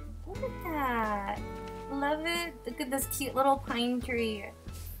 Look at that! Love it! Look at this cute little pine tree.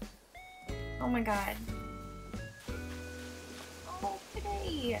 Oh my god. Oh,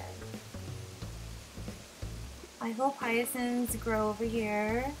 pretty! I hope hyacinths grow over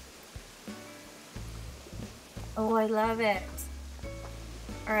here. Oh, I love it.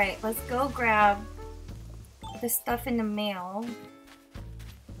 Alright, let's go grab the stuff in the mail.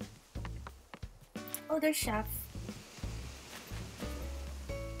 Oh, there's Chef.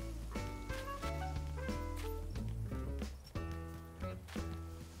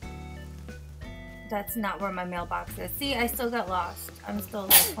 That's not where my mailbox is. See, I still got lost. I'm still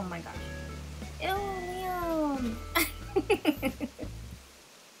like, oh my gosh. Ew, Liam!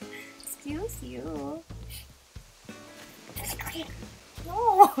 Excuse you.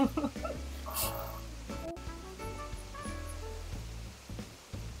 No.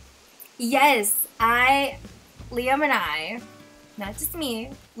 Yes, Liam and I, not just me,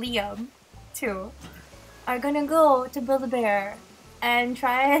 Liam, too, are gonna go to Build-A-Bear and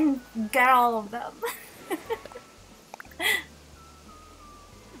try and get all of them.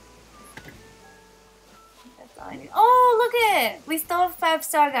 That's all I need. Oh, look it! We still have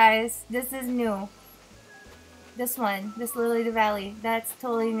 5-star, guys. This is new. This one, this Lily the Valley, that's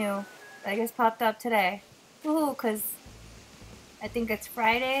totally new. I just popped up today. Woohoo, because I think it's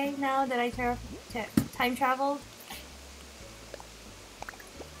Friday now that I time traveled.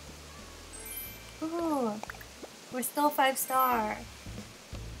 Ooh, we're still 5-star.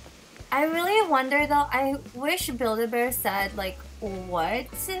 I really wonder though, I wish Build-A-Bear said like what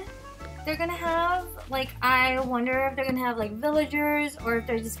they're gonna have. Like I wonder if they're gonna have like villagers or if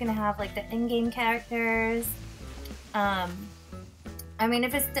they're just gonna have like the in-game characters. I mean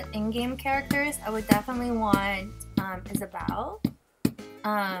if it's the in-game characters, I would definitely want Isabelle.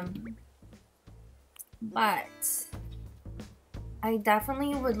 But I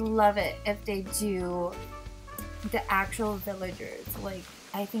definitely would love it if they do the actual villagers. Like,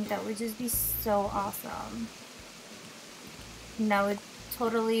 I think that would just be so awesome. And I would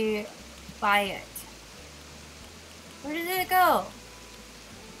totally buy it. Where did it go?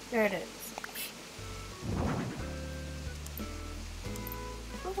 There it is.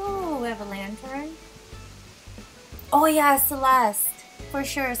 Ooh, we have a lantern. Oh yeah, Celeste. For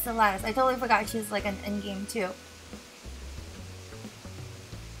sure, Celeste. I totally forgot she's like an in-game too.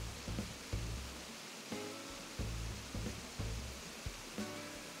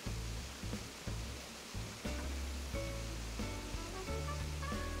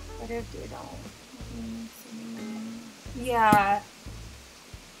 What if they don't? Yeah.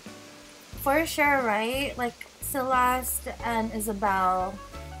 For sure, right? Like Celeste and Isabelle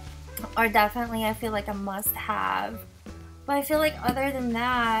are definitely, I feel like, a must-have. But I feel like other than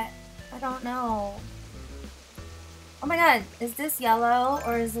that, I don't know. Oh my god, is this yellow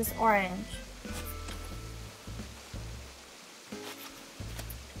or is this orange?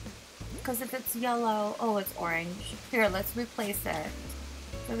 Because if it's yellow, oh, it's orange. Here, let's replace it.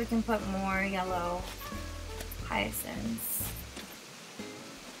 So we can put more yellow hyacinths.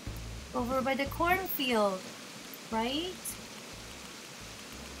 Over by the cornfield, right?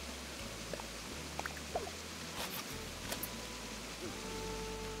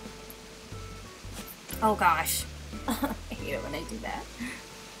 Oh gosh. I hate it when I do that.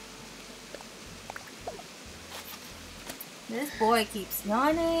 This boy keeps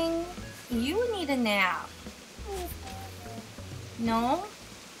yawning. You need a nap. No?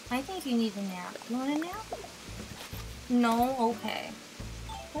 I think you need a nap. You want a nap? No? Okay.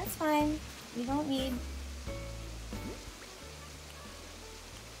 That's fine. You don't need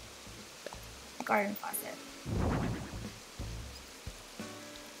a garden faucet.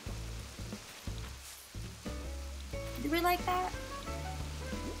 Do we like that?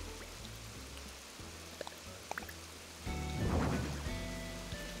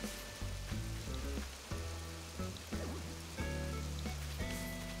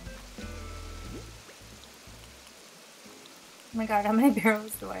 Oh my god, how many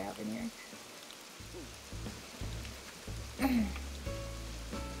barrels do I have in here?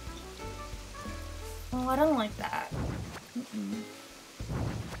 Oh, I don't like that.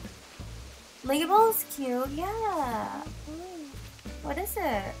 Label's cute, yeah. What is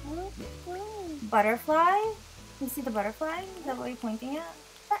it? Butterfly? You see the butterfly? Is that what you're pointing at?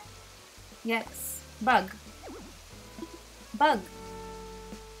 Yes. Bug. Bug.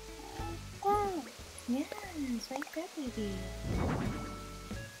 Yes, right there, baby.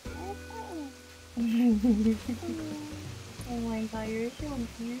 Oh my god, you're so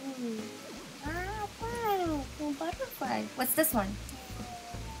cute. Oh, butterfly. What's this one?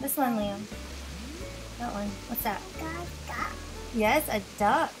 This one, Liam. That one. What's that? Yes, a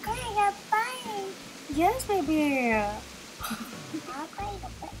duck. Yes, baby.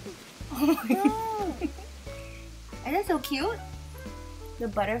 Oh my god. Isn't that so cute? The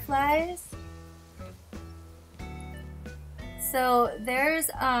butterflies. So there's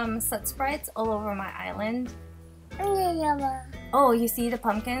Soot Sprites all over my island. Oh, you see the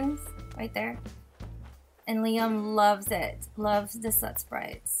pumpkins right there? And Liam loves it. Loves the Soot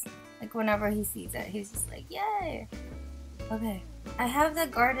Sprites. Like whenever he sees it, he's just like, yay! Okay. I have the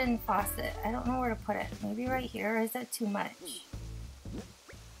garden faucet. I don't know where to put it. Maybe right here, or is that too much?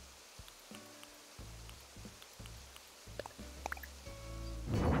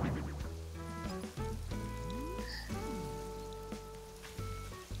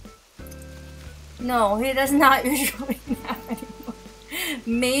 No, he does not usually nap anymore.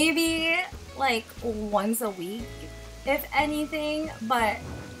 Maybe like once a week, if anything, but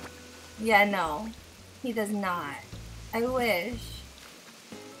yeah, no, he does not. I wish.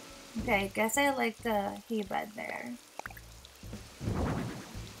 Okay, I guess I like the hay bed there.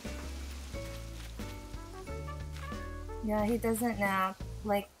 Yeah, he doesn't nap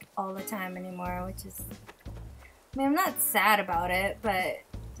like all the time anymore, which is, I mean, I'm not sad about it, but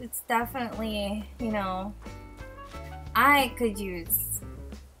it's definitely, you know, I could use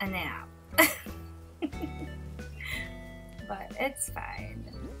a nap. But it's fine.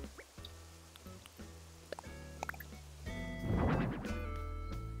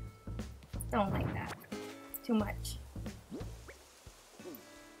 Don't like that. It's too much.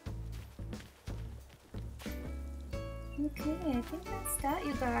 Okay, I think that's that,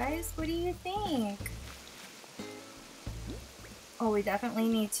 you guys. What do you think? Oh, we definitely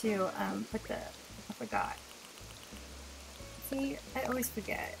need to put the, I forgot. See, I always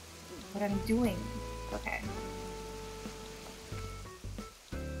forget what I'm doing. Okay.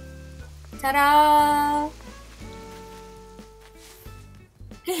 Ta-da!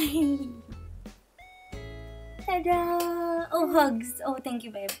 Ta-da! Oh, hugs. Oh, thank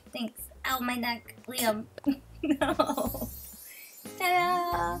you, babe. Thanks. Ow, my neck. Liam. No.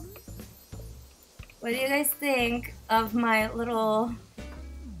 Ta-da! What do you guys think of my little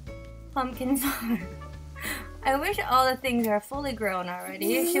pumpkin farm? I wish all the things are fully grown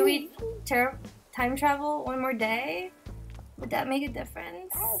already. Should we time travel one more day? Would that make a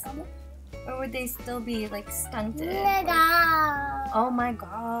difference? Or would they still be like stunted? Oh my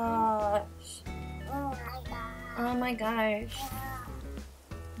gosh. Oh my gosh.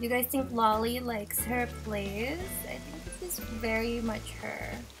 Do you guys think Lolly likes her plays? I think this is very much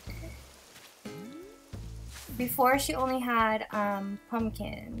her. Before she only had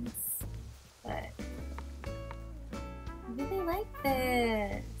pumpkins, but I really like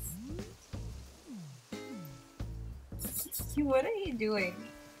this. What are you doing?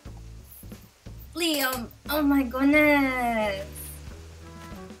 Liam, oh my goodness.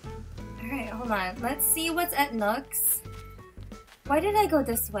 Alright, hold on. Let's see what's at Nook's. Why did I go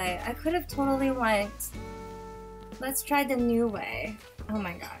this way? I could have totally went. Let's try the new way. Oh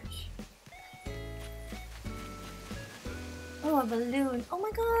my gosh. Oh, a balloon. Oh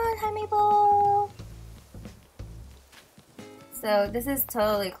my god, hi Mabel! So this is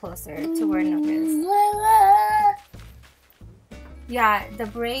totally closer to where Nook is. Yeah, the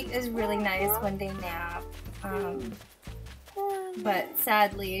break is really nice when they nap. But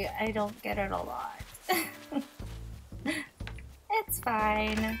sadly, I don't get it a lot. It's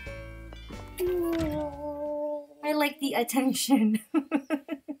fine. I like the attention.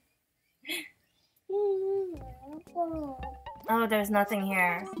 Oh, there's nothing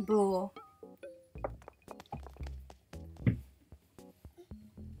here. Boo.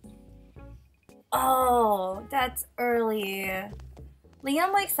 Oh, that's early.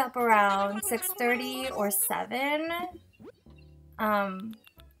 Liam wakes up around 6:30 or 7.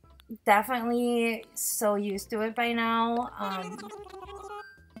 Definitely so used to it by now.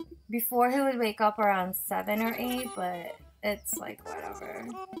 Before he would wake up around 7 or 8, but it's like whatever.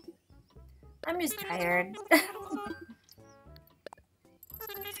 I'm just tired.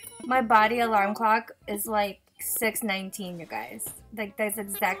 My body alarm clock is like 6:19, you guys. Like that's the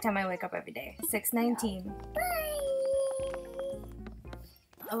exact time I wake up every day. 6:19.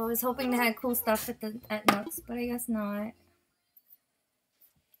 I was hoping they had cool stuff at Nooks, but I guess not.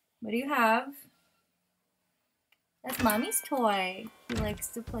 What do you have? That's Mommy's toy. He likes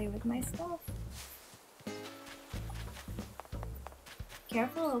to play with my stuff.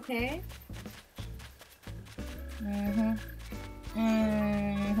 Careful, okay?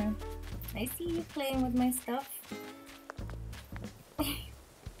 I see you playing with my stuff.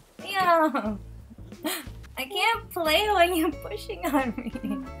 Yeah. I can't play when you're pushing on me.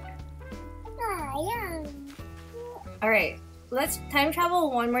 Alright, let's time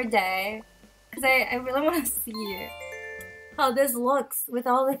travel one more day. Because I really want to see how this looks with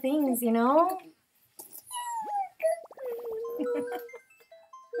all the things, you know?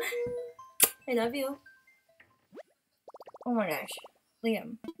 I love you. Oh my gosh.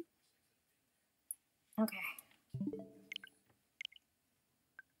 Liam. Okay.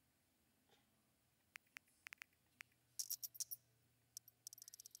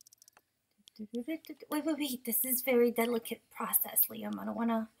 Wait. This is very delicate process, Liam. I don't want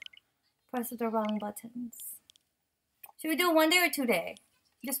to press the wrong buttons. Should we do 1 day or 2 day?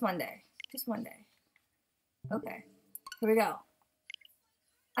 Just 1 day. Just 1 day. Okay. Here we go.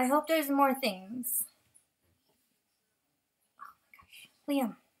 I hope there's more things. Oh my gosh.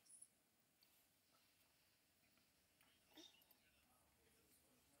 Liam.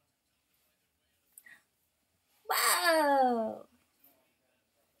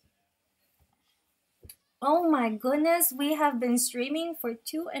 Oh my goodness, we have been streaming for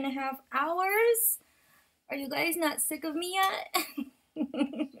 2.5 hours. Are you guys not sick of me yet?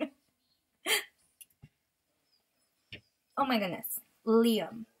 Oh my goodness.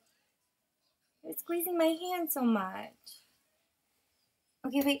 Liam. You're squeezing my hand so much.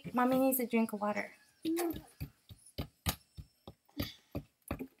 Okay, wait. Mommy needs a drink of water.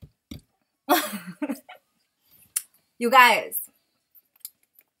 You guys,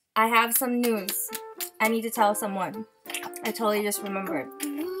 I have some news. I need to tell someone. I totally just remembered.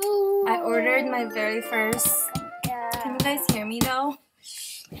 I ordered my very first... Can you guys hear me though?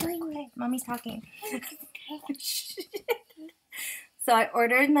 Okay, Mommy's talking. So I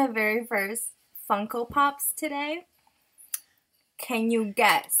ordered my very first Funko Pops today. Can you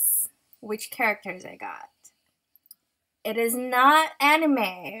guess which characters I got? It is not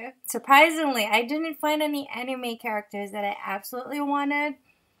anime. Surprisingly, I didn't find any anime characters that I absolutely wanted.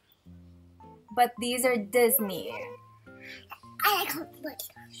 But these are Disney. Don't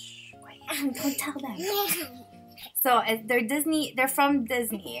tell them. So they're Disney. They're from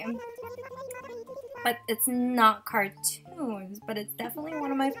Disney. But it's not cartoons. But it's definitely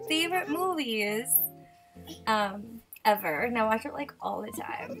one of my favorite movies. Ever, and I watch it like all the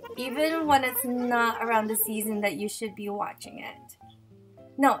time, even when it's not around the season that you should be watching it.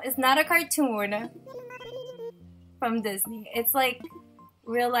 No, it's not a cartoon from Disney. It's like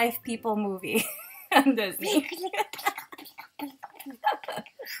real life people movie on Disney.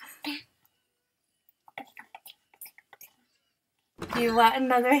 Do you want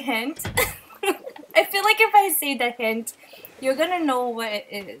another hint? I feel like if I say the hint, you're gonna know what it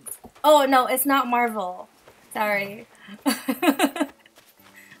is. Oh no, it's not Marvel. Sorry. I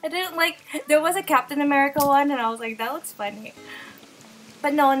didn't like... There was a Captain America one and I was like, that looks funny.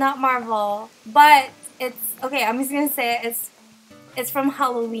 But no, not Marvel. But it's... Okay, I'm just gonna say it. It's from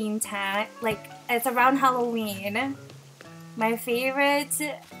Halloween time. Like, it's around Halloween. My favorite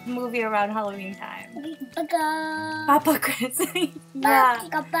movie around Halloween time. Papa Chris. Yeah.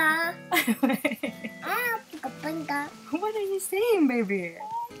 What are you saying, baby?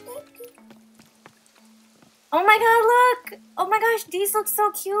 Oh my god, look! Oh my gosh, these look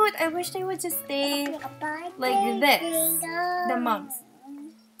so cute. I wish they would just stay like this. The mums.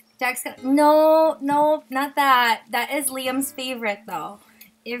 Jack's gonna... No, not that. That is Liam's favorite though.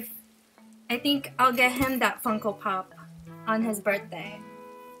 I think I'll get him that Funko Pop on his birthday.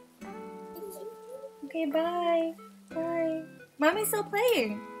 Okay, bye. Bye. Mommy's still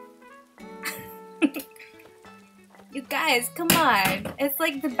playing. You guys, come on. It's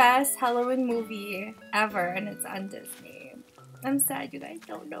like the best Halloween movie ever and it's on Disney. I'm sad you guys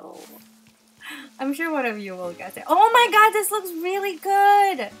don't know. I'm sure one of you will guess it. Oh my god, this looks really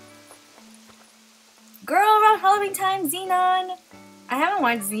good. Girl, around Halloween time, Xenon. I haven't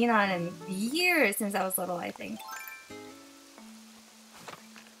watched Xenon in years since I was little, I think.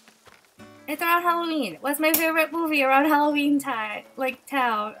 It's around Halloween. What's my favorite movie around Halloween time? Like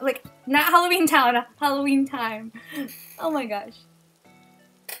town. Like, not Halloween town, Halloween time. Oh my gosh.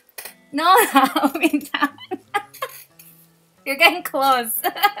 No, not Halloween town. You're getting close.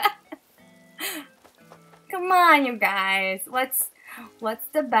 Come on, you guys. What's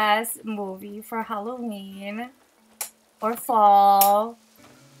the best movie for Halloween? Or fall?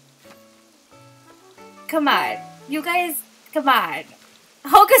 Come on. You guys, come on.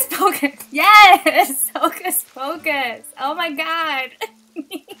 Hocus Pocus! Yes! Hocus Pocus! Oh my god!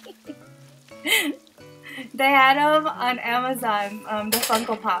 They had them on Amazon, the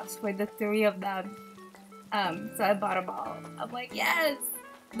Funko Pops for the 3 of them. So I bought them all. I'm like, yes!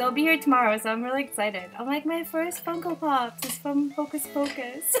 They'll be here tomorrow, so I'm really excited. I'm like, my first Funko Pops is from Hocus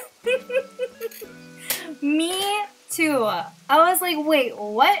Pocus. Me too. I was like, wait,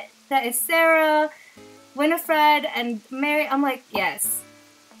 what? That is Sarah, Winifred, and Mary. I'm like, yes.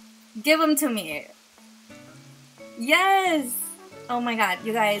 Give them to me. Yes! Oh my god,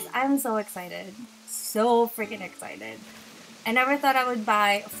 you guys, I'm so excited. So freaking excited. I never thought I would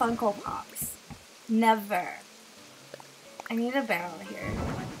buy Funko Pops. Never. I need a barrel here.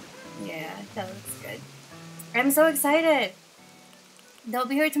 Yeah, that looks good. I'm so excited. They'll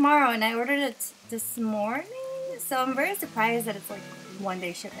be here tomorrow and I ordered it this morning. So I'm very surprised that it's like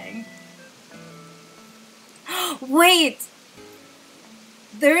 1-day shipping. Wait!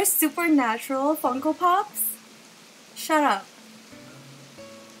 There's supernatural Funko Pops? Shut up.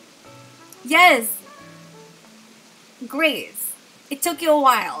 Yes! Grace, it took you a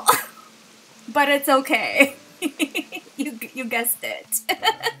while. But it's okay. You guessed it.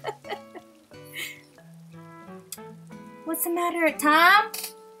 What's the matter, Tom?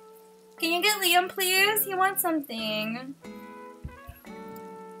 Can you get Liam, please? He wants something.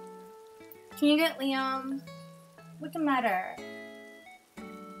 Can you get Liam? What's the matter?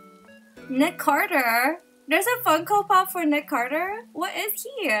 Nick Carter? There's a Funko Pop for Nick Carter? What is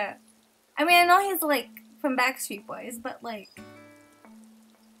he? I mean, I know he's like from Backstreet Boys, but like,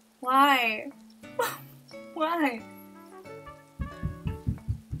 why? Why?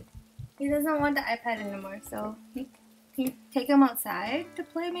 He doesn't want the iPad anymore, so can you take him outside to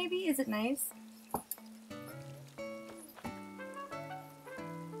play maybe? Is it nice?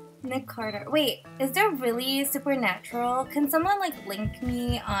 Nick Carter. Wait, is there really Supernatural? Can someone like link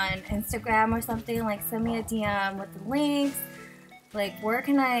me on Instagram or something? Like send me a DM with the links. Like where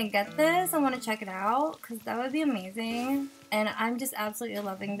can I get this? I want to check it out because that would be amazing. And I'm just absolutely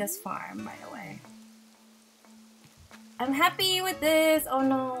loving this farm, by the way. I'm happy with this. Oh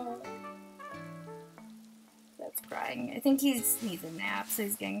no. That's crying. I think he needs a nap, so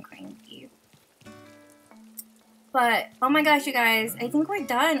he's getting cranky. But, oh my gosh, you guys, I think we're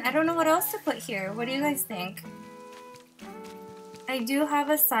done. I don't know what else to put here. What do you guys think? I do have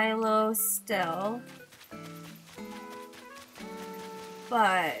a silo still.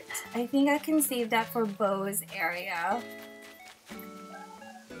 But I think I can save that for Bo's area.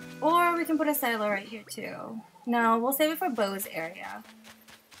 Or we can put a silo right here too. No, we'll save it for Bo's area.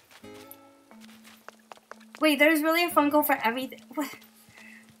 Wait, there's really a Funko for everything. What?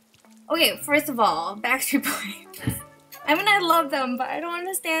 Okay, first of all, Backstreet Boys. I mean, I love them, but I don't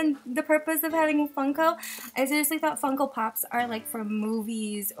understand the purpose of having a Funko. I seriously thought Funko Pops are like for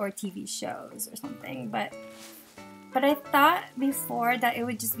movies or TV shows or something, but I thought before that it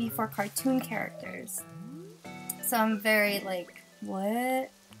would just be for cartoon characters. So I'm very like,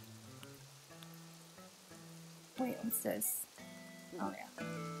 what? Wait, what's this? Oh yeah.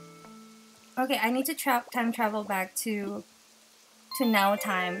 Okay, I need to time travel back to now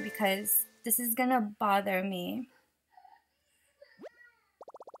time because this is gonna bother me.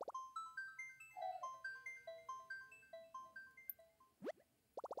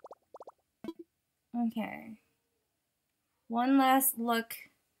 Okay. One last look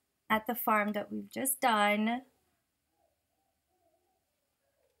at the farm that we've just done.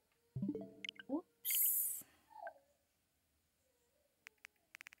 Oops.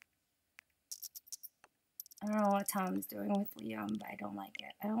 I don't know what Tom's doing with Liam, but I don't like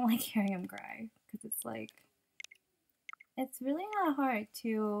it. I don't like hearing him cry because it's like, it's really not hard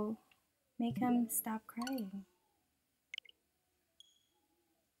to make him stop crying.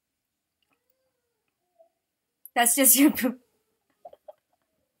 That's just your poop.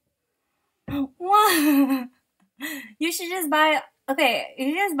 What? You should just buy, okay, you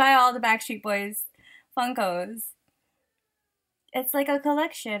should just buy all the Backstreet Boys Funkos. It's like a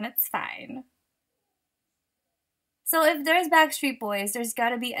collection, it's fine. So if there's Backstreet Boys, there's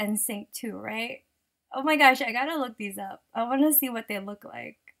gotta be NSYNC too, right? Oh my gosh, I gotta look these up. I wanna see what they look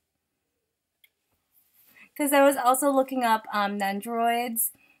like. Because I was also looking up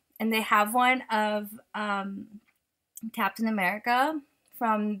Nendoroids, and they have one of Captain America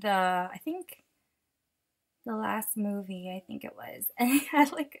from the, I think, the last movie, I think it was. And he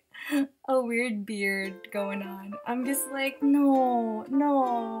had like a weird beard going on. I'm just like, no,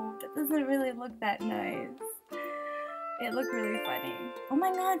 that doesn't really look that nice. It looked really funny. Oh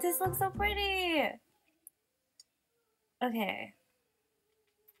my god, this looks so pretty! Okay.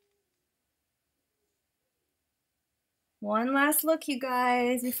 One last look, you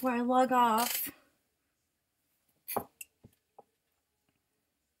guys, before I log off.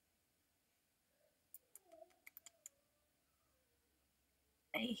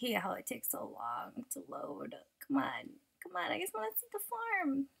 I hate how it takes so long to load. Come on, I just want to see the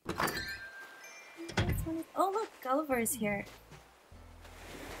farm. Oh look, Gulliver's here.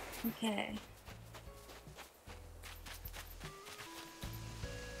 Okay.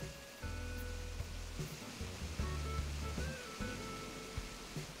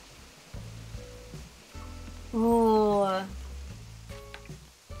 Oh,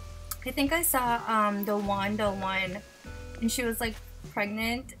 I think I saw the Wanda one, and she was like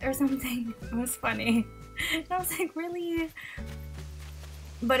pregnant or something. It was funny. And I was like, really?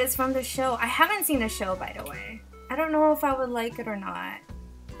 But it's from the show. I haven't seen the show, by the way. I don't know if I would like it or not.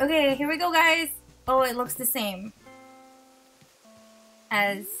 Okay, here we go, guys. Oh, it looks the same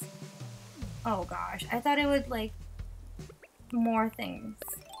as... Oh gosh, I thought it would like more things.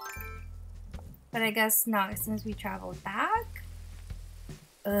 But I guess not since we traveled back.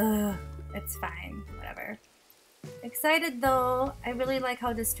 Ugh, it's fine, whatever. Excited though. I really like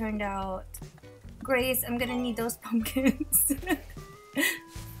how this turned out. Grace, I'm gonna need those pumpkins.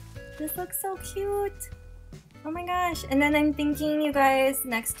 This looks so cute. Oh my gosh. And then I'm thinking, you guys,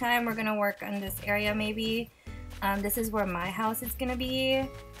 next time we're gonna work on this area maybe. This is where my house is gonna be,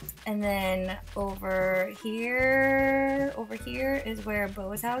 and then over here is where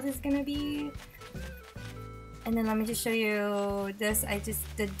Bo's house is gonna be. And then let me just show you this. I just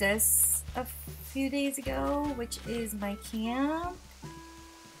did this a few days ago, which is my camp.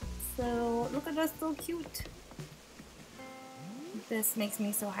 So look at that, so cute. This makes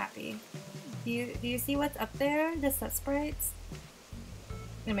me so happy. Do you see what's up there? The Soot sprites?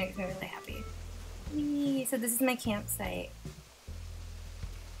 It makes me really happy. Whee! So this is my campsite.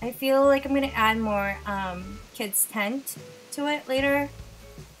 I feel like I'm gonna add more kids tent to it later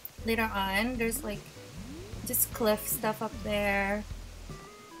on. There's like just cliff stuff up there.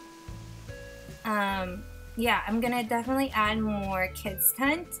 Yeah, I'm gonna definitely add more kids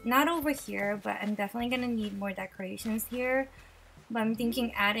tent. Not over here, but I'm definitely gonna need more decorations here. But I'm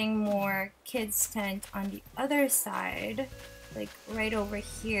thinking adding more kids tent on the other side, like right over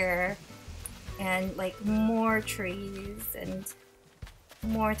here, and like more trees and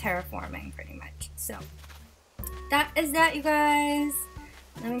more terraforming pretty much. So that is that, you guys.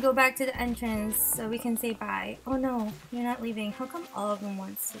 Let me go back to the entrance so we can say bye. Oh no, you're not leaving. How come all of them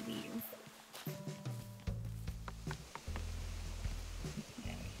wants to leave?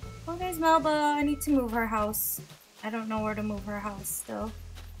 Okay. Oh, there's Melba. I need to move her house. I don't know where to move her house still.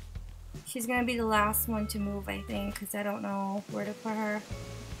 She's gonna be the last one to move, I think, because I don't know where to put her.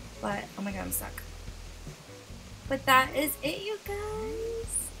 But, oh my god, I'm stuck. But that is it, you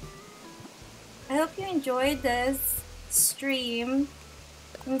guys. I hope you enjoyed this stream.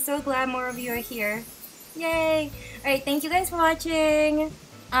 I'm so glad more of you are here. Yay! Alright, thank you guys for watching.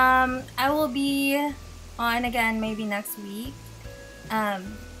 I will be on again maybe next week.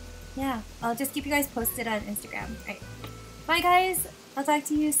 Yeah, I'll just keep you guys posted on Instagram. Alright. Bye guys! I'll talk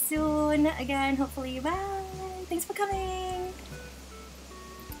to you soon again, hopefully. Bye! Thanks for coming!